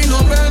us try no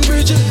burn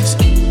bridges.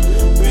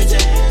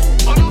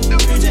 On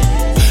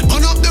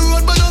up the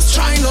road but us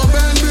try no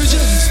burn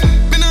bridges.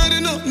 Me not do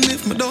nothing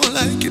if me don't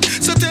like it.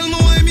 So tell me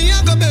why me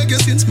I go beg you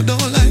since me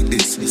don't like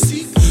this. You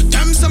see,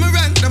 them some me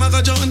rent, them I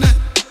go join that.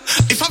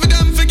 If I be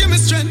them forgive me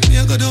strength, me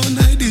I go down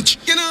that ditch.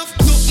 You know,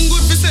 nothing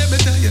good for say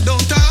better you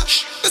don't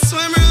touch. That's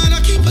why me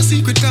rather keep a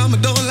secret 'cause me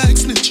don't like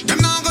snitch. Them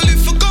now go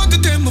live for God to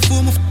them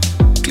before me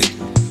click.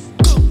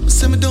 Come,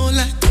 say me don't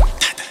like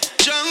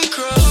junk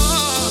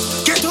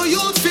rock. Get to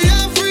youth for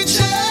every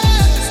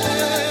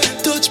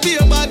chance. Touch me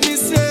about me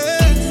say.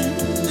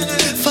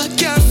 Fat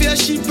car for your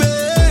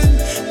shipping.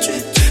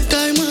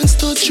 Diamonds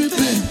touch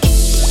tripping.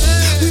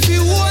 We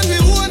feel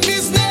one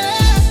business.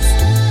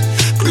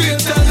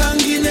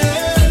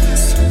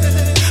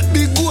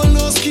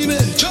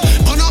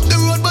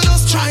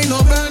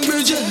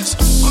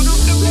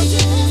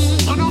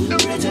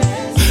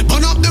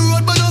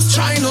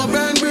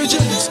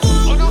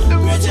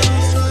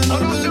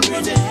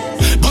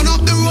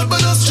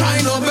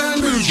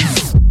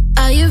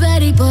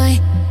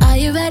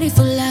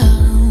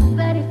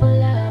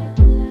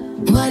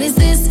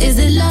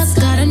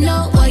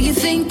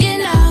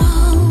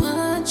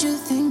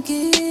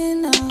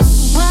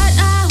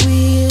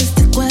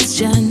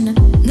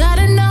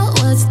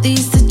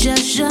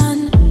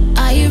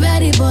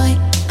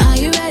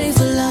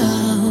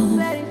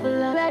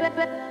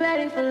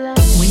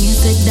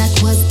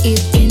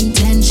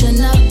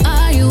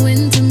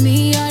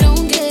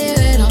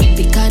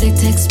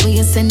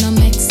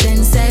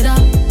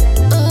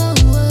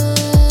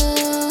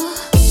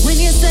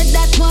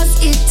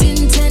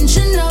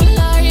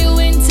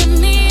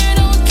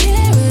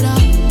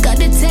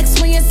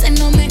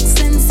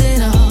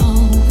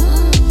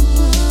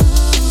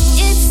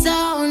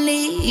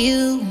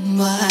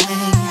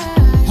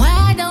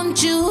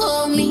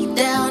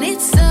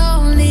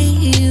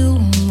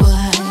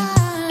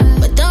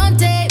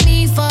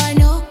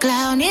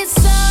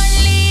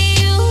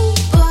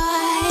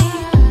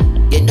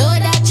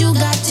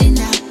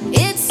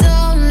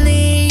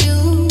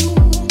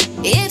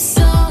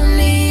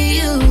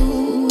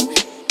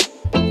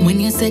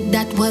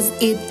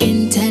 it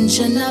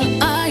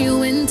intentional? Are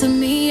you into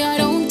me? I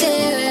don't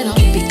care at all.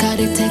 Because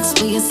the text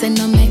where you send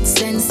no make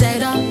sense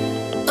at all.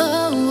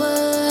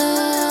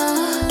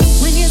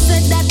 When you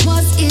said that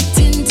was it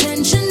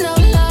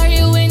intentional? Are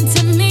you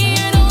into me?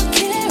 I don't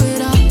care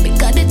at all.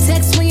 Because the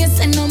text when you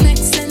send no make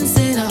sense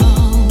at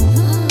all.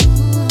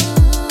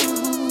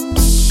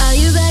 Are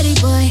you ready,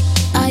 boy?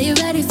 Are you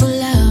ready for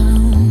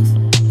love?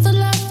 For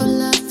love, for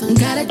love, for love.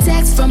 Got a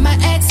text from my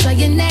ex, are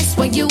you next?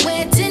 What you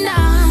waiting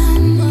on?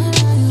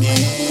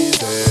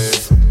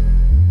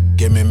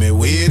 Give me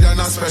weed and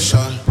a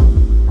special.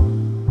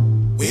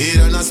 Weed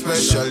and a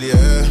special,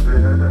 yeah.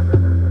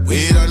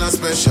 Weed and a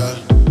special.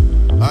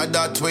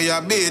 That way I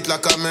beat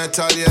like a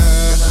metal,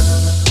 yeah.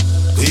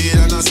 Weed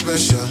and a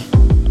special.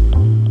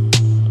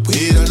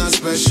 Weed and a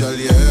special,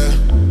 yeah.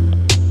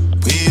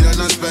 Weed and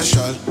a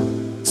special.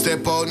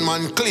 Step out,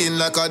 man, clean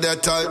like a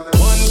Dettol. 1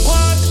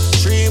 quart,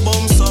 3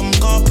 boom, some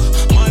cup.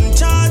 Man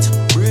charge,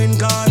 brain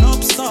gone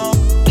up, so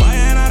buy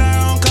another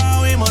round,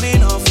 cause we money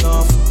enough.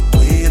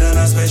 Weed and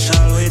a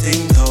special, we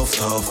think tough.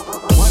 1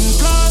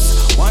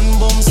 plus, 1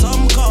 boom,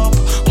 some cup.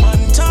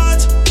 Man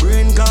charge,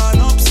 brain gone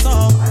up,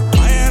 so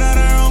buy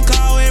another round,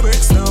 cause we brick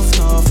stuff.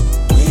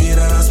 Weed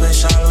and a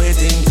special, we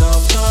think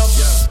tough.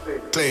 Yeah,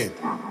 clean.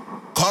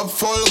 Cup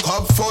full.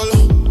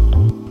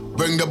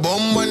 Bring the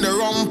bum when the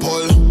rum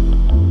pull.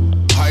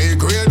 High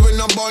grade with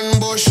no bun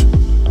bush.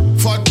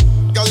 Fat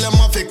girl, them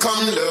have to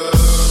come low.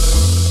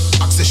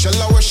 Ask the shell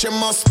where she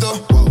must do.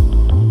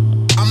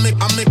 I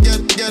me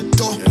get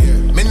to.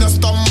 Me no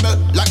stumble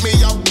like me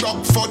a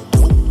rock foot.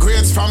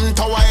 Grades from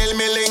Tawile,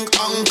 me link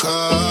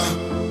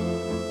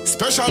anchor.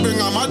 Special bring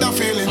a mother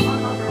feeling.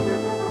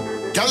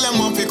 Girl, them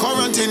want to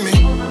quarantine me.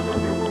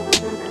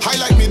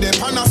 Highlight me the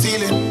pan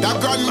ceiling. That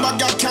grand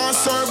bag I can't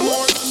serve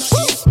more.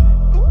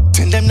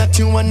 Tell them that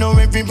you want know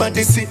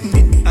everybody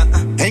sitting.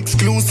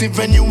 Exclusive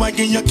when you are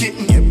in your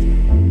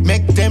kitten.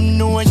 Make them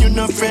know you're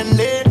not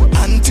friendly.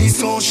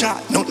 Anti-social,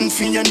 nothing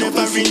for you,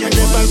 never read.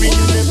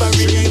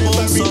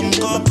 Some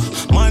cup,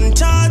 man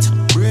charge,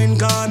 brain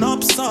gone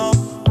up, so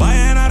buy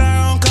another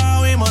round,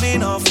 cause we money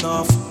enough.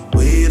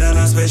 Weed and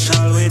a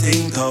special, we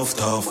think tough.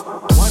 1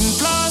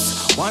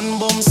 plus, 1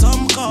 boom,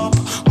 some cup.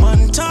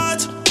 Man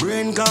charge,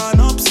 brain gone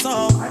up,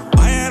 so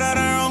buy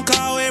another round,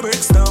 cause we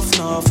brick stuff.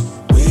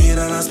 Weed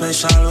and a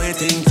special, we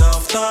think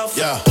tough.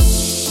 Yeah.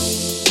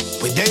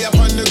 We day up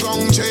on the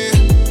ground, Jay.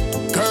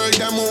 Girl,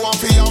 them who want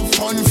to have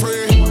fun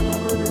free.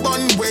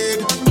 Bun weed,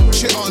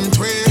 she on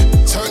tway.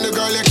 Turn the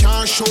girl, you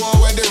can't show her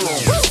where they go.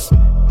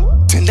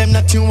 Tell them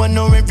that you want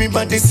know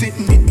everybody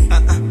sitting.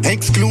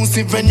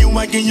 Exclusive when you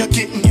are in your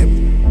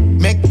kitten.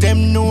 Make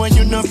them know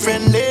you're not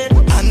friendly.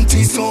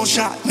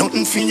 Anti-social,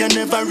 nothing for you,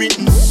 never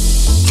written.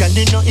 Girl,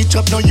 you know each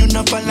up, no, you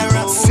not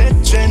tolerant.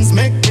 Set trends,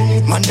 make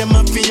man, them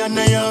a fee on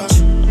the yacht.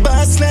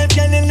 Boss life,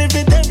 girl, you live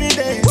it every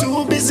day.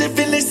 Too busy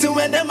for listen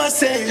when them a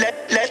say,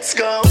 let's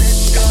go.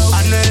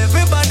 I know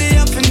everybody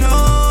have to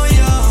know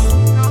ya.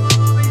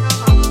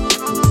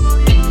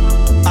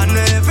 I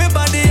know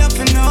everybody have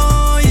to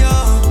know ya.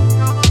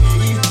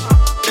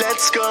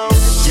 Let's go.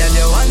 Girl,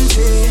 you want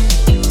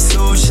it,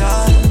 social.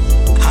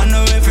 I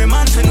know every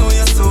man to know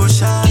you're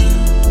social.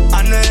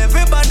 I know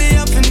everybody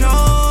have to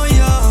know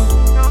ya.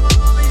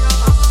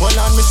 Well,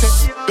 on me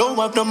say, don't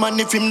have no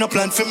money if him no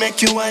plan to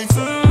make you wife.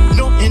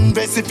 No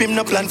invest if him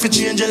no plan to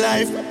change your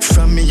life.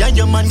 From me and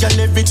your man, girl,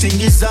 everything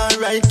is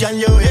alright. Girl,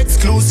 you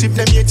exclusive,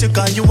 them hate you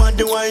cause you are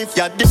the wife.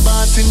 You're the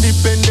boss,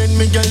 independent,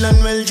 me girl,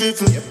 and well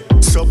driven.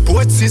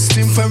 Support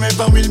system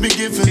forever will be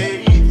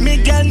given. Me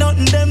girl,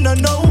 nothing them no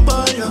know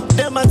by you.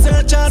 Them a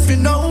search out for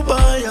no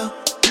by you.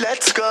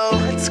 Let's go.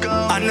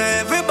 I know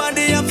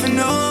everybody have to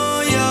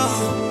know you.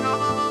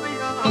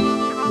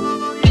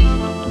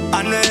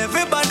 I know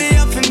everybody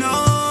have to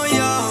know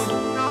you.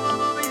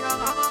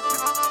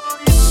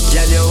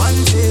 Girl, you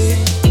want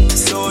it,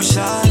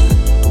 social.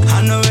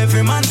 I know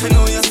every man to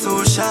know you're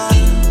social.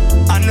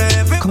 I know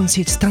every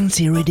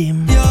Consistency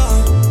Rhythm.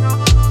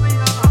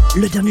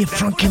 Le dernier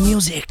Funky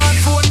Music.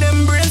 phone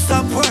them brain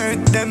stop work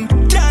them.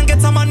 Can't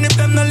get some money if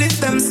them no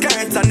lift them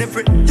skirts. And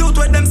every youth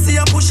where them see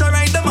a push a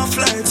ride them a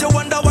flirt. You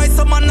wonder why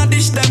some man a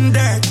dish them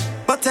dirt.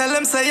 But tell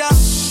them say ya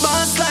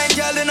boss like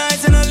girl the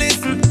night you no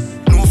listen.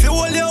 No if you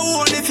hold your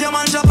own if your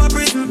man drop a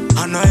prison.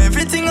 I know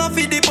everything I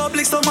feed the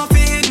public some a fi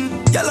hidden.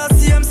 Girl I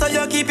see him so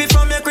you keep it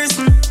from your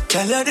christen.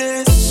 Tell you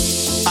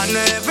this, I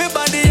know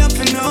everybody have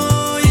to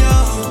know you.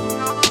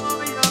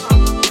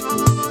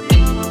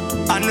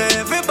 I know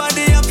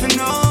everybody have to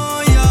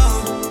know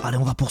you. Allez,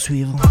 on va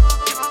poursuivre.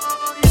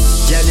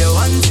 Girl, you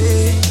want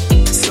it,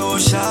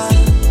 social.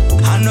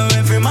 I know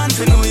every man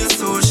to know you're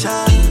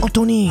social.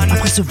 Anthony,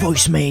 après ce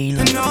voicemail,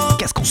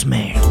 qu'est-ce qu'on se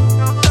met?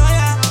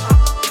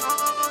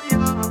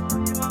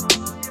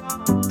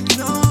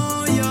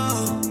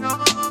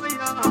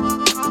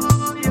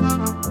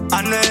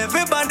 I know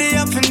everybody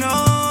have to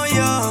know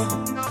you.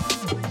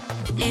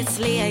 It's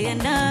Leah, you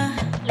know.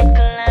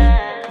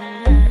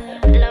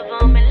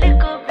 Love on me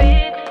little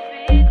bit.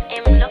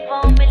 Him love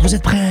on me. Vous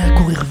êtes prêts à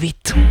courir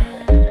vite,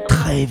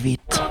 très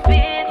vite.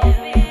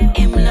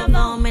 Him love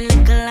on me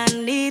little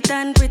and neat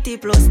and pretty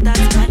plus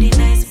that's body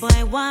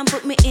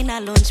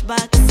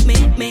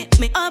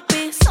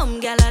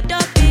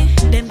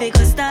Them big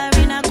a star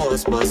in a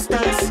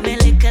Ghostbusters. Me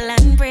little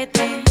and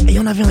pretty. Et il y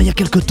en avait un il y a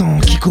quelque temps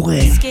qui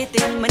courait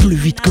plus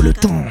vite que le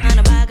temps. And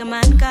a bag of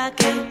man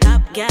cocky.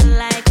 Top girl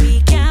like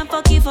we can't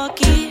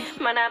fucky.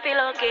 Man I feel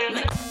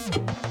okay.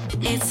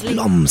 It's lit.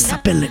 L'homme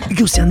s'appelle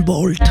Usain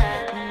Bolt.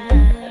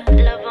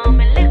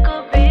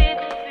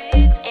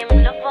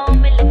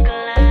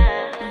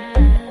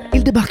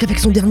 Il débarque avec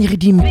son dernier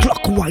redeem,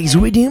 Clockwise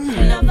Redeem.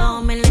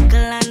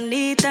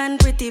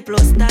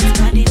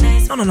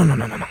 Non.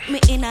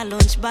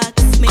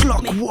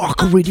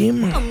 Clockwork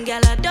Redeem.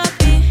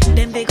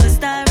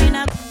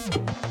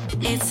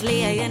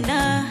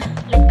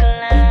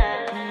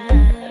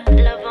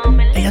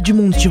 Et il y a du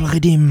monde sur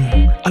Redeem.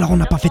 Alors on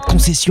n'a pas fait de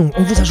concession,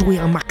 on vous a joué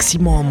un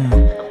maximum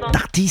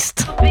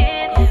d'artistes.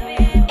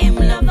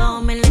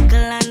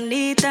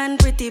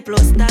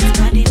 Plus that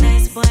body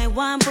nice boy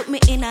one put me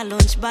in a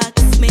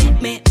lunchbox. Me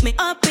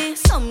uppy,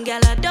 some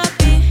gal a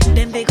dopey.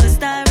 Them big a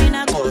star in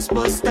a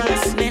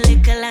Ghostbusters. Me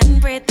little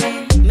and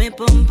pretty. Me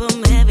pum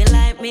heavy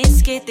like me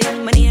skitty.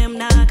 My name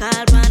now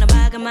called man a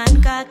bag of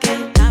man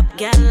cocky. Top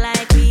gal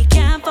like we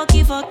can't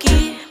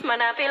fucky. Man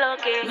I feel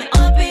okay. Me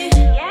uppy,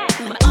 yeah.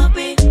 Me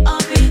uppy.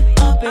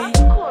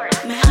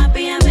 Me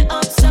happy and me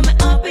up so me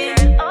uppy.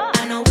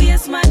 I know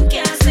waste man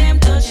can't say I'm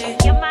touchy.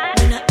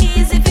 Me no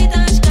easy fi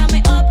touch 'cause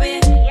me uppy.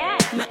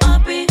 Me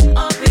uppy.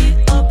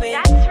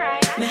 That's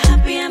right. Me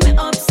happy and me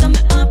up so me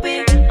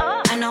uppy.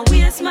 I know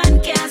waste man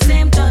can't say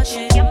I'm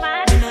touchy.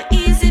 Me no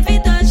easy fi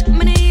touch.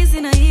 Me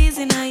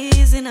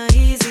no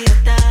easy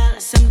at all.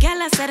 Some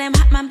gyal say them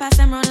hot man pass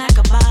them round like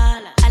a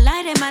ball. I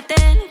lie them a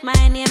tell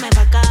my name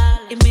ever call.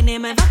 If me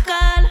name ever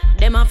call,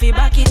 them a fi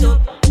back it up.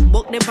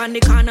 Book them on the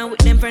corner with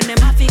them friend,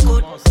 them a fi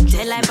good.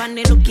 Tell life on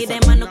the looky,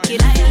 them a nookie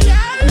like.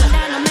 But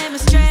that don't make me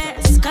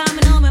stress, 'cause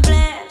me know me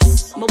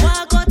blessed. Me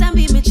walk out and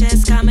beat me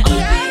chest, 'cause me uppy.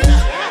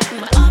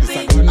 Me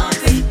uppy.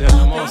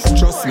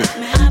 Trust me.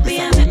 Me happy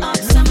and me up,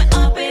 so me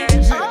uppy.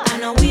 I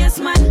know waste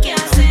man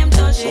can't say I'm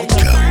touchy.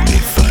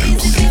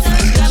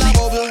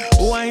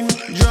 Wine,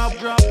 drop.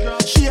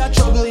 She a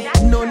trouble,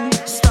 none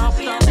stop.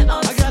 I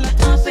got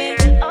it uppy.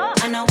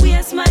 I know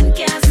waste man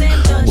can't say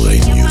I'm touchy.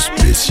 Brain you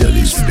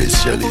specialist.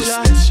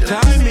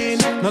 Timing,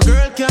 no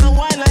girl can't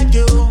whine like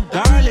you,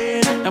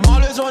 darling. Them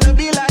always wanna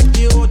be like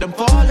you, them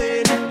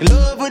falling in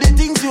love with the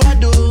things you a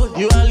do.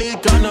 You a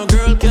leak and no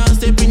girl can't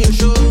step in your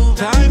shoe.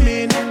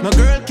 Timing, no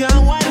girl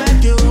can't whine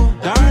like you,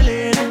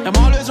 darling. Them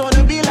always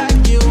wanna be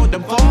like you,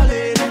 them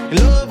falling in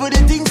love with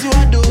the things you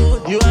a do.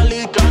 You a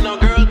leak and no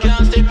girl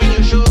can't step in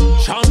your shoe.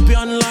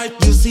 Champion like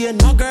you see,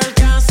 no girl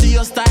can't see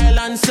your style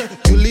and say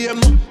you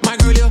lame. My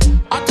girl, you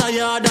hot a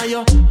yard and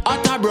you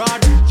hot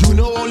abroad. You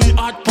know only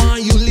hot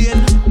pan you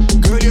lane.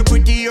 Girl, you're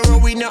pretty, you're a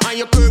winner, and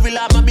you're curvy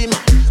like my bimmer.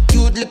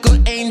 Cute little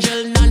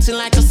angel dancing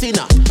like a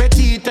sinner.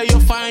 Petite,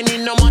 you're fine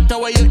no matter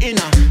where you're in.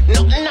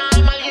 Nothing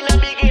normal, you're a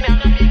beginner.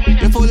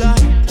 You're full of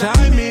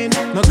timing.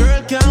 No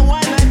girl can't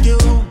whine like you,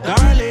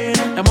 darling.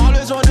 Them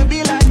always wanna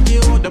be like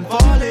you. Them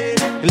falling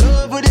in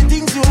love with the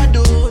things you a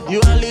do.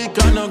 You a lick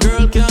and no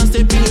girl can't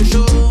step in your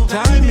shoe.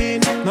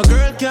 Timing. No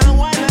girl can't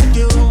whine like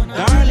you,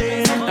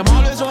 darling. Them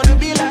always wanna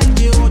be like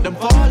you. Them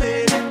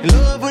falling in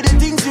love with the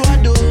things you a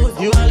do.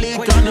 You a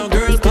lick and no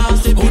girl can't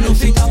step in your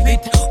shoe.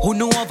 Who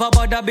know of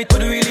about a bit,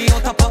 but really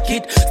out of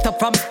pocket. Stop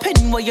from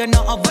spending where you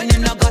not have and you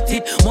not got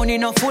it. Money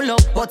not full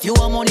up, but you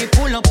want money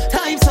full up.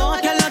 Time so I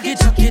can lock it,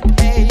 jacket.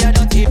 Hey, you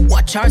don't it.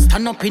 Watch her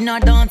stand up in a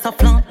dance a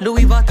flaunt.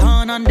 Louis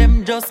Vuitton and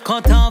them just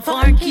cut off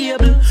our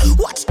cable.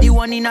 Watch the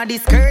one in a the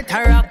skirt,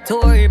 her rock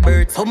to her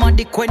bird.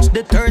 Somebody quench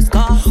the thirst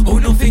car. Who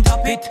know fit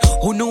up it?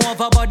 Who know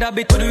of about a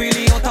bit, but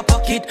really out of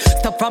pocket.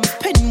 Stop from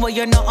spending where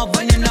you not have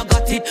and you not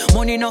got it.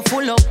 Money not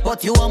full up,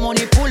 but you want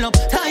money full up.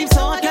 Time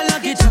so I can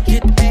lock it,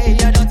 jacket. Hey,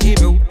 you don't it,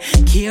 bro.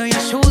 Care your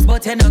shoes,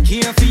 but you don't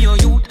care for your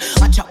youth.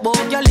 I chop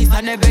about your list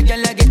and every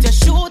girl I get your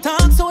shoe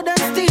talk. So then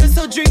steal,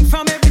 so drink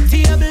from every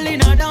table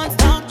in a dance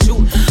talk show.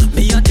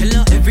 Me a tell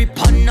her every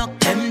pan knock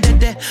them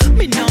dead.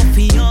 Me now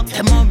feel up,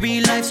 them a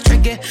real life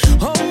struggle.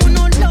 Oh,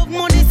 no love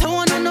money, so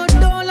I no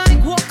don't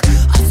like work.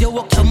 As you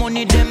work your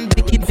money, them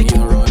big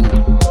run.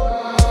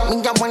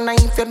 Me a wanna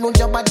if you know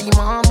your body,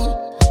 mommy.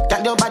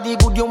 Tell your body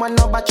good, you want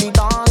no battery,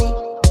 dummy.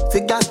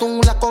 Figures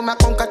don't like come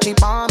catch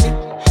it on me.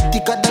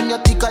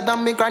 Thicker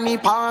than me granny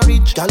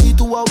porridge. Tell it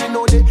to her we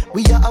know that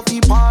we are a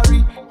fee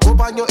party. Go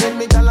on your head,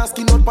 me dollar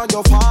skin out by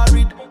your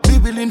forehead. Be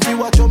willing to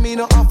watch you, me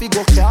no have to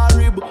go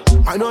carry.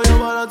 I know you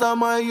want to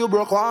time you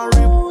broke one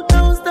rib.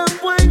 Don't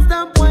stop wine,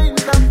 stop wine,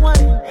 stop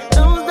wine.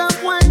 Don't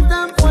stop wine,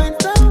 stop wine,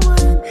 stop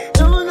wine.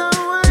 Don't stop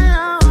wine,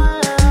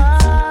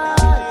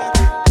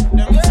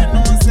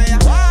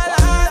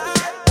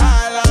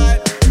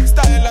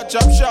 Style a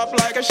chop shop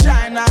like a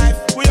shine knife.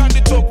 We on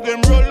the top,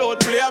 them roll out,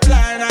 play a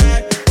blind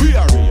eye. We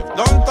are real,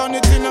 don't turn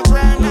it in a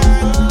crime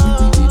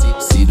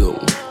night. Sit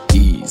down,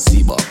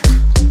 easy back.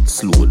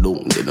 Slow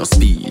down, then I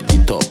speed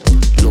it up.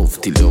 Love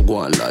till you go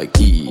on like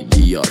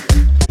idiot.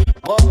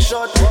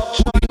 Buckshot,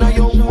 now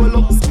you hold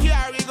up.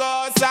 Carry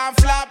goes and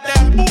flap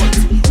them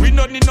boots. We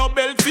don't need no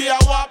belt for you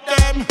whop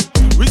them.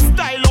 We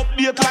style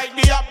update like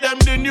the app them.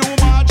 The new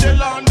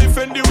Margiela and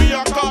defend the way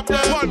I cop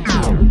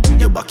them.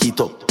 You back it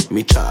up.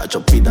 me charge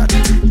up with that.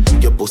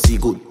 Your pussy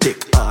good,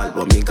 take all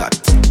what me got.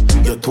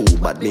 You're too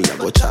bad, me I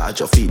go charge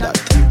you for that.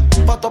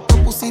 Pat up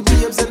your pussy,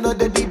 babes, and no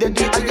daddy. And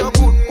your good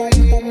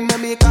boom boom,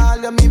 me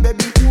call you me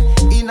baby.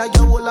 Inna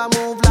your hole a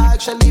move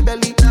like Shelly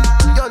Belly.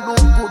 You look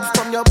good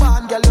from your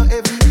band, girl, you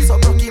heavy. So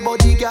rocky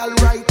body, girl,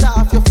 right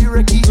off your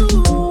furicky.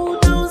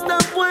 Don't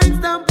stop wine,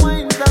 stop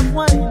wine, stop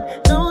wine.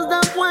 Don't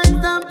stop wine,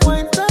 stop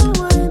wine, stop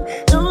wine.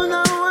 Don't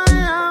stop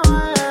wine,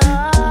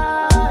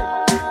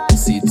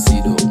 sit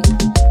down.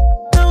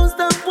 Don't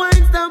stop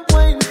wine, stop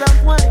wine,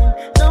 stop wine.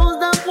 Don't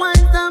stop wine,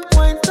 stop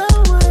wine,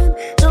 stop wine.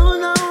 Don't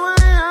stop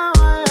wine.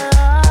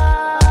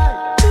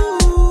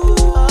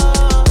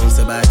 Bounce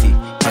a body,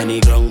 panny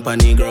ground,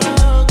 panny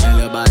ground. Tell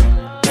your bad,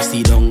 you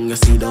sit down, you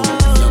sit down.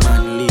 Your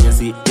man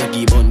lazy, you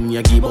give on,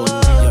 you give on.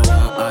 You want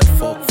hard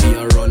fuck for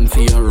your run,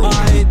 for your run.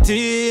 My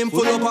team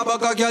full up a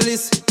bag of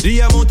gyalis. The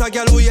amount of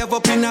gyal we have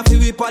up in a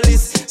fi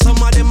palace.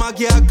 Some of them a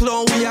gyal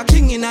clown, we are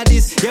king in a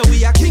this. Yeah,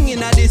 we are king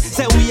in a this.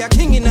 Say we are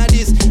king in a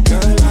this.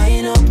 Girl,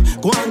 line up,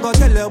 go and go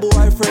tell your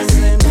boyfriend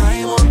same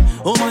time up.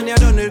 Oh man, you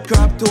done it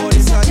crap to all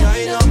this a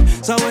line up.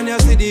 So when you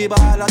see the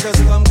ball, I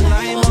just come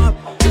climb up,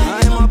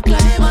 climb up,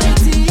 climb up. My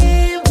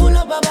team full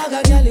up a bag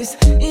of gyalis.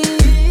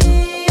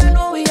 I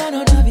know we are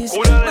not novice.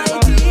 My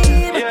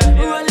team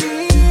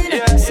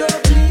rolling so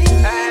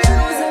clean. I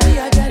know say we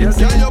are gyalis.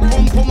 Yeah, you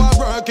pump for my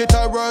work it,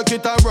 I work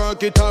it, I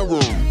work it, I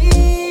roll.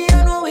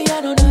 I know we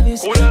are not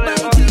novice. My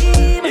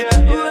team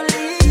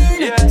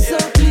rolling so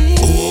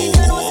clean. I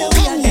know say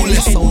we are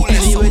gyalis.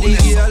 Anyway,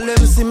 the girl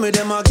them see me,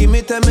 them a give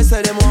me, tell me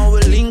say them all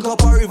will link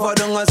up a river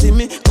down and see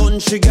me.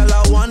 Country girl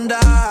I wonder,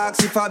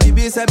 ask if a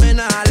baby say me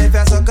nah left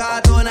ya so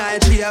cartoon I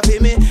she a pay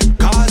me.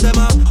 Cause them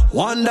a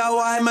wonder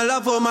why me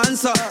love a man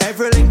so.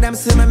 Every link them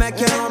see me make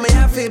you know me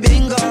a fi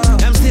bingo.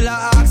 Them still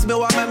a ask me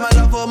why me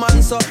love a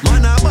man so.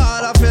 Man a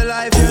ball of your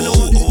life you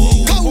know.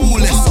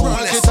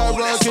 Work it, I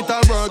work it,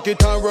 I work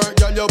it, I work.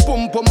 Girl, you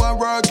pump on my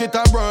work it,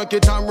 I work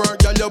it, I work.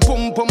 Girl, you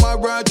pump on my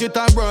work it,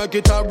 I work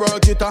it, I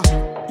work it, I.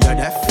 You're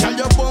deaf. Girl,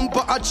 you bump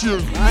a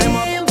chill. I'm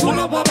up. Full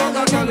up a bag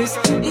of gyalis.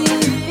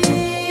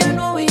 I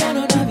know we are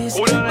not novice.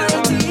 My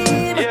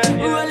team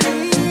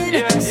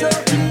rolling so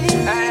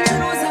clean. I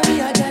know say we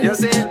are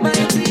gyalis. My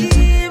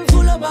team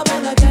full up a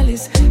bag of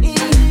gyalis. I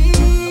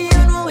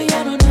know we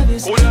are not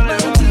novice. My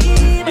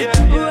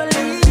team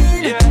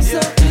rolling so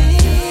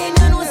clean.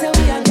 I know say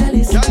we are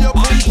gyalis. Girl, you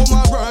pump on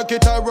my work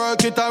it, I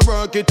work it, I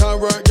work it, I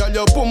work. Girl,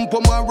 you pump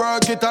on my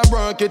work it, I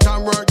work it, I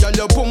work. Girl,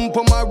 you pump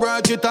on my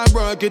work it, I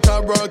work it, I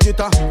work it,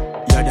 I.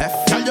 You're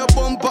deaf. Girl, your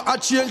bumper a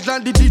change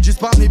like the digits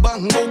for me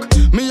bank book.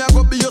 Me a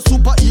go be your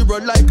superhero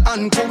like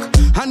Hancock.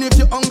 And if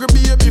you hungry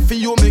baby for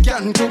you me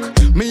can cook.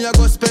 Me a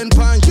go spend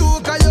pan you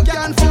cause you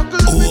can fuck.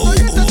 Love me so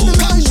you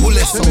touch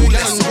me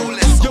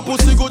like your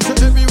pussy good to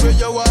everywhere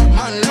you are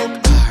man look.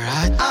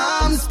 Alright,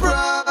 I'm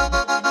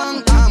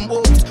sprung, I'm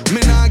hooked.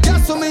 Me nah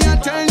guess so me a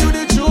tell you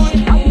the truth.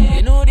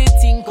 You know the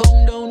thing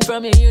come down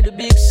from you hear the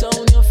big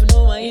sound. You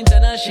know my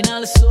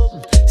international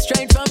something.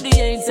 Straight from the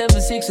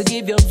 876 to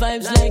give your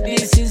vibes like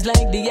this is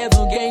like the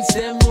ever gates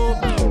them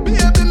up.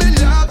 Baby, me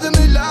love you,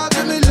 me love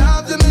you, me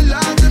love you, me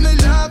love you, me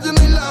love you,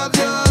 me love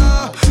you.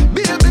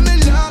 Baby, me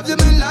love you,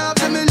 me love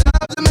you, me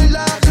love you, me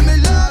love you, me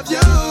love you.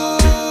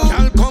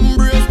 Girl, come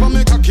brace for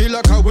me cocky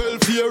like a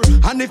welfare.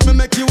 And if me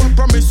make you a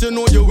promise, you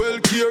know you will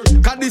care.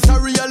 Cause this a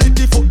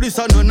reality, fuck this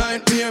a no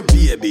nightmare.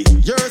 Baby,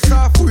 you're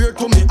software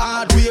to me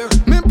hardware.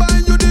 Me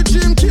buy you the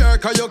gym care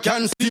cause you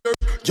can steer.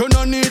 You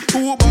no need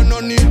Uber, no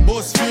need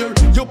bus fare.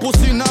 Your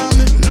pussy now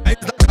me nice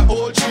like a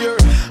old chair.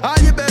 All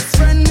your best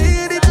friend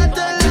need it, I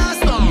tell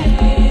last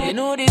time. You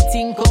know the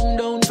thing come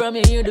down from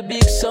you hear the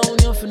big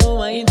sound. You know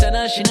my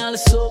international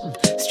something.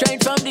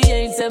 Straight from the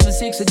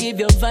 876 to give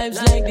your vibes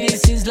like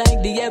this is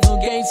like the ever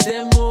gates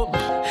them up.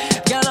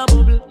 Girl a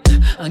bubble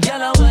and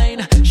girl a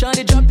wine.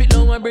 Shawty drop it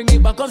low and bring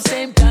it back up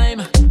same time.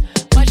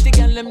 Watch the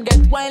girl them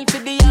get wild for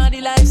the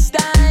yardy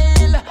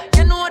lifestyle.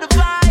 You know the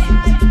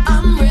vibe.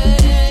 I'm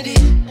ready.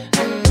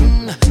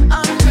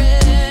 I'm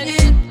ready.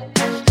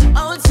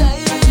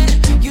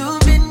 Outside, you've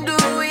been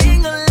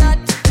doing a lot.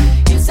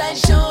 Inside,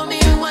 show me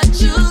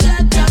what you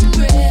got. I'm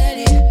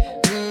ready.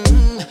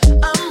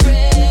 I'm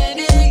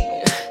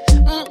ready.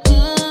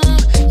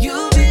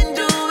 You've been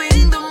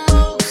doing the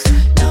most.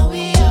 Now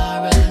we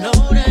are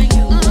alone and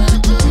you.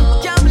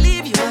 Can't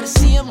believe you are the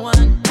same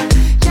one.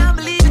 Can't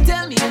believe you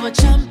tell me you're a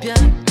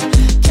champion.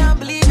 Can't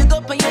believe you go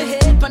on your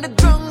head on the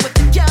ground.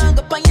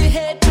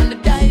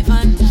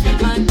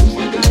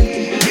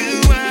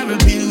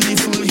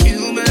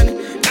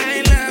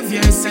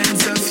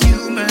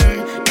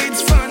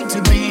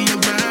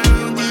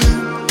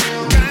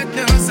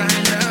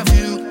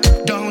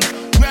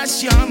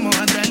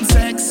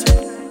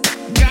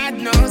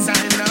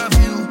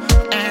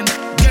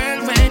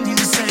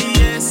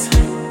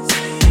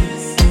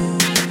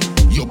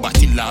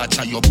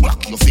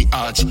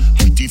 patch.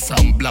 Pretty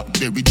from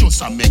Blackberry,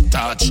 just a make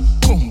touch.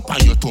 Come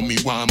pan your tummy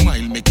 1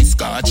 mile, make it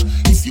scotch.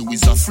 If you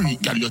is a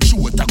freak, girl, your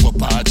throat a go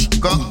patch.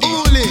 Go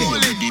only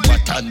the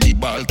bat and the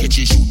ball, catch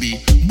it should be.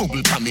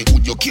 Bubble pa me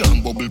hood, you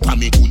can't bubble pa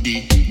me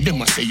hoodie.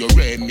 Them a say you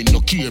rare, me no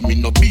care, me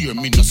no beer,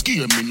 me no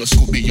scare, me no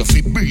Scooby, you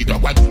fit breed or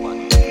what?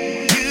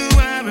 You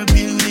are a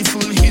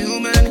beautiful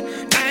human.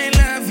 I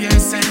love your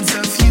sense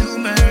of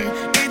humor.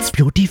 It's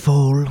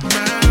beautiful.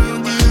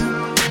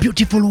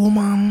 Beautiful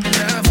woman.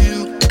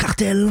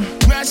 Cartel.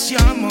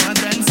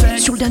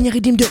 Sur le dernier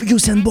rythme de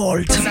Usain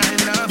Bolt.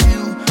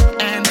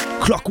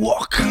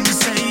 Clockwork.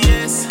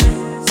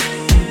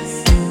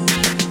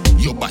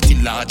 Your body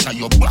large and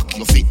your back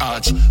you fi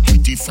arch.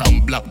 Pretty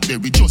from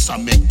Blackberry, just a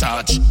make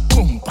touch.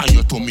 Come pan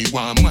your tummy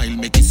 1 mile,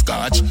 make it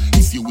scotch.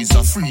 If you is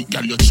a freak,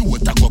 girl, your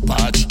throat a go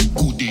patch.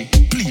 Goodie,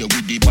 play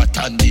with the bat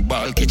and the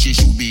ball, catch it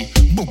should be.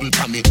 Bubble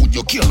pa me hood,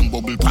 you can't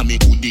bubble pa me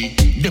hoodie.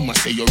 Them a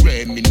say you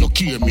rare, me no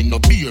care, me no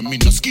beer, me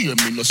no scare,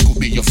 me no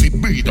Scooby, you fi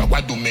breed or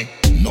what do me?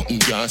 Nothing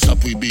can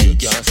stop we beer,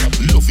 can't stop.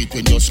 Love it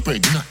when you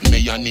spread, nothing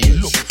mayonnaise.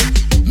 Look,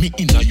 me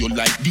inna you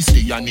like this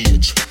day and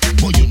age.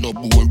 But you no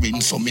boring,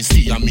 so me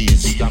stay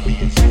amazed. You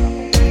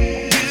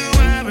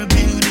are a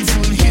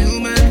beautiful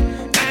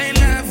human. I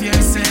love your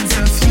sense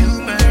of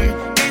humor.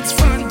 It's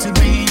fun to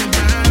be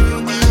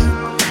around you.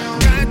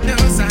 God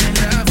knows I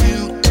love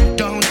you.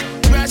 Don't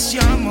rush,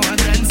 you're more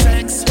than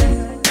sex.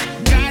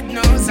 God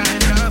knows I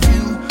love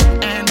you.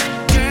 And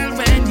girl,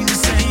 when you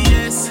say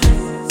yes,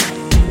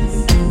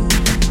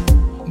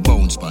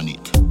 bounce pan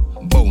it,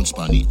 bounce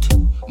pan it,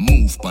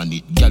 move pan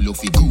it, girl you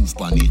fi groove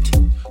pan it,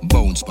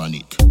 bounce pan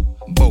it.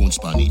 Bounce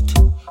pan it,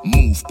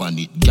 move pan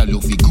it, girl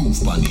you fi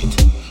groove pan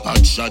it.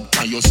 Hot shot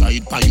pan your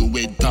side, pan your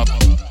head top.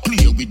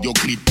 Play with your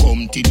clip,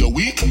 come till your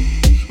weak.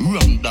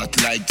 Run that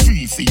like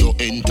 3 for your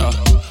enter.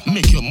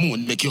 Make you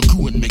moan, make you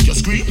groan, make you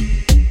scream.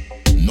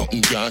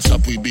 Nothing can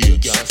stop we beer,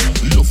 can't stop.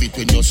 Love it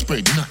when you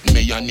spread, nothing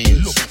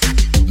mayonnaise.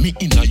 Look, me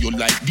inna you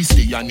like this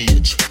day and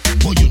age.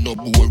 But you no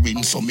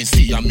boring, so me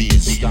stay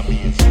amazed. you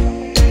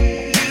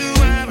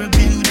are a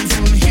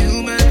beautiful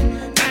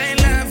human. I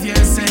love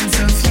your sense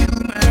of humor.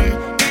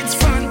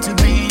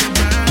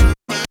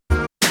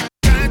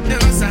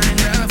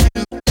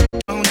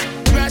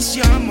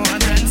 You're more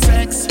than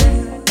sex.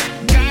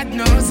 God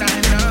knows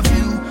I love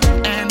you.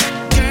 And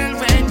girl,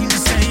 when you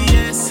say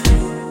yes,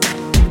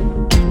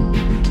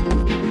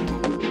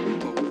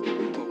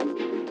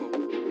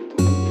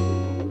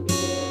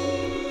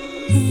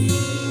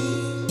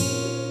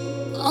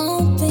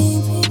 oh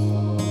baby,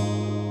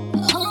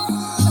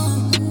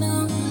 oh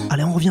no.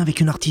 Allez, on revient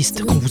avec une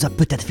artiste qu'on vous a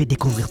peut-être fait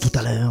découvrir tout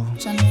à l'heure.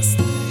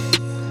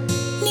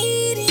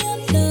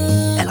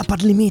 Elle a pas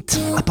de limite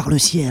à part le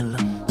ciel.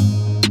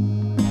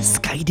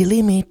 Sky the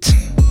limit.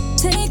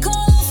 Take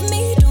all of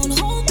me, don't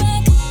hold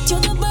back. You're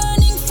the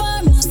burning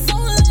fire, my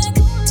soul like.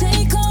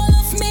 Take all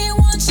of me,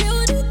 want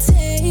you to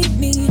take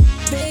me,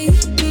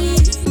 baby.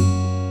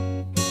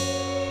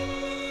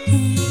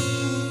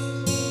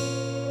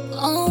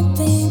 Oh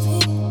baby,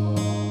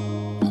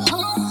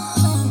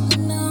 oh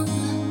no.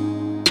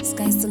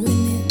 Sky's the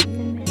limit.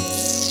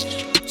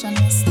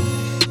 Tryna stop.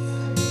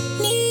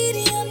 Need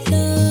your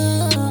love.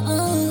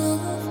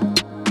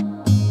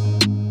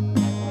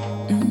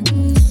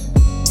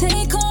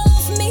 Take all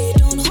of me,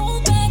 don't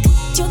hold back.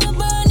 You're the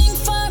burning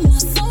fire, my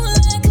soul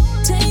like.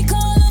 Take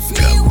all of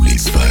me, want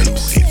you to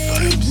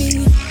take me,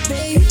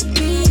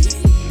 baby.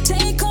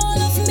 Take all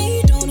of me,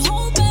 don't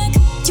hold back.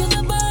 You're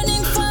the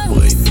burning fire,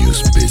 my soul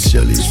like.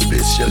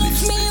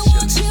 Spécialiste. Me,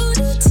 want you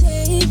to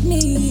take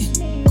me.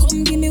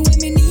 Come give me what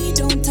me need,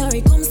 don't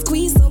hurry. Come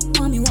squeeze up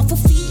on me, want to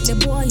feel the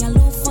boy I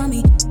love for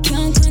me.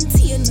 Can't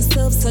contain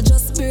myself, so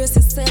just brace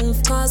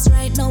yourself. Cause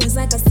right now it's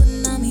like a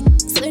tsunami.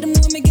 So the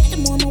more me get, the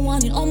more me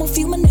want it. All me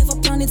feel, me never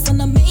plan it. So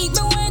now make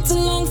me wait too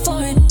long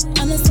for it.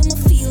 And that's how me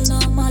feel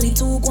normally.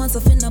 2 ones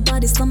off in the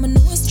body. So me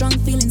know strong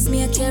feelings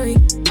me I carry.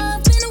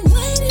 I've been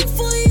waiting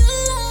for your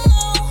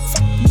love.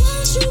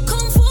 Won't you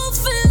come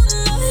fulfill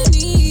my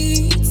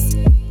needs?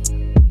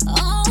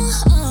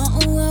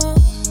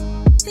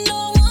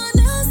 No one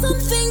else I'm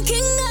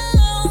thinking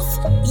of.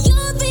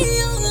 You're the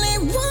only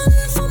one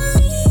for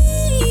me.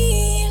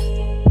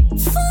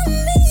 For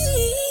me.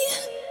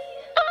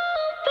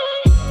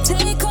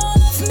 Take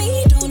all of me,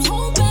 don't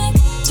hold back.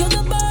 You're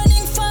the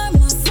burning fire,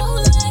 my soul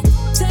like.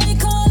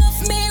 Take all of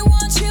me,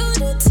 want you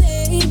to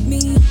take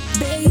me,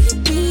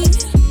 baby.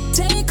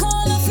 Take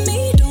all of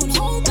me, don't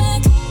hold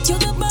back. You're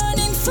the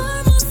burning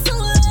fire, my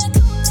soul like.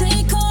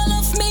 Take all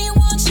of me,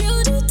 want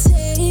you to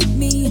take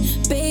me,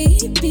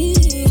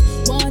 baby.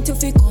 Want you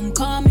fi come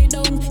calm me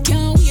down.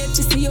 Can't wait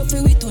to see you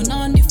fi we turn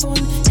on the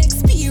phone.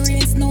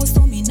 Experience now,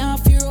 so me nah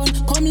fi run.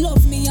 Come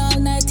love me all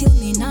night till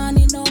me nah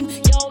ni numb.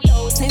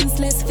 Yo,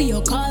 senseless fi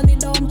you call me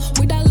dumb.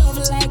 With a love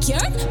like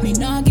yours, me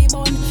nah give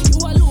on. You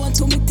alone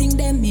to me think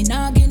them, me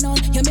nah give none.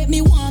 You make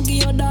me want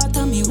give your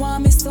daughter, me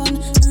want me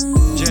son.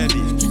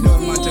 Jenny, no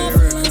matter your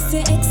record.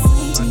 Say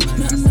excite me,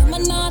 nothing me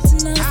not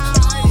enough.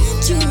 I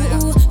want you,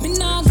 me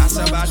nah give That's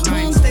a bad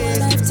mind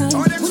state.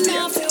 Oh, them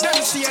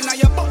see now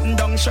your button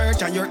down shirt.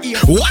 watch and your ear.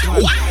 Wow,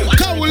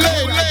 cow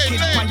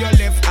kid on your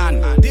left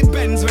hand.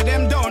 Depends where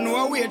them don't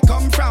know where it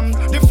come from.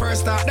 The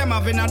first thought them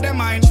having on their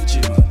mind.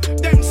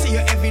 Them see you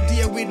every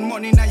day with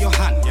money in your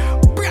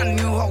hand. Brand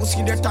new house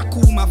in the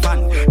Takuma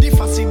van. The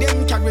fussy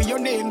them carry your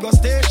name go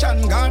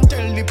station. Go and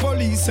tell the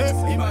police.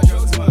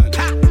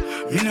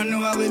 Me no know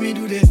how me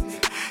do this.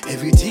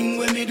 Everything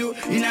when me do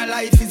in a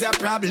life is a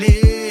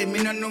problem.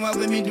 Me no know how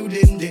me do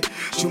them day.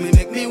 Show me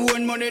make me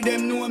own money,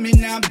 them know me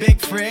not beg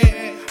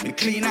friend. Me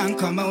clean and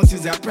come out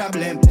is a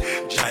problem.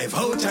 Drive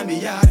out of me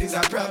yard is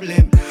a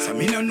problem. So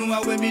me no know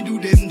how me do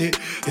them day.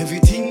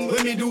 Everything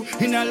when me do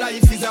in a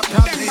life is a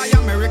problem. Them buy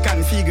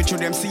American figure to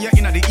them see you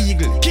in a the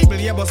eagle. Kibble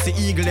you bust the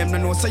eagle, them no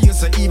know so you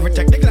so evil.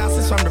 Take the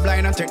glasses from the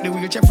blind and take the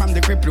wheelchair from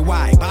the cripple.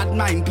 Why? Bad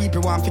mind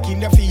people want to kill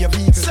you for your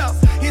vehicle. So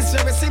it's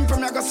very simple,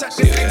 me go set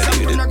this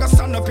example. Me go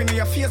stand up in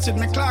your face with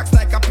me clocks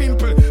like a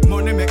pimple.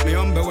 Money make me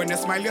humble when you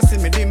smile, you see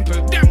me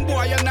dimple. Them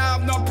boy you now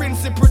have no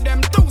principle,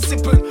 them too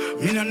simple.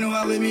 Me no know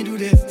how me do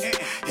this.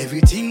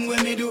 Everything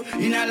when me do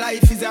in a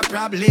life is a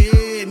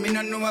problem. Me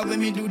no know how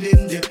me do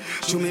them.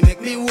 Show me make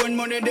me own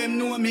money, them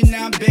know me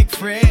not beg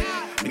friend.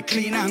 Me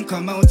clean and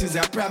come out is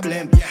a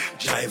problem.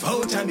 Drive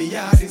out of me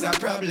yard is a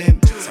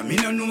problem. So me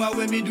no know how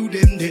me do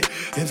them.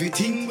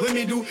 Everything when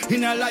me do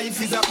in a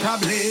life is a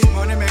problem.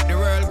 Money make the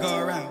world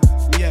go round.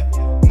 Yeah,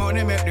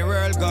 money make the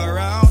world go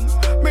round.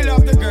 Me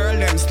love the girl,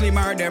 them slim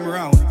or them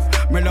round.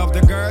 Me love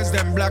the girls,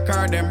 them black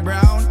or them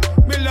brown.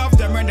 Me love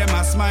them when them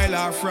a smile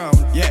or frown.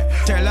 Yeah,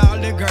 tell all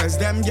the girls,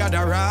 them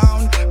gather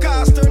round.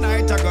 Cause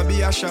tonight I go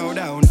be a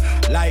showdown.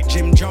 Like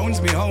Jim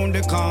Jones, me own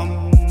the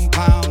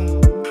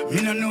compound.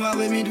 Me no know how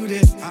me do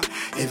this.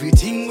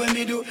 Everything when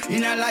me do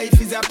in a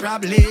life is a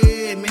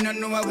problem. Me no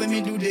know how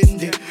me do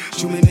them.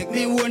 Show me make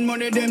me own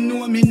money, them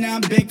know me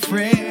not beg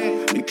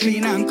friend. Me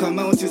clean and come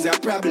out is a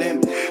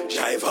problem.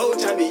 Drive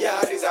out of me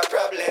yard is a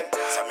problem.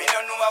 So me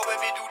no know how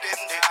me do them.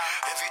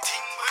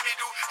 Everything when me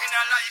do in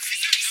a life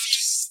is a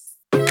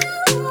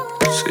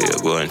so you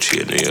go and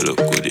trade and you look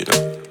good, you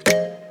know.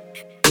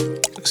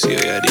 See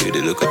how you do with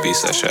the look a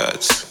piece of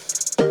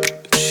shots.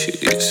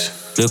 Shit is.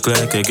 Look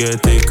like I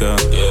get thicker.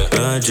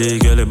 Larger,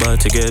 girl about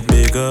to get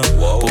bigger.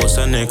 Post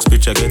the next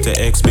picture, get the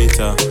X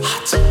beta.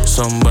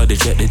 Somebody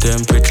check the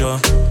temperature.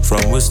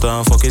 From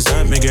Western, fuck is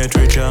that me get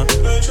richer.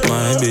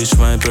 My bitch,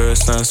 my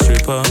personal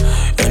stripper.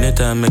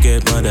 Anytime I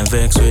get mad and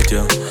vex with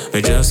you,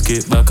 me just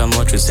get back and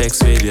watch a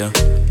sex video.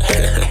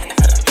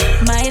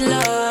 My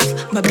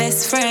love, my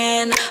best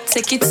friend.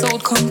 Take it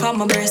out, come on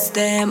my breast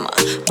them.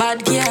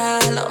 Bad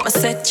girl, I'm a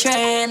set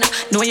trend.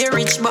 Know you're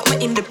rich, but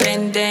I'm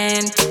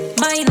independent.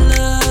 My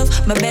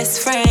love, my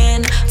best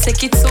friend.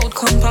 Take it out,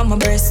 come on my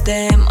breast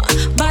them.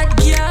 Bad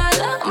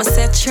girl, I'm a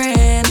set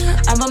trend.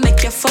 I'ma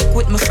make you fuck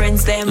with my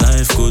friends them.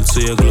 Life good,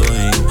 so you're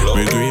glowing.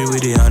 Agree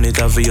with it and it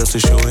obvious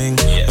showing.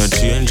 No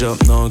change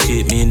up now,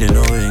 keep me in the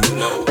knowing.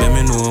 Let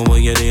me know where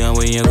you're there and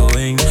where you're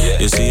going.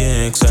 You see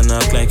your ex and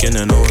act like you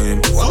don't know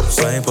him.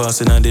 Fly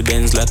passing on the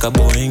Benz like a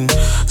Boeing.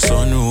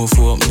 Sunroof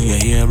up, me your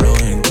hair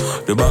blowing.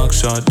 The back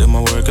shot, them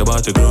a work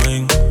about the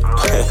growing.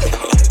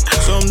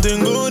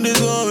 Something good is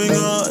going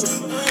on.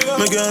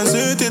 Me can't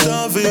see it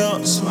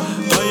obvious.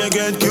 Now you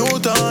get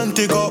cute and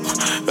tick up.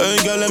 Hey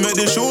girl, make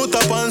the shoot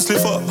up and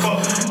slip up.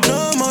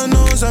 No man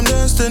knows I'm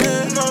destiny,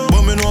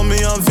 but me know me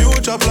have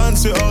future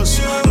plans for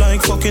us.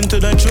 Like fucking to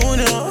the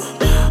junior.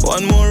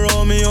 One more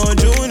Romeo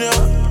Junior.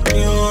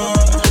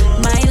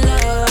 My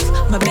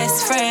love, my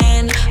best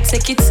friend.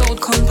 Take it out,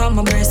 come on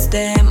my breast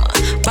them.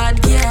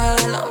 Bad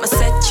girl, I'm a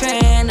set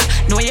trend.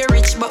 Know you're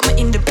rich, but I'm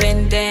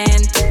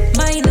independent.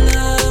 My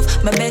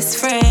love, my best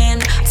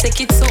friend.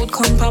 Take it out,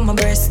 come on my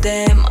breast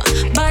them.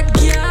 Bad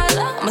girl,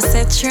 I'm a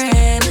set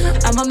trend.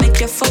 I'ma make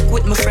you fuck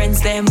with my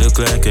friends them. Look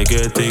like I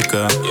get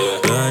thicker.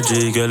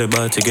 Larger, girl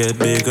about to get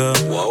bigger.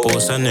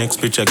 Post the next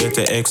picture, get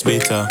the X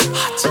beta.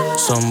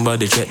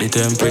 Somebody check the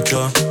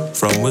temperature.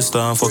 From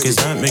Western, fuck is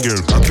that me girl?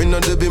 I've been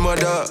on the be my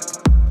dog.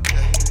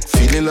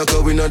 Feeling like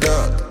a winner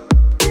dog.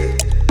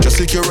 Just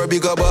secure a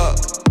bigger bar.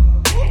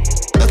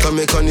 That can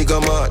make a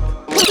nigga mad.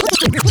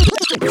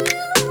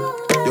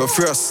 Yo,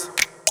 first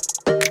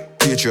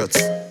Patriots.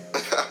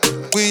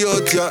 We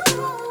out here.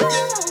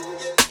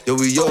 Yo,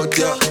 we out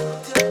here.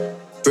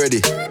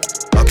 Ready.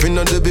 I've been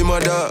on the be my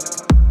dog.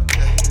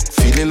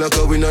 Feeling like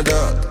a winner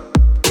dog.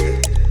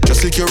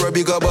 Just secure a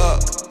bigger bar.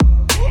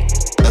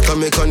 That can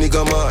make a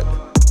nigga mad.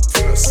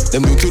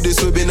 Them do to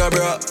this we been a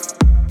bra.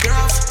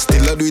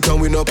 Still I do it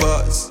and we no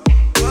pass.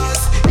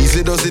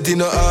 Easy does it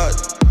in a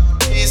heart.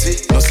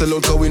 Easy. No sell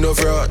out cause we no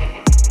fraud.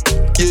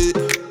 Yeah.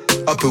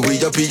 Happy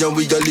and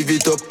we a live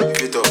it up.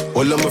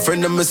 All of my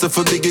friends and myself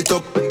a big it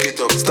up.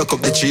 Stack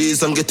up the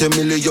cheese and get a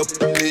milli up.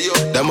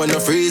 That man a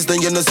freeze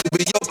then you know see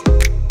we up.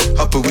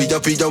 Happy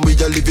and we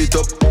a live it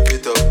up.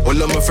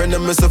 All of my friends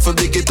and myself a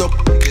big it up.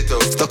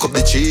 Stack up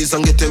the cheese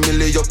and get a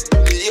milli up.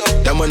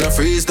 That man a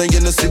freeze then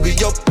you know see we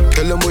up.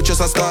 Tell them what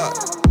just a start.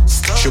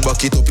 She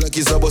back it up like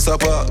it's a bus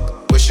apart.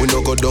 We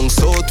no go down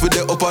south with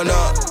the up and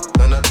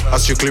out.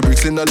 As strictly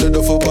bricks in a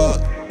leather for bar.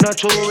 Not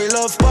true, we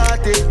love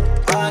party,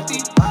 party,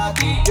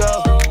 party,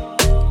 yo.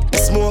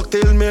 Smoke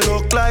till me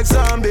look like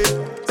zombie.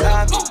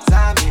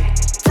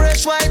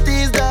 Fresh white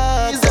is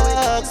dark.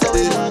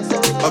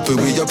 Happy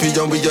we happy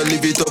and we a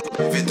live it up.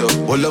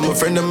 All of my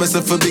friends and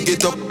myself for big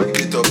it up.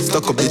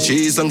 Stock up the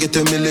cheese and get a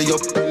milli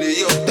up.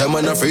 Them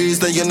man a freeze,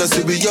 then you know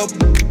see we up.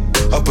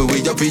 Happy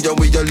we and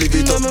we a live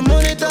it up.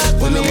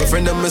 All of my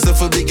friends and myself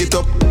for big it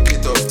up.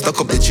 Stock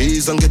up the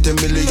cheese and get a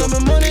milli up.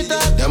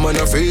 Them man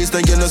a freeze,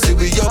 then you know see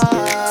we up.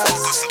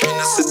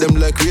 Sit them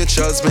like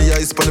Rachel's, my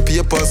eyes on the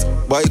papers.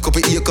 Buy a couple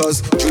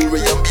acres,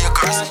 jewelry and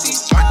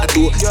bakers. Try to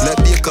do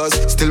like bakers,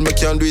 still me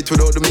can't do it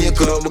without the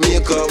maker.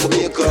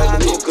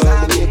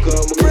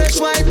 Fresh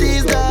white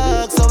is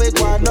dark, so we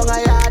go on down a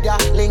yard, yeah.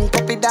 Link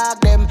up the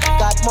dog them.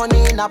 Got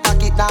money in a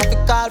pocket, now we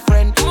call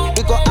friend.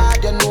 We go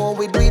hard, you know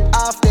we do it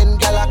often.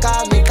 Girl I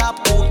call me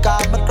top food, call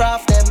me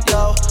craft them.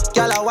 Yo,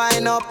 girl I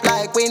wind up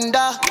like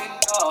window.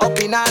 Up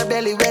in our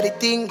belly where the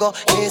thing go.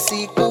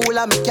 AC cool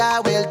and me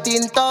car well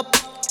tint up.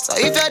 So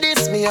if you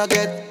diss me, you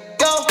get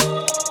yo.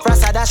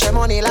 First I dash your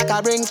money like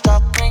a ring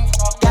truck.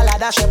 Girl I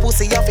dash your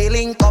pussy, you feel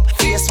link up.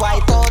 Face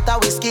white out,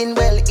 and we skin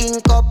well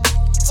ink up.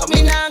 So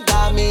me nah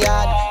got me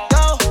hard,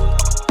 yo.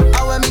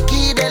 I when me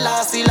key the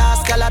last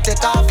girl I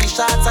take off his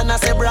shots and I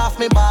say braff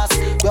me boss.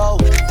 Yo,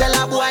 tell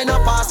a boy no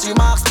pass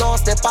remarks, don't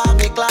step on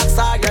me clocks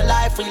or your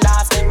life we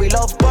last. We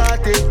love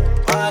party,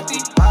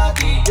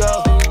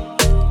 yo.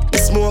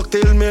 Smoke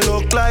till me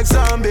look like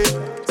zombie.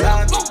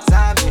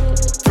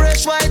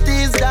 Fresh white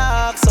is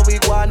dark, so we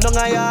go on down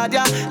a yard,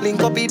 yeah.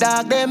 Link up the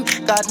dog them.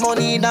 Got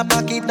money in a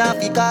pocket, now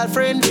we call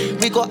friend.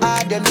 We go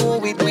hard, you know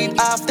we do it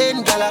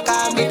often. Girl I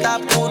call me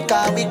top food,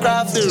 call we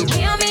craft it.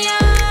 Hear me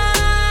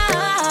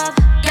up.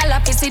 Girl I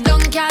pissy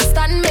don't can't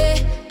stand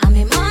me. I'm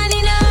in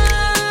money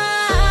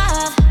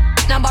love.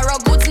 Now borrow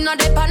goods not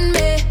depend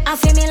me. I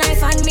feel me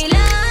life and me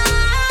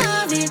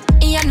love it.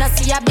 You know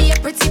see I be a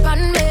pretty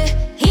pan me.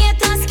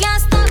 Haters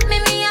can't stop me.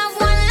 Me have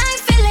one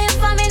life to live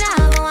for me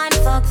now. One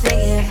fuck for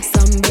you.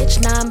 Some bitch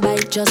now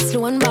bite just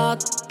loan back.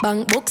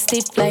 Bank book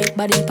stiff like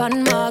body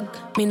pan mag.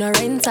 Me no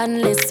rent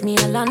unless me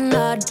a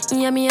landlord.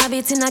 Yeah, me have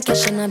it in a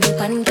cash and a big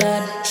pan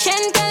card.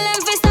 Shen tell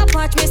them fi stop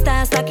watch me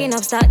start stacking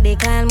up stock. They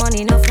call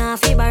money enough now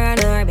fi borrow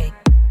nor beg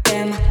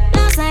them.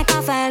 Last like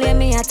a file where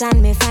me at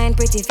and me find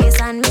pretty face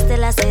and me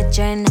still a set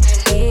trend.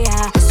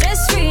 Yeah,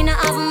 stress free now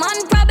have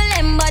man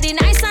problem. Body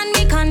nice and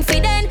me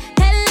confident.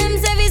 Tell them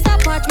say fi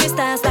stop watch me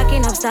start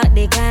stacking up stock.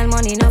 They call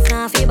money enough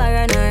now fi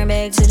borrow nor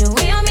beg. So the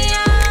way on me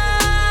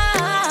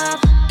up,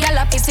 girl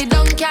a pissy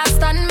don't can't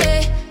stand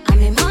me. I'm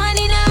in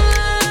money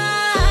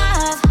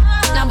love.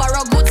 Now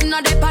borrow goods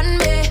not depend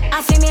me.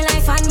 I feel me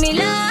life and me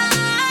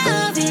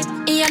love it.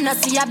 You know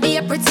see I be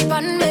a pretty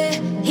pan me.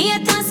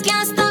 Haters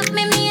can't stop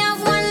me. Me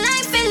have one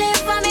life to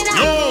live for me now.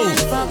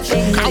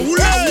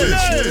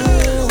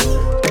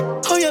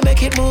 How you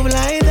make it move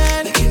like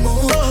that? Make it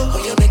move. How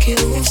you make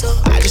it move so?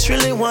 I just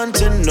really want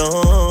to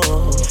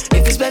know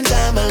if you spend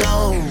time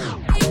alone.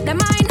 The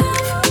mind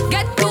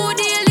get 2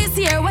 deal this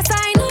year. What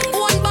sign?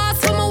 One boss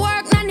for my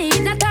work. No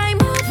need no time.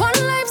 One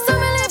life so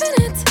me living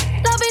it.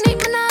 Loving it,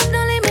 me not have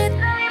no limit.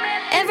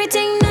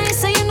 Everything nice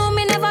so you know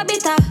me never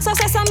bitter.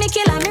 Success on me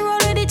killer. Me roll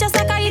with it just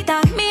like a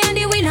hitter. Me and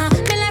the winner.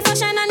 Me life a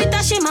shine and it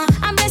a shimmer.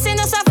 I'm blessing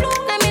us a flow.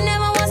 Let me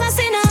never was a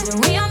sinner.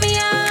 We on me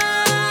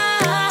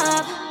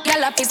up.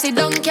 Girl a pissy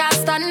don't can't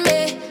stand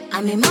me.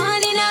 I'm in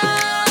money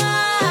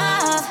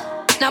love.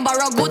 Now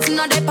borrow goods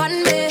not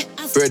depend me.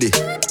 Ready,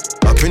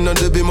 up in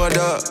the be my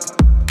dog.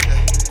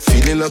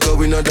 Feeling like a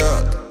winner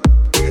dog.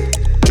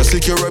 Just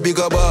secure a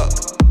bigger bar.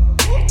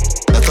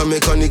 That can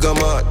make a nigga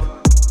mad.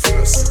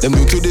 Them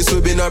new to this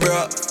we been a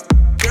bra.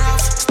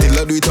 Still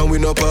I do it and we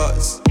no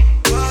pass.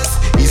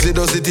 Easy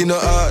does it in a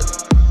heart.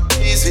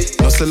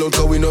 No sell out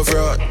cause we no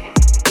fraud.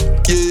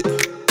 Yeah,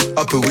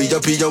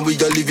 happy and we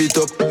a live it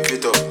up.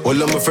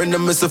 All of my friends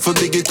and myself for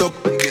big it up.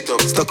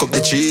 Stack up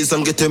the cheese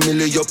and get a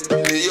milli up.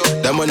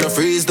 That man a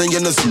freeze then you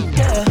know see.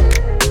 Yeah.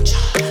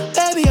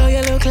 Baby, how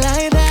you look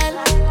like that?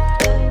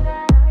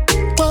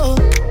 Whoa.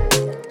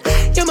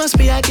 You must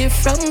be a gift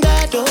from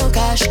God, oh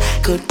gosh.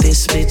 Could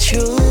this be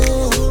true?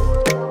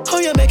 How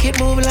you make it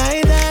move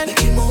like that?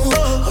 Make it move.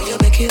 How you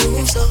make it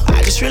move so?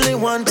 I just really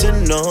want to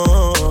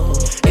know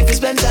if you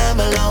spend time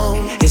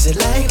alone. Is it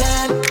like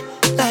that?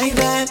 Like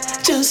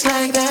that? Just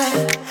like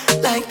that?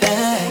 Like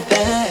that?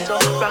 That?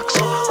 Rock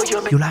so, how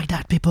you make You like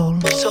that, people?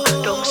 so,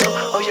 don't so,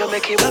 how you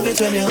make it love it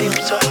when you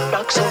dip so,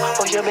 rock so,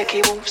 how you make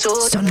it move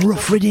so.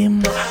 Sunroof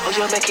Rhythm. How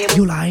you make it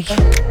You like?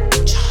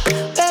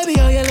 Baby,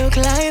 how you look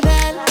like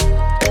that?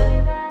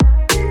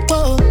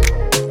 Whoa.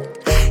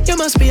 You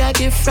must be a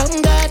gift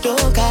from God,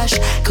 oh gosh.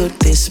 Could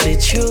this be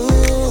true?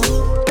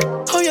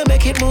 How you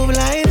make it move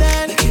like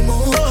that? Make it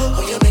move.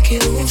 How you make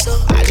it move so?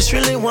 I just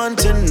really want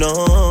to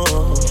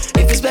know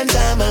if you spend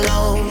time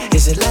alone.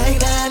 Is it like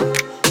that?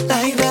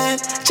 Like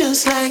that?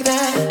 Just like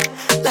that?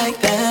 Like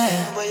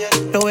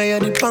that? The way you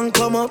dip and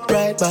come up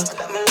right back.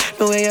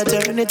 The way you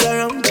turn it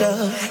around,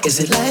 yeah. Is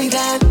it like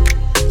that?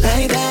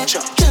 Like that?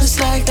 Just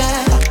like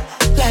that?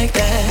 Like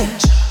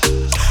that?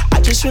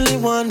 I just really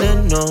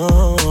wanna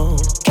know.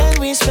 Can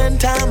we spend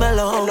time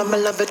alone? I'ma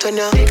love it when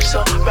you dip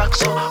so, rock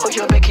so, oh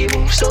you make it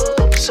move so,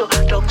 up so,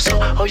 down so,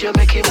 oh you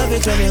make it move.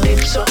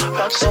 Dip so,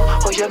 rock so,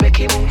 oh you make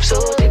it move so,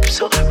 dip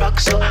so, rock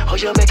so, oh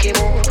you make it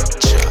move.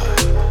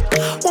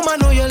 Woman,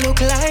 oh you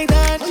look like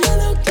that.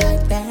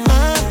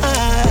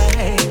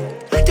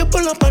 You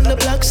pull up on the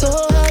block so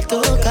hard,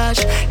 oh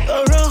gosh,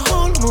 you're a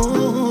whole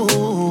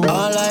moon.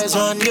 All eyes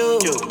on you,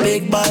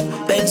 big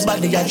bad, Benz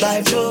body I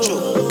drive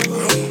through.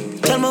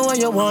 Tell me what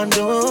you want to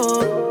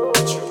do.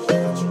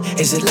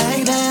 Is it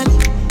like that,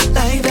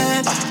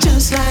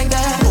 just like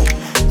that,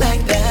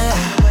 like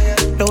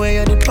that? The way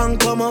you the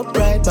punk come up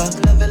right back,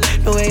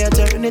 the way you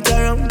turn it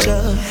around,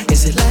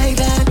 is it like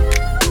that,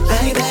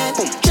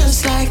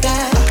 just like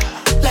that,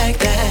 like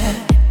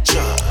that?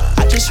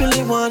 I just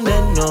really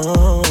wanna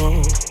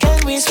know.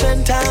 Can we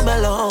spend time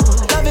alone?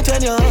 Love it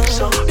when you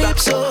dip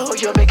so, oh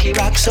you make it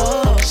rock so,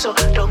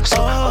 down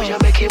so, oh you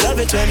make it move. Love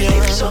it when you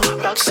dip so,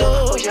 rock so,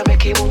 oh you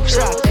make it move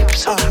so, dip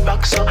so,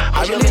 rock so,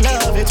 I really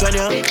love it when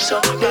you dip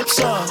so,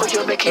 oh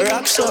you make it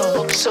rock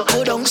so,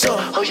 down so,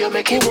 oh you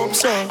make it move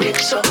so, dip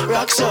so,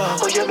 rock so,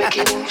 oh you make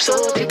it move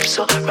so, dip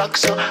so, rock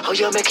so, oh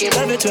you make it.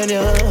 Love it when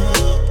you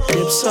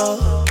dip so,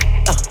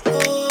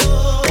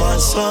 one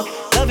so,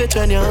 love it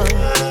when you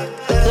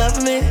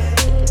love me,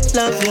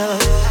 love you.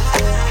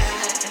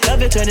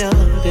 Love it when you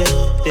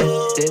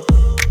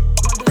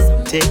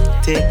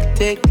dip,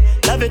 tick.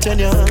 Love it when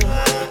you.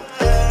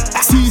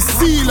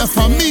 CC la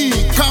famille,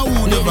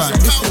 Kaudevan.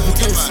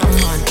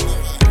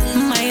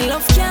 My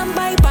love can't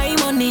buy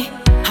money.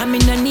 I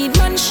mean I need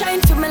man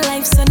shine for my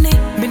life sunny.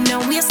 Me no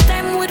waste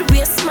time with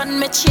waste man.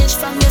 Me change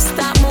from your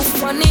start move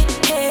funny.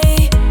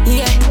 Hey,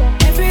 yeah.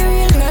 Every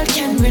real girl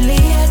can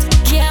relate.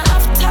 Can't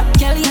have top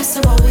girl, yes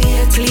so I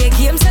wait. Play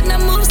games and I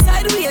move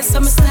sideways. So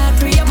me start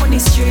free your money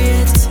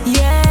straight.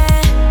 Yeah.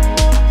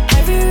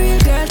 Every real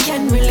girl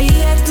can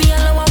relate. Me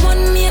alone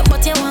one mate,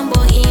 but you want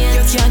boy in.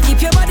 You can't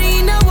keep your body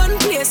in a one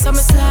place. So me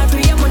start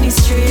free your money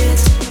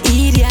straight.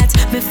 Idiot,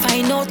 me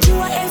find out you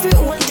are every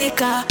old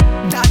digger.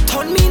 That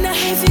turn me in a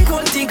heavy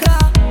gold digger.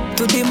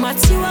 To the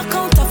maths you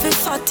account of a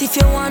fat. If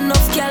you want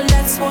enough girl,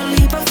 that's one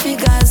leap of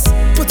figures.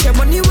 Put your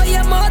money where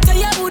your mouth and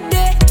your wood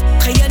there.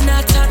 Cause you're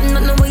not talking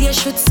nothing what you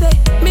should say.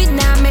 Me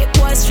nah make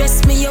boys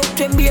stress me out.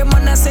 When beer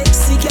man a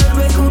sexy girl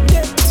we good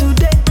day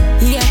today.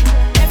 Yeah,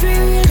 every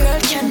real girl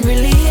can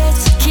relate.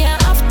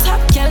 Can't have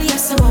top girl,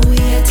 yes so I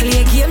wait.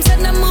 Play games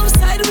and I move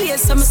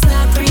sideways. So me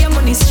start free your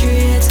money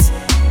straight.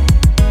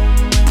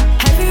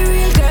 Every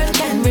real girl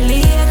can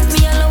relate.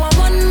 Me alone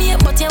one mate,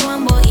 but you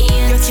want boy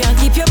in. You can't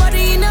keep your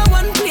body in a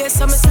one place.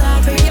 So me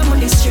start free your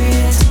money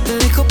straight.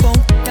 Lick up on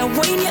that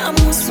wine you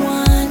almost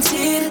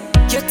wanted.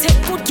 You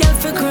take good girl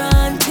for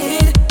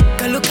granted.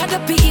 Go look at the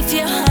P if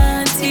you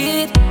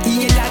haunted.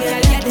 Yeah, that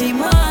girl you're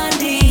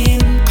demanding.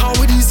 Can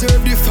we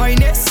deserve the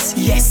finest?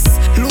 Yes.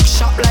 Look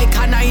sharp like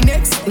a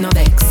 9X. No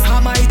vex.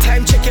 How my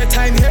time, check your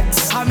time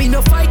hits. I mean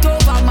no fight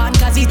over man,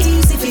 cause it's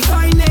easy to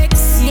find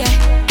next. Yeah,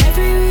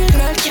 every real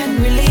girl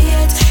can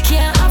relate.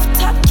 Can't have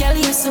top girl,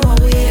 yes so I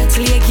wait.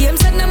 Play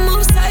games and I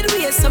move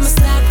sideways. So me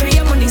start free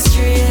your money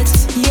straight.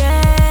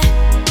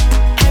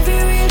 Yeah, every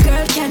real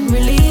girl can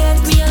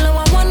relate. Me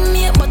alone one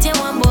mate, but you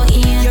want boy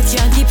in. You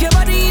can't keep your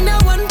body in a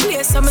one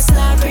place. So me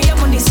start free your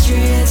money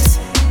straight.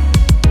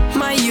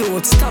 My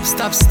youth,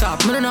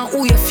 stop. Me don't know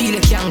who you feel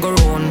you can go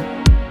round.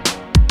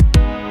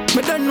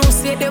 Me don't know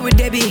say they with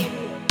Debbie.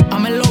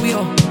 I'ma love you.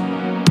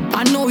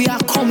 I know you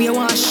come, you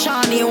want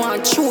Shani, you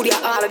want Judy,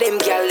 all of them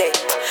girl. Give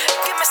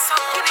me some.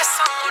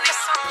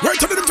 Right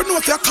to them for know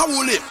if you're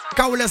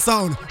Kaule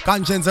sound.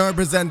 Conscience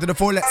represent to the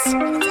fullest.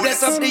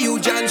 Bless up the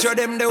youth and show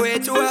them the way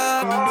to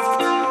up.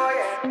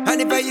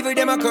 And if I evil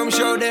them I come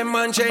show them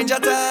and change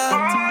at all.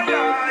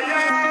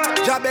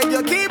 Jah beg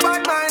you keep my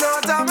mind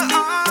out of my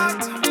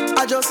heart.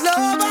 I just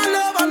love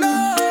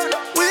alone.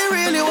 We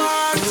really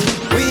want.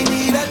 We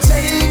need a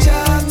change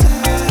of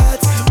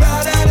thoughts.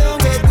 Rather than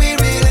wait, we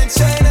really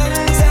change our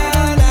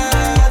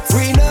hearts.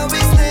 We know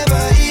it's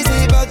never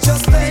easy, but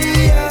just play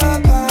your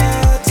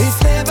part. It's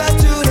never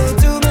too late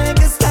to make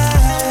a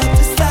start.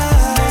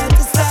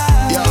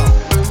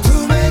 To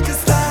make a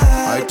start.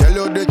 I tell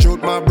you the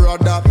truth, my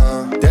brother.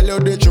 Tell you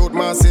the truth,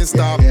 my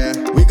sister.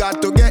 We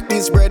got to get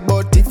this bread,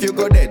 but if you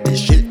go dead, this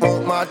shit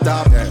won't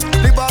matter.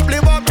 Live up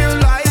your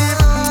life.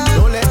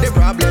 Don't let the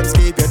problems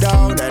keep you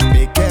down, and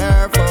be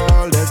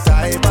careful the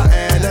type of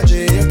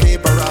energy you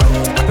keep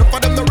around. Look for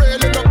them to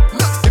rail it up.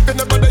 If you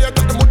never there, you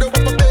got the mood up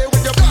a day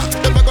with you.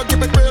 Never gonna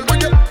keep it real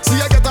with you.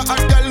 See I get a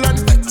hot girl and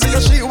see a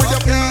she with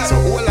you. So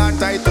hold on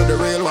tight to the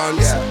real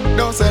ones.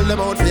 Don't sell them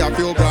out for a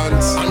few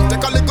grants. And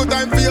take a little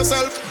time for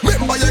yourself.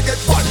 Remember you get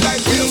one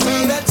life for yourself.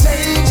 We need a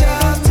change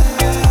of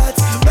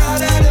thoughts.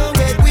 Rather than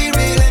wait, we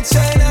really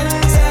change our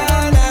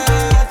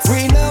hearts.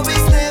 We know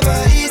it's never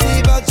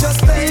easy, but just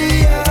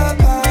play your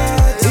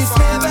part. It's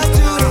never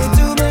too late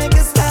to make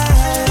a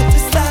start.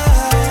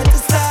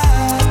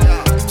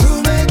 To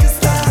make a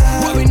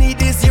start. What we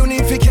need is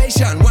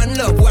unification. One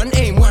love, one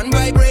aim, one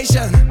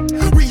vibration.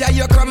 We are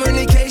your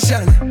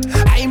communication.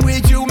 I'm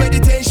with you,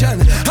 meditation.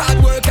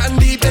 Hard work and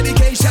deep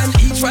dedication.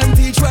 Each one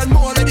teach one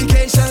more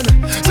dedication.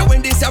 So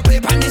when this I play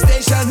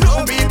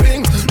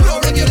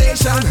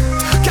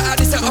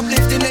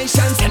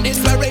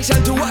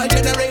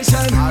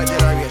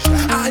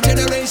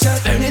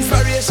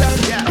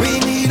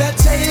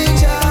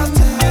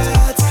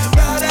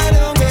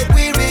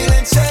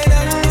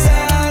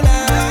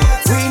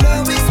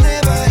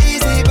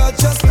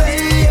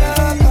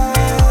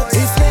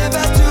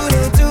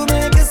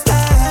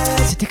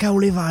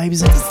les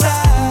vibes.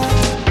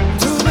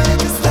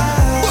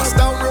 Bust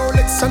down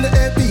Rolex on the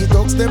AP,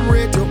 dogs them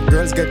radio,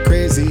 girls get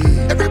crazy.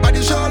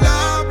 Everybody show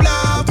love,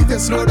 love. If you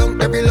slow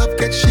down, every love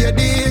gets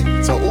shady.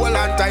 So hold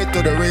on tight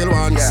to the real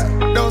ones.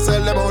 Yeah. Don't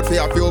sell them out for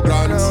a few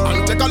grands.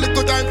 And take a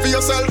little time for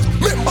yourself.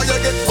 Remember you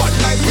get one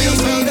night for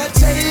yourself. We need a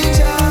change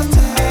of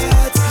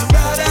thoughts.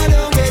 Rather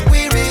don't get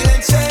weary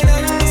and shine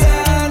on us.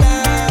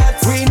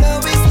 We know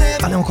it's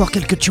never. Allez, encore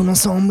quelques tunes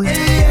ensemble.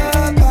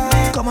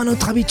 Comme à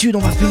notre habitude, on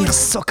va finir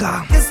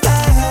Soca.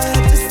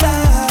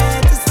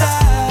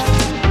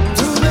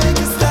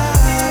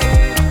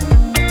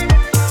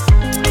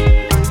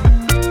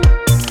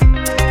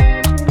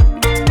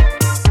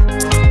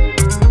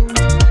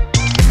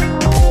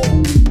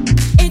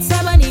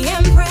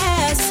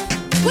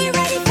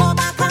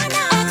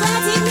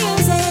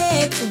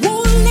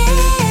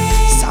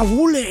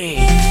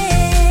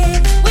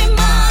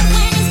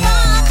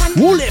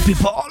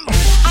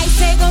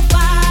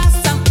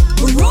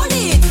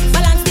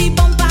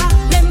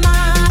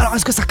 Alors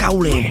est-ce que ça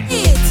caoulé?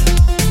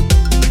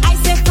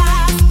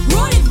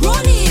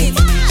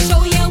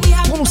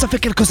 Pour nous ça fait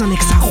quelques années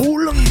que ça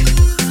roule.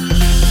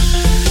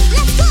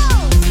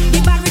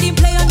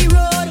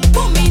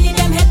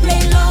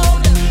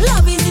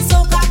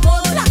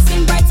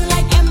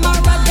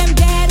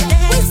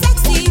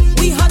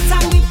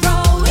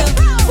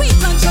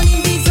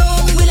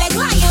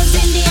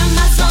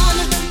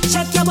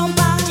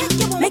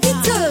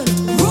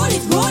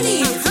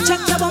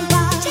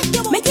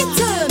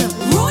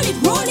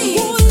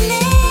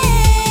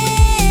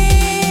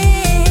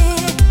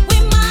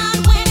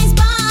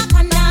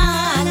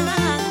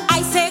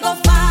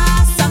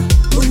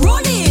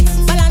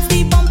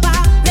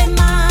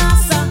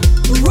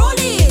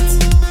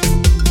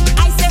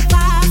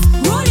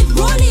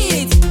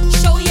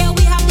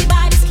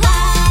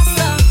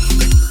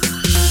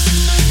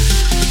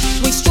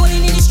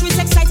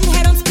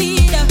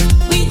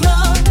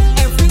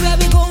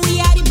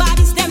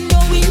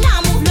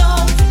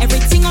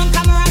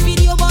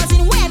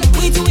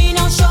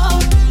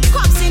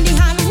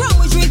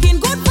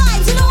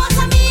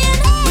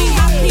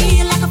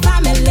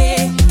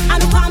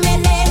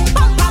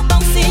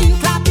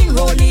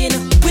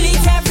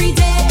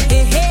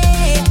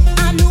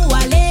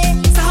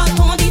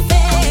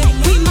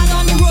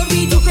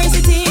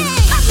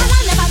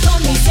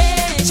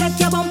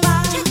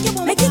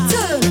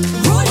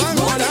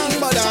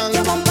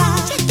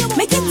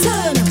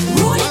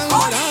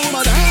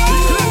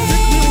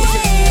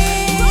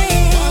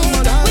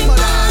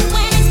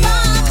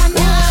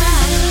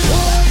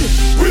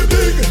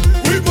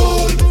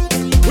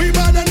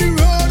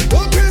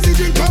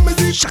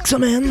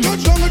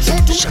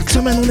 Chaque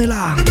semaine on est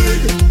là.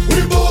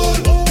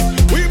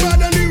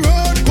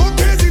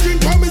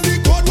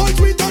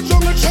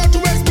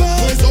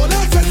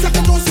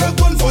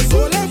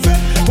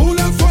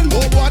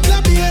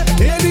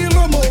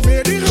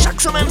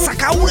 Chaque semaine ça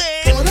caoule.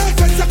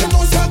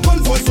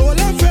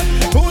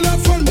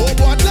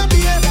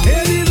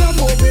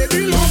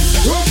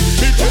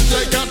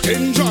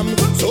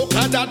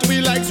 That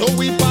we like, so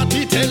we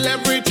party till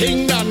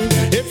everything done.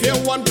 If you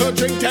want to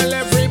drink, tell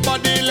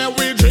everybody, let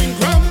we drink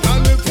rum.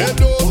 And if you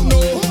don't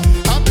know,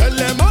 I tell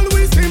them all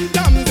we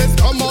symptoms. It's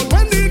come on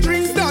when the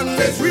drink's done.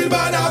 It's real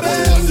bad,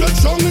 once you're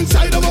strong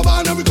inside of a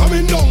bar, now we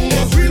coming down.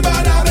 It's real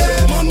bad,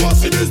 man,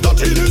 what's in this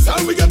dirtiness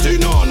and we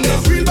getting on.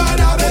 It's real bad,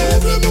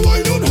 let me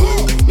wind on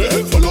her. The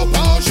head full of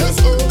power,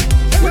 chest her.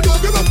 We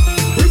don't give up,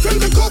 we fill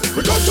the cup,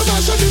 we got to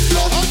mash on this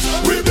block.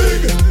 We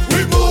big,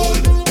 we bold,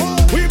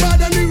 we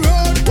bad on the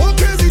road. What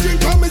crazy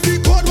drink from is the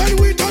code when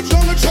we touch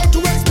down the truck to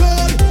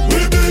explode.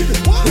 We big,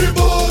 we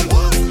bold,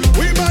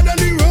 we bad on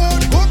the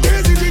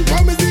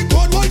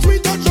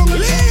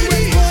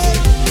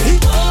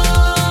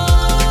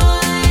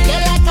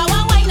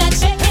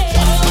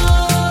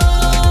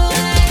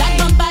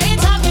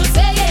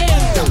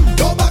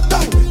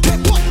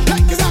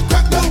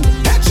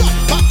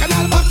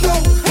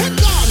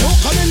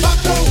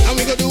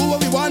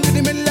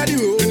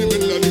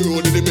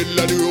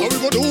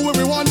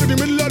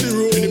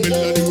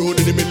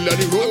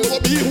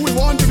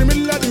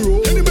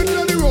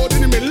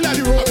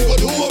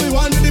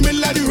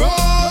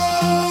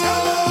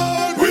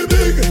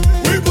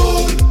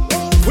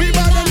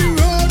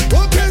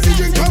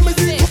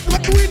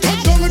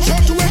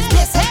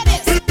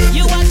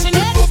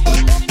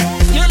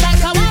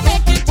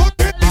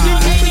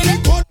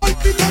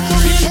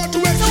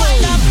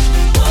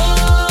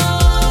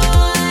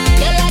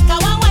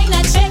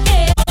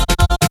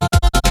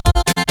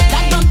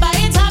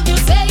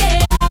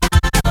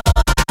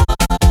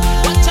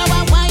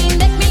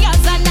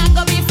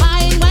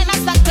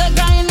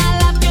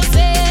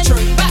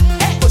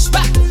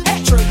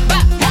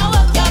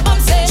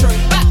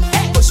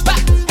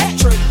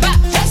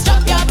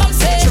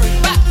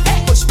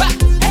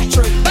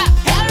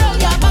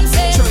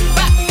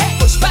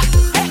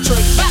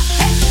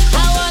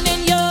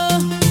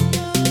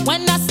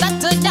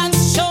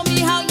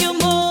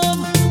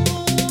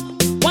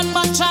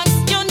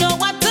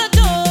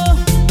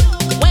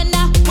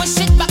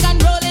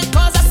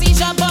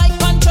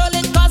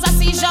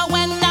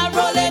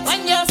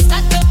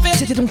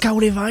KO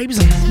les vibes.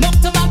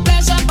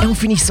 Et on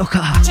finit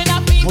Soca.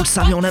 Vous le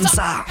savez, on aime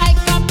ça.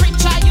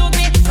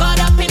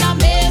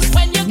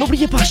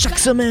 N'oubliez pas, chaque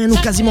semaine ou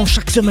quasiment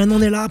chaque semaine,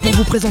 on est là pour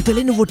vous présenter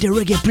les nouveautés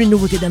reggae puis les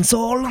nouveautés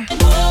dancehall.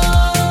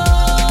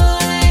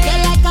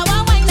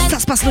 Ça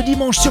se passe le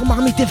dimanche sur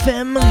Marmite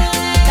FM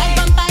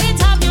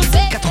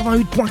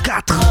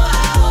 88.4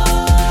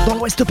 dans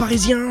l'ouest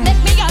parisien.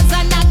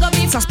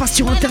 Ça se passe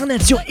sur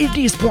internet sur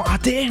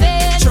edis.at.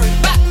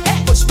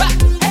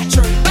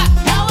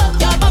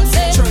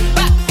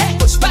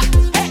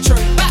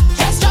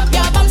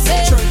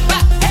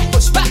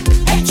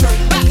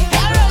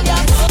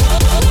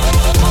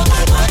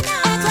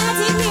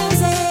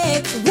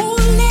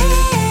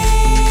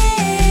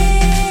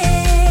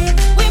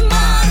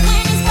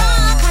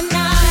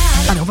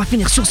 Allez, on va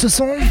finir sur ce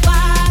son.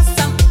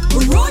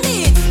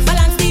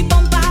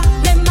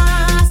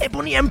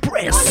 Ebony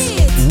Empress,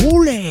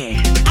 roulez.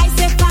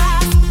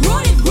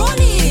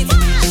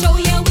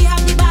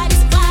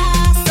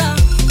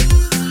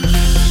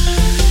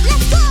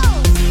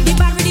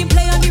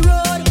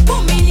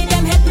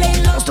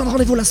 On se donne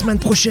rendez-vous la semaine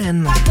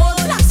prochaine,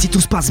 si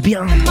tout se passe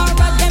bien.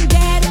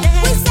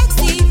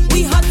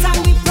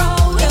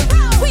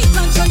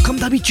 Comme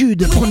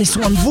d'habitude, prenez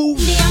soin de vous.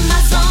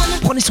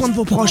 Prenez soin de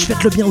vos proches,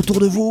 faites le bien autour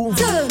de vous.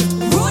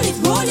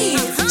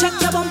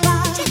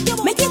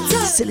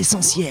 C'est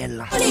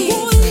l'essentiel.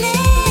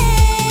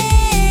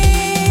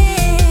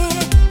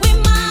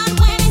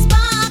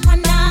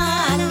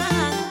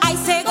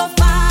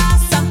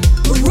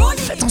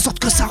 Faites en sorte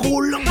que ça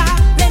roule.